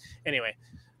afterwards. Anyway.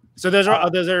 So those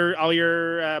are all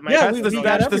your that's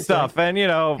the stuff, and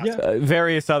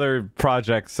various other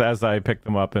projects as I pick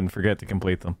them up and forget to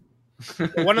complete them.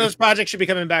 One of those projects should be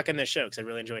coming back in this show because I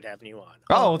really enjoyed having you on.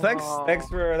 Oh, thanks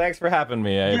for having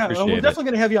me. I appreciate we're it. definitely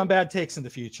going to have you on Bad Takes in the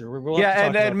future. We'll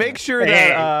and make sure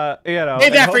that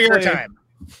save that for your time.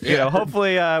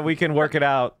 Hopefully we can work it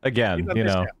out again.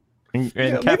 And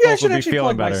maybe I should actually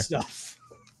plug my stuff.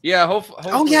 Yeah, hopefully.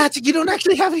 Oh yeah, you don't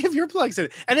actually have any of your plugs in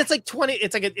it, and it's like 20.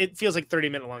 It's like it feels like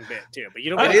 30-minute long bit too, but you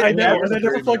don't. I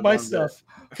never plug my stuff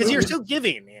because you're so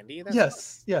giving, Andy.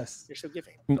 Yes, you're so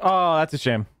giving. Oh, that's a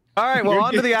shame. All right, well,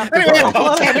 on to the after.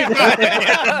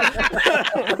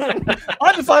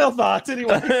 On to final thoughts,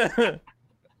 anyway.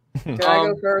 Can I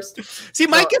go first? See,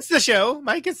 Mike gets the show.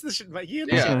 Mike gets the show.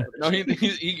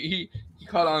 He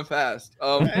caught on fast.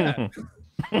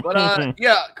 But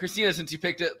Christina, since you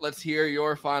picked it, let's hear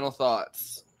your final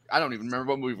thoughts. I don't even remember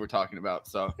what movie we're talking about.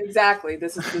 So exactly,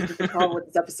 this is the problem with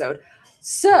this episode.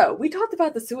 So we talked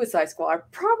about the Suicide Squad,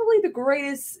 probably the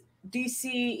greatest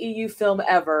DCEU film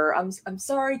ever. I'm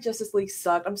sorry, Justice League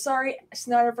sucked. I'm sorry,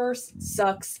 Snyderverse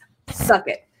sucks. Suck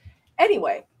it.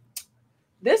 Anyway,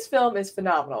 this film is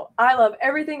phenomenal. I love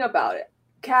everything about it.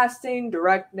 Casting,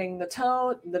 directing, the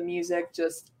tone, the music,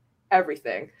 just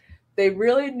everything. They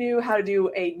really knew how to do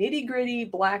a nitty-gritty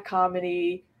black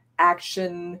comedy,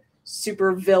 action,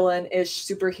 super villain-ish,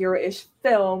 superhero-ish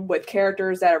film with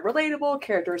characters that are relatable,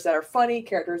 characters that are funny,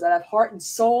 characters that have heart and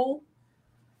soul.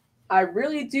 I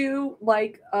really do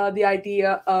like the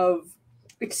idea of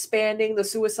expanding the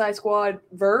Suicide Squad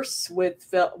verse with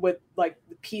like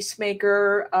the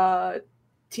Peacemaker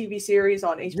TV series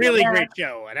on HBO. Really great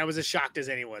show, and I was as shocked as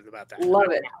anyone about that.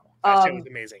 Love it. That show was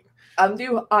amazing.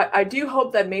 I do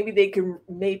hope that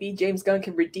maybe James Gunn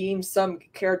can redeem some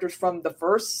characters from the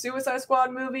first Suicide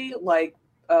Squad movie, like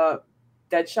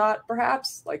Deadshot,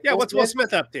 perhaps. Like what's Will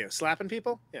Smith up to? Slapping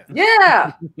people?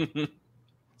 Yeah.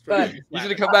 But he's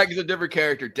gonna come back as a different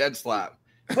character, Dead Slap.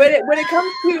 When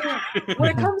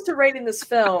it comes to rating this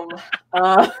film,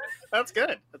 that's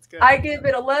good. I give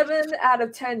it 11 out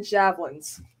of 10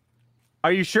 javelins.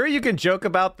 Are you sure you can joke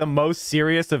about the most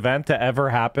serious event to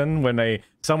ever happen when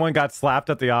someone got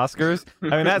slapped at the Oscars?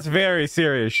 I mean, that's very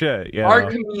serious shit. Our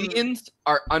comedians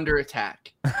are under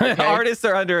attack. Okay? Artists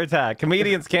are under attack.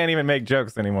 Comedians can't even make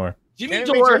jokes anymore. Jimmy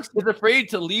Dore is afraid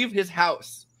to leave his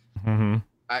house. Mm-hmm.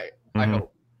 I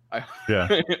hope.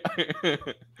 Yeah.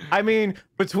 I mean,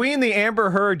 between the Amber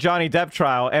Heard Johnny Depp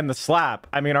trial and the slap,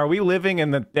 I mean, are we living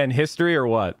in history or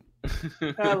what?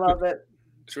 I love it.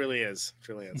 It really is.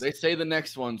 They say the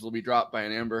next ones will be dropped by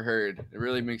an Amber Heard. It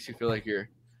really makes you feel like you're.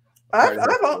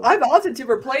 I've opted to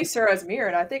replace her as Mira,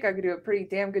 and I think I could do a pretty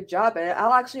damn good job at it.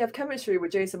 I'll actually have chemistry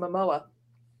with Jason Momoa.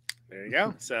 There you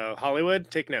go. So Hollywood,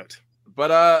 take note.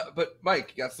 But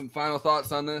Mike, you got some final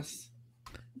thoughts on this?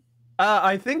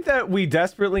 I think that we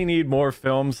desperately need more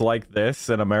films like this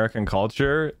in American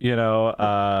culture.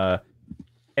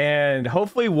 And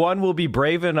hopefully one will be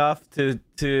brave enough to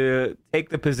take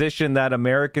the position that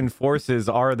American forces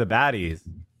are the baddies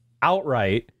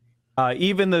outright.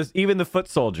 Even the foot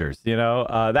soldiers,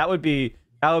 that would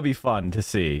be fun to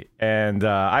see. And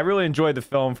I really enjoyed the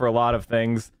film for a lot of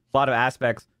things, a lot of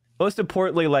aspects. Most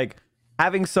importantly, like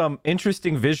having some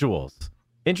interesting visuals,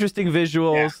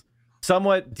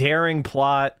 somewhat daring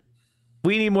plot.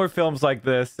 We need more films like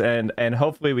this, and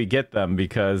hopefully we get them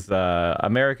because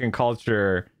American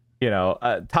culture,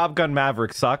 Top Gun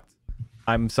Maverick sucked.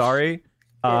 I'm sorry.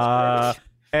 So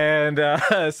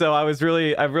I'm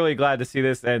really glad to see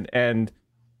this, and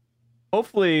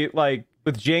hopefully, like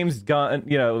with James Gunn,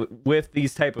 with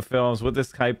these type of films, with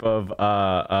this type of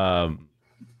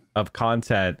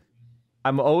content,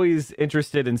 I'm always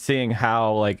interested in seeing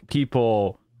how like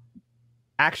people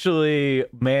actually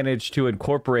manage to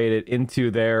incorporate it into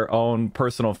their own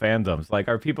personal fandoms. Like,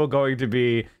 are people going to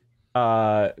be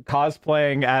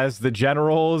cosplaying as the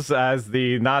generals, as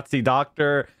the Nazi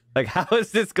doctor? Like, how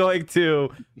is this going to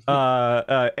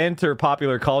enter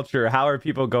popular culture? How are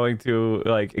people going to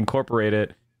like incorporate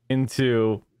it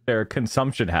into their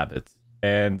consumption habits?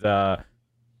 And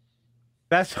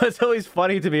that's what's always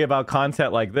funny to me about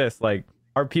content like this. Like,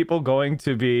 are people going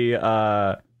to be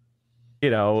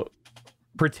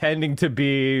pretending to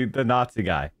be the Nazi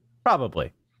guy?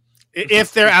 Probably.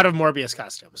 If they're out of Morbius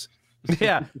costumes.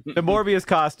 Yeah, the Morbius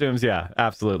costumes. Yeah,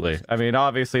 absolutely. I mean,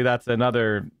 obviously, that's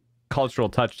another cultural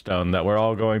touchstone that we're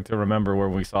all going to remember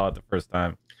when we saw it the first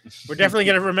time. We're definitely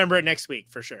going to remember it next week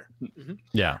for sure. Mm-hmm.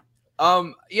 Yeah.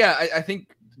 I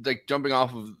think like jumping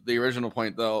off of the original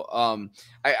point though,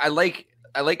 I like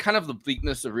kind of the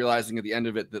bleakness of realizing at the end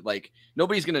of it that like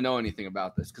nobody's going to know anything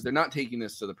about this because they're not taking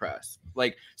this to the press.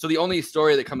 Like, so the only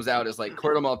story that comes out is like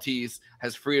Corto Maltese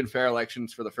has free and fair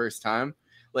elections for the first time.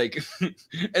 Like,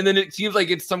 and then it seems like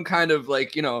it's some kind of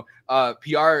like,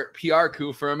 PR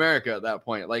coup for America at that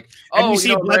point. Like, and you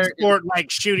see Bloodsport like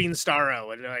shooting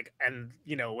Starro and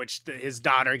which his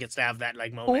daughter gets to have that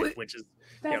like moment, which is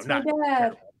That's not my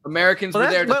dad. Americans Well,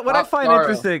 were there. what I find Starro.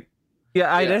 interesting.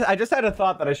 Yeah, I just had a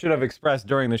thought that I should have expressed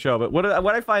during the show. But what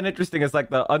I find interesting is like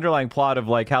the underlying plot of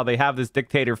like how they have this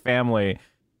dictator family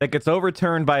that gets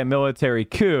overturned by a military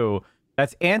coup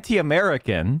that's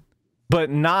anti-American, but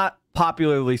not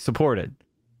popularly supported.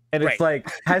 And it's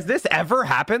like, has this ever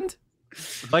happened?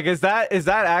 Like, is that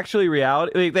actually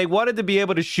reality? Like, they wanted to be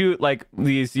able to shoot like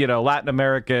these, Latin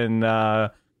American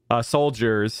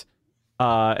soldiers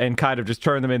and kind of just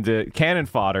turn them into cannon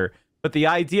fodder. But the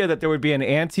idea that there would be an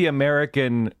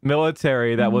anti-American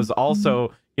military that was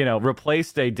also,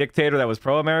 replaced a dictator that was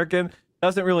pro-American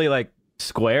doesn't really like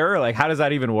square. Like, how does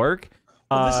that even work?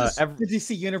 Well, this is the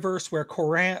DC universe where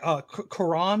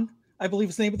Quran, I believe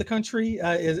is the name of the country,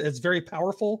 is very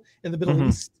powerful in the Middle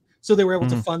East. So they were able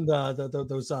to fund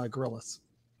those guerrillas.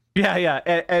 Yeah.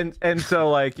 And so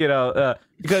like,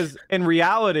 because in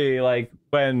reality, like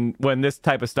when this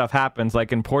type of stuff happens,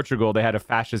 like in Portugal, they had a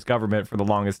fascist government for the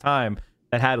longest time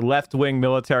that had left-wing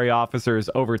military officers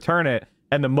overturn it.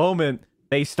 And the moment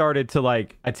they started to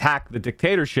like attack the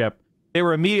dictatorship, they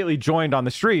were immediately joined on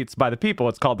the streets by the people.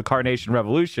 It's called the Carnation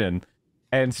Revolution.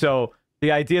 And so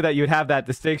the idea that you'd have that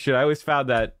distinction, I found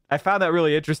that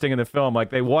really interesting in the film. Like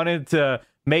they wanted to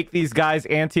make these guys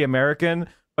anti-American,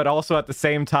 but also at the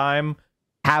same time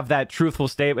have that truthful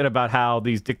statement about how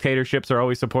these dictatorships are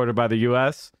always supported by the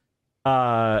U.S.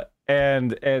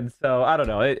 And so I don't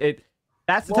know.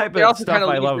 That's the type of stuff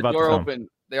I love about the film.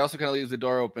 They also kind of leaves the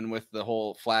door open with the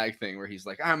whole flag thing, where he's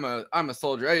like, "I'm a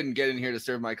soldier. I didn't get in here to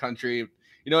serve my country." You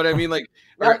know what I mean? Like,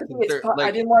 I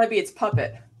didn't want to be its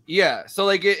puppet. Yeah. So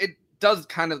like it does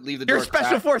kind of leave the door. You're a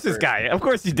special forces guy. Of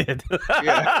course you did.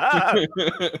 Yeah.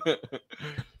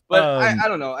 But I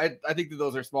don't know. I think that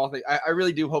those are small things. I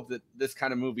really do hope that this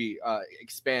kind of movie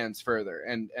expands further.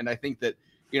 And I think that,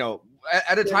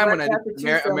 at a time when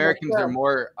Americans are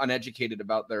more uneducated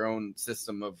about their own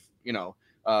system of,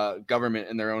 government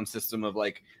and their own system of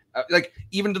like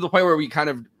even to the point where we kind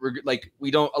of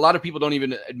a lot of people don't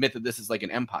even admit that this is like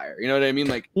an empire. You know what I mean?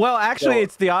 Like, well, actually,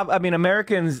 it's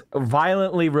Americans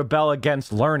violently rebel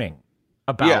against learning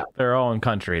about their own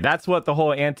country. That's what the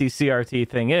whole anti-CRT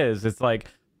thing is. It's like,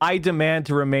 I demand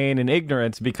to remain in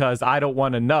ignorance because I don't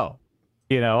want to know.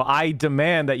 I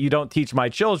demand that you don't teach my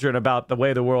children about the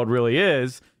way the world really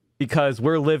is because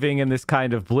we're living in this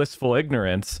kind of blissful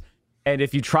ignorance. And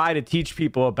if you try to teach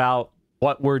people about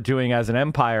what we're doing as an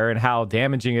empire and how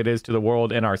damaging it is to the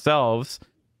world and ourselves,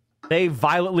 they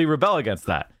violently rebel against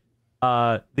that.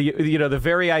 The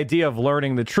very idea of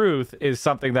learning the truth is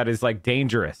something that is like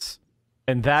dangerous.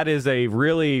 And that is a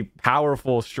really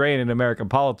powerful strain in American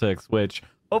politics, which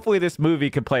hopefully this movie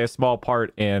could play a small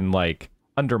part in like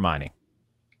undermining.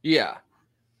 Yeah,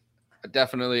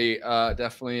 definitely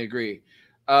agree.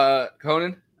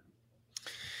 Conan?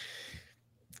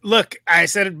 Look, I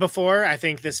said it before. I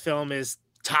think this film is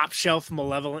top shelf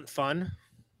malevolent fun.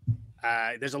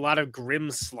 There's a lot of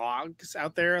grim slogs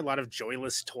out there, a lot of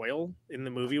joyless toil in the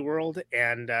movie world.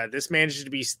 And this manages to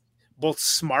be both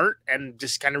smart and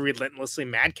just kind of relentlessly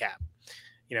madcap.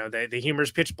 The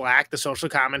humor's pitch black. The social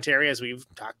commentary, as we've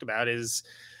talked about, is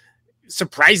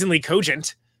surprisingly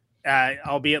cogent,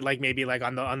 albeit like maybe like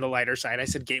on the lighter side. I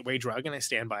said gateway drug, and I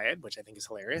stand by it, which I think is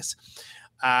hilarious.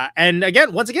 And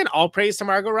once again, all praise to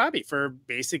Margot Robbie for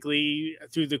basically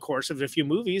through the course of a few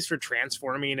movies for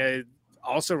transforming a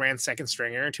also ran second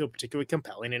stringer into a particularly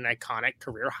compelling and iconic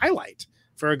career highlight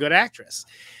for a good actress.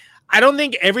 I don't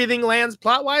think everything lands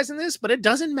plot wise in this, but it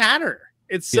doesn't matter.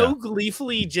 It's so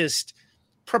gleefully just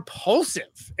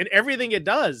propulsive in everything it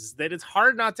does that it's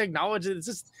hard not to acknowledge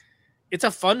that it's a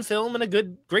fun film and a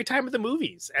great time at the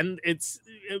movies. And it's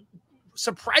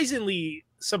surprisingly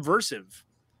subversive,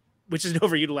 which is an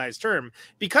overutilized term,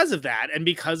 because of that and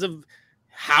because of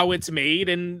how it's made.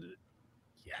 And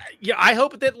I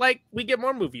hope that like we get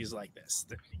more movies like this.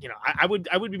 I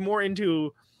would be more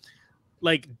into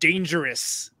like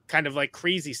dangerous kind of like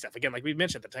crazy stuff. Again, like we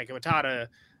mentioned, the Taika Waititi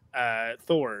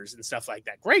Thors and stuff like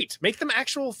that. Great, make them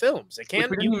actual films. It can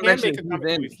Which we you didn't can mention make a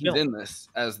comic movie he's film. in this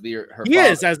as her He father.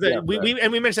 is as the Yeah,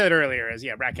 we mentioned that earlier as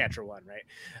Ratcatcher 1,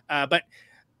 right? But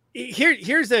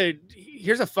here's a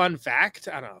fun fact.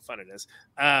 I don't know how fun it is.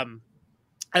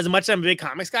 As much as I'm a big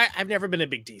comics guy, I've never been a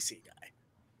big DC guy.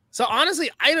 So honestly,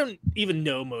 I don't even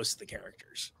know most of the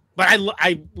characters. But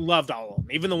I loved all of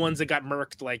them, even the ones that got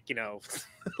murked, like, you know,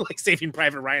 like Saving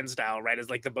Private Ryan style, right, as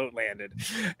like the boat landed.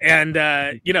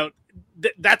 And you know,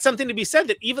 that's something to be said,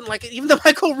 that even the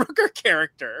Michael Rooker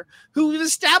character, who we've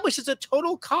established as a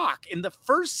total cock in the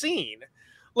first scene,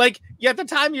 like, at the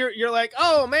time you're like,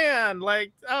 oh man,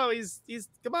 like, oh, he's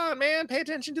come on, man, pay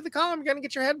attention to the column, you're gonna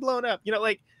get your head blown up, you know,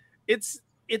 like, it's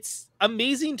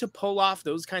amazing to pull off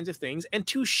those kinds of things and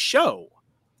to show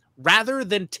rather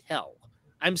than tell.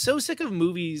 I'm so sick of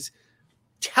movies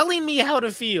telling me how to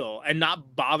feel and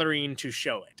not bothering to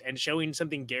show it, and showing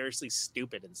something garishly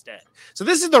stupid instead. So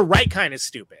this is the right kind of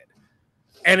stupid,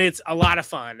 and it's a lot of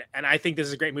fun. And I think this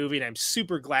is a great movie, and I'm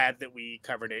super glad that we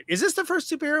covered it. Is this the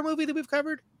first superhero movie that we've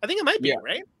covered? I think it might be,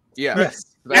 right? Yeah.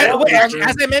 Yes. And,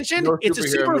 as I mentioned, it's a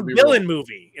super villain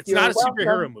movie. It's not a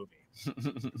superhero movie.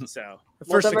 So the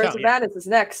first to Multiverse come. of Madness is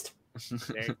next.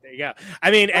 There you go.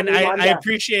 I mean, and I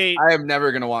appreciate. I am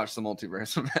never gonna watch the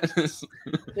Multiverse of Madness.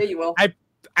 Yeah, you will. I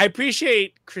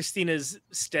appreciate Christina's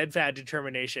steadfast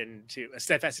determination to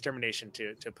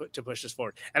push this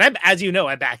forward. And I'm, as you know,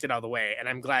 I backed it all the way, and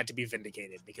I'm glad to be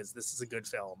vindicated, because this is a good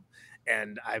film,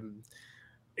 and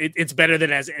it's better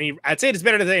than I'd say it's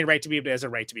better than any right to be, but it has a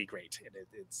right to be great. And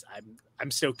I'm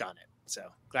stoked on it. So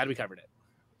glad we covered it.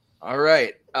 All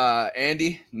right,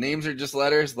 Andy, names are just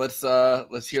letters. Let's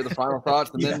hear the final thoughts,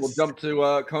 and then we'll jump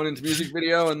to Conan's music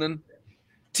video, and then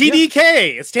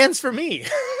TDK. It stands for me. Hey,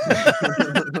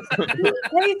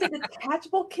 the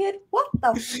detachable kid. What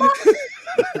the fuck?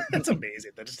 That's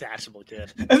amazing. The detachable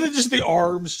kid, and then just the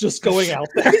arms just going out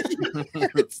there.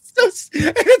 it's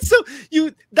so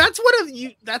you. That's one of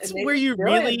you. That's where you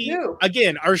really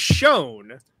again are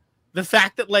shown the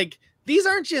fact that, like, these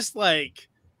aren't just like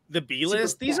the B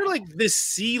list. These are like the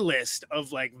C list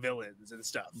of like villains and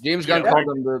stuff. James Gunn called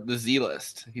them the Z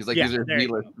list. He's like, these are Z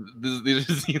list. These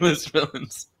are Z list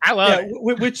villains. I love it.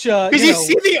 Which because you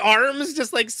see the arms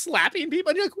just like slapping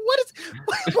people, and you're like, why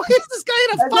is this guy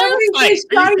in a firefight?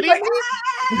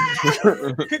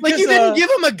 Like, you didn't give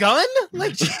him a gun?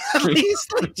 Like, at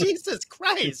least, like, Jesus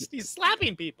Christ, he's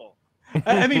slapping people.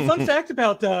 I mean, fun fact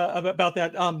about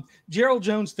that. Gerald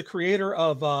Jones, the creator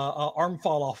of Arm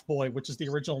Fall Off Boy, which is the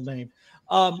original name,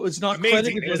 was not amazing.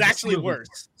 credited. It was actually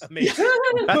worse. Amazing.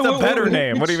 That's a better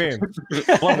name. What do you mean?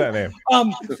 Love that name.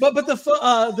 But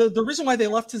the reason why they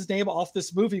left his name off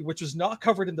this movie, which was not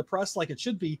covered in the press like it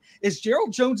should be, is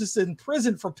Gerald Jones is in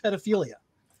prison for pedophilia.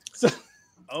 So.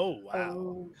 Oh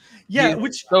wow. Yeah.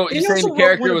 Which so you're saying the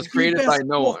character was created by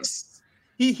no one.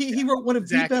 He wrote one of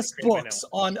the best books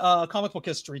on comic book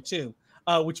history too,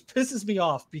 which pisses me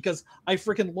off because I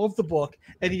freaking love the book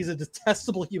and he's a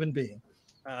detestable human being.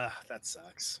 That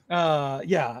sucks.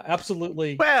 Yeah,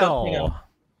 absolutely. Well, but, you know,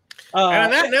 and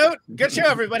on that note, good show,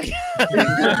 everybody. But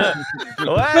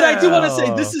I do want to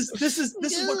say this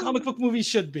is what comic book movies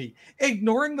should be: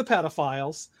 ignoring the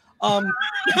pedophiles,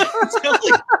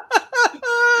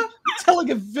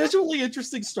 telling a visually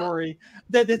interesting story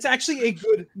that's actually a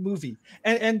good movie,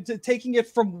 and taking it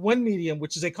from one medium,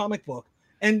 which is a comic book,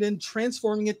 and then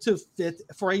transforming it to fit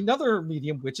for another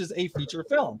medium, which is a feature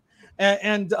film.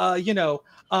 And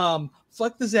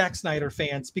fuck the Zack Snyder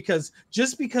fans, because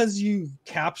just because you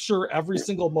capture every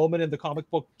single moment in the comic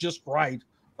book just right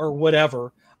or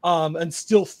whatever, and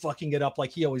still fucking it up like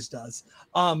he always does,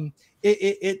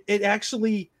 it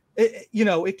actually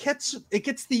it gets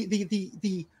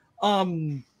the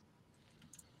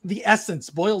essence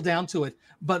boiled down to it,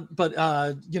 but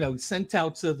sent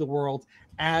out to the world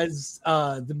as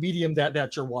the medium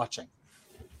that you're watching.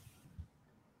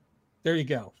 There you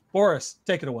go. Boris,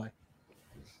 take it away.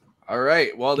 All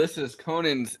right. Well, this is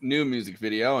Conan's new music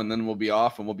video, and then we'll be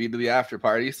off and we'll be to the after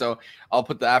party. So I'll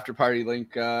put the after party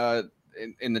link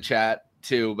in the chat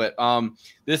too. But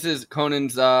this is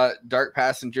Conan's Dark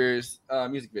Passengers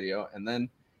music video, and then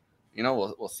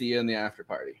we'll see you in the after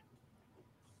party.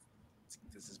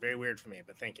 This is very weird for me,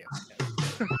 but thank you.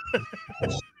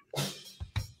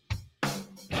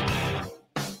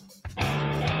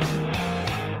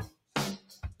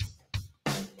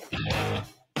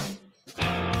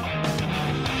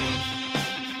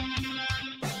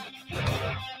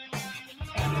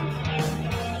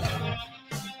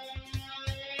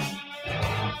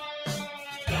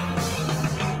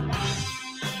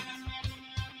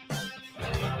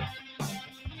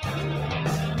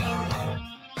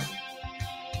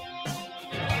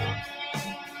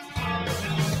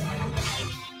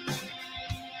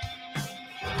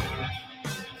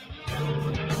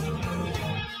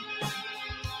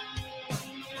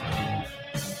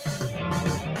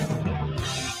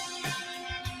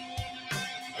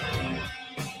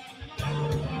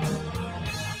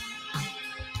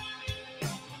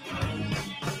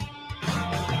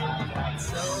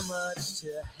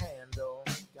 to handle.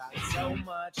 Got so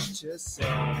much to say,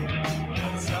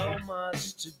 got so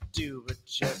much to do, but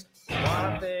just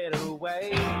wanna fade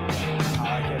away. All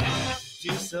I can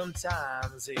do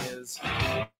sometimes is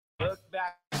look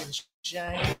back and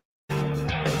shame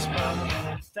those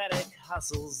pathetic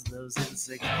hustles, those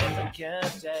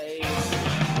insignificant days.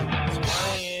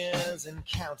 20 years and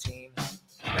counting,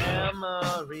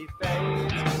 memory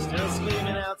fades. Still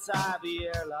screaming outside the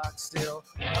airlock, still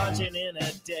punching in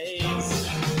a daze.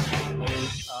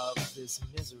 Weight of this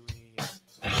misery,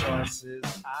 the choices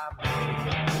I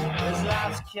made. This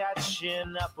life's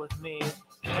catching up with me.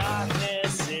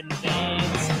 Darkness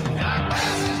invades. Dark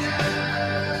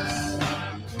messages,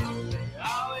 they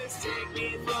always take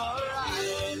me for a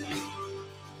ride.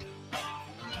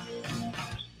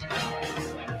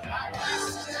 Dark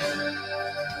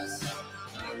messages,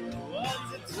 ones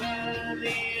that turn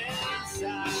the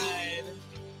inside.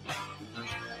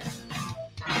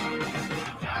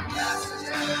 Dark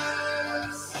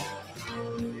messages,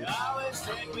 they always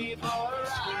take me for a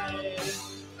ride.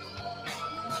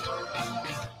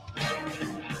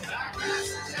 Dark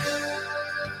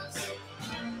messages,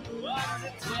 ones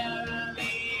that turn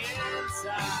the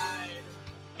inside.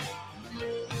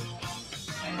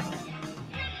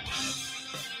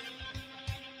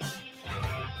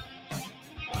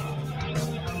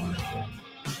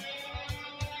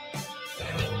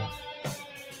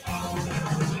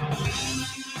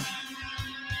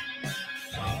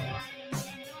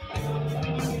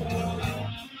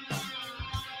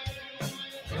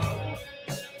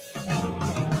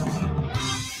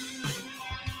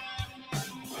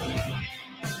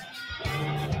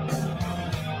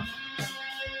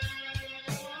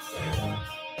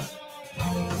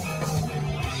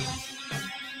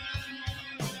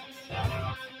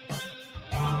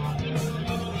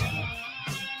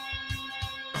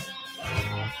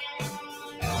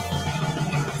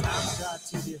 Time tried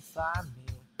to define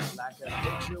me like a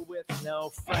picture with no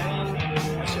frame.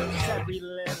 I shows that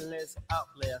relentless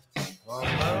uplift on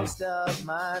most of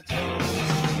my dreams.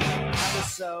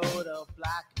 Episode of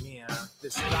Black Mirror,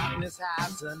 this darkness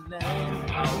has a name.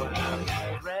 Oh, and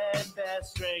a red bed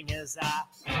string as I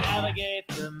navigate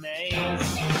the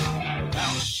maze.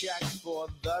 I'll check for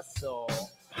the soul,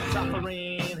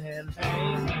 suffering and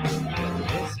pain.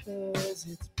 Whispers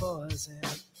its poison,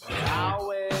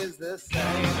 always the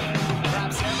same.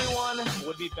 Perhaps everyone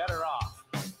would be better off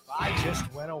if I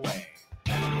just went away.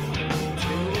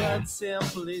 Two words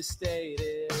simply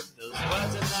stated, those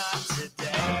words are not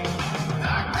today.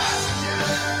 Dark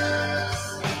messages.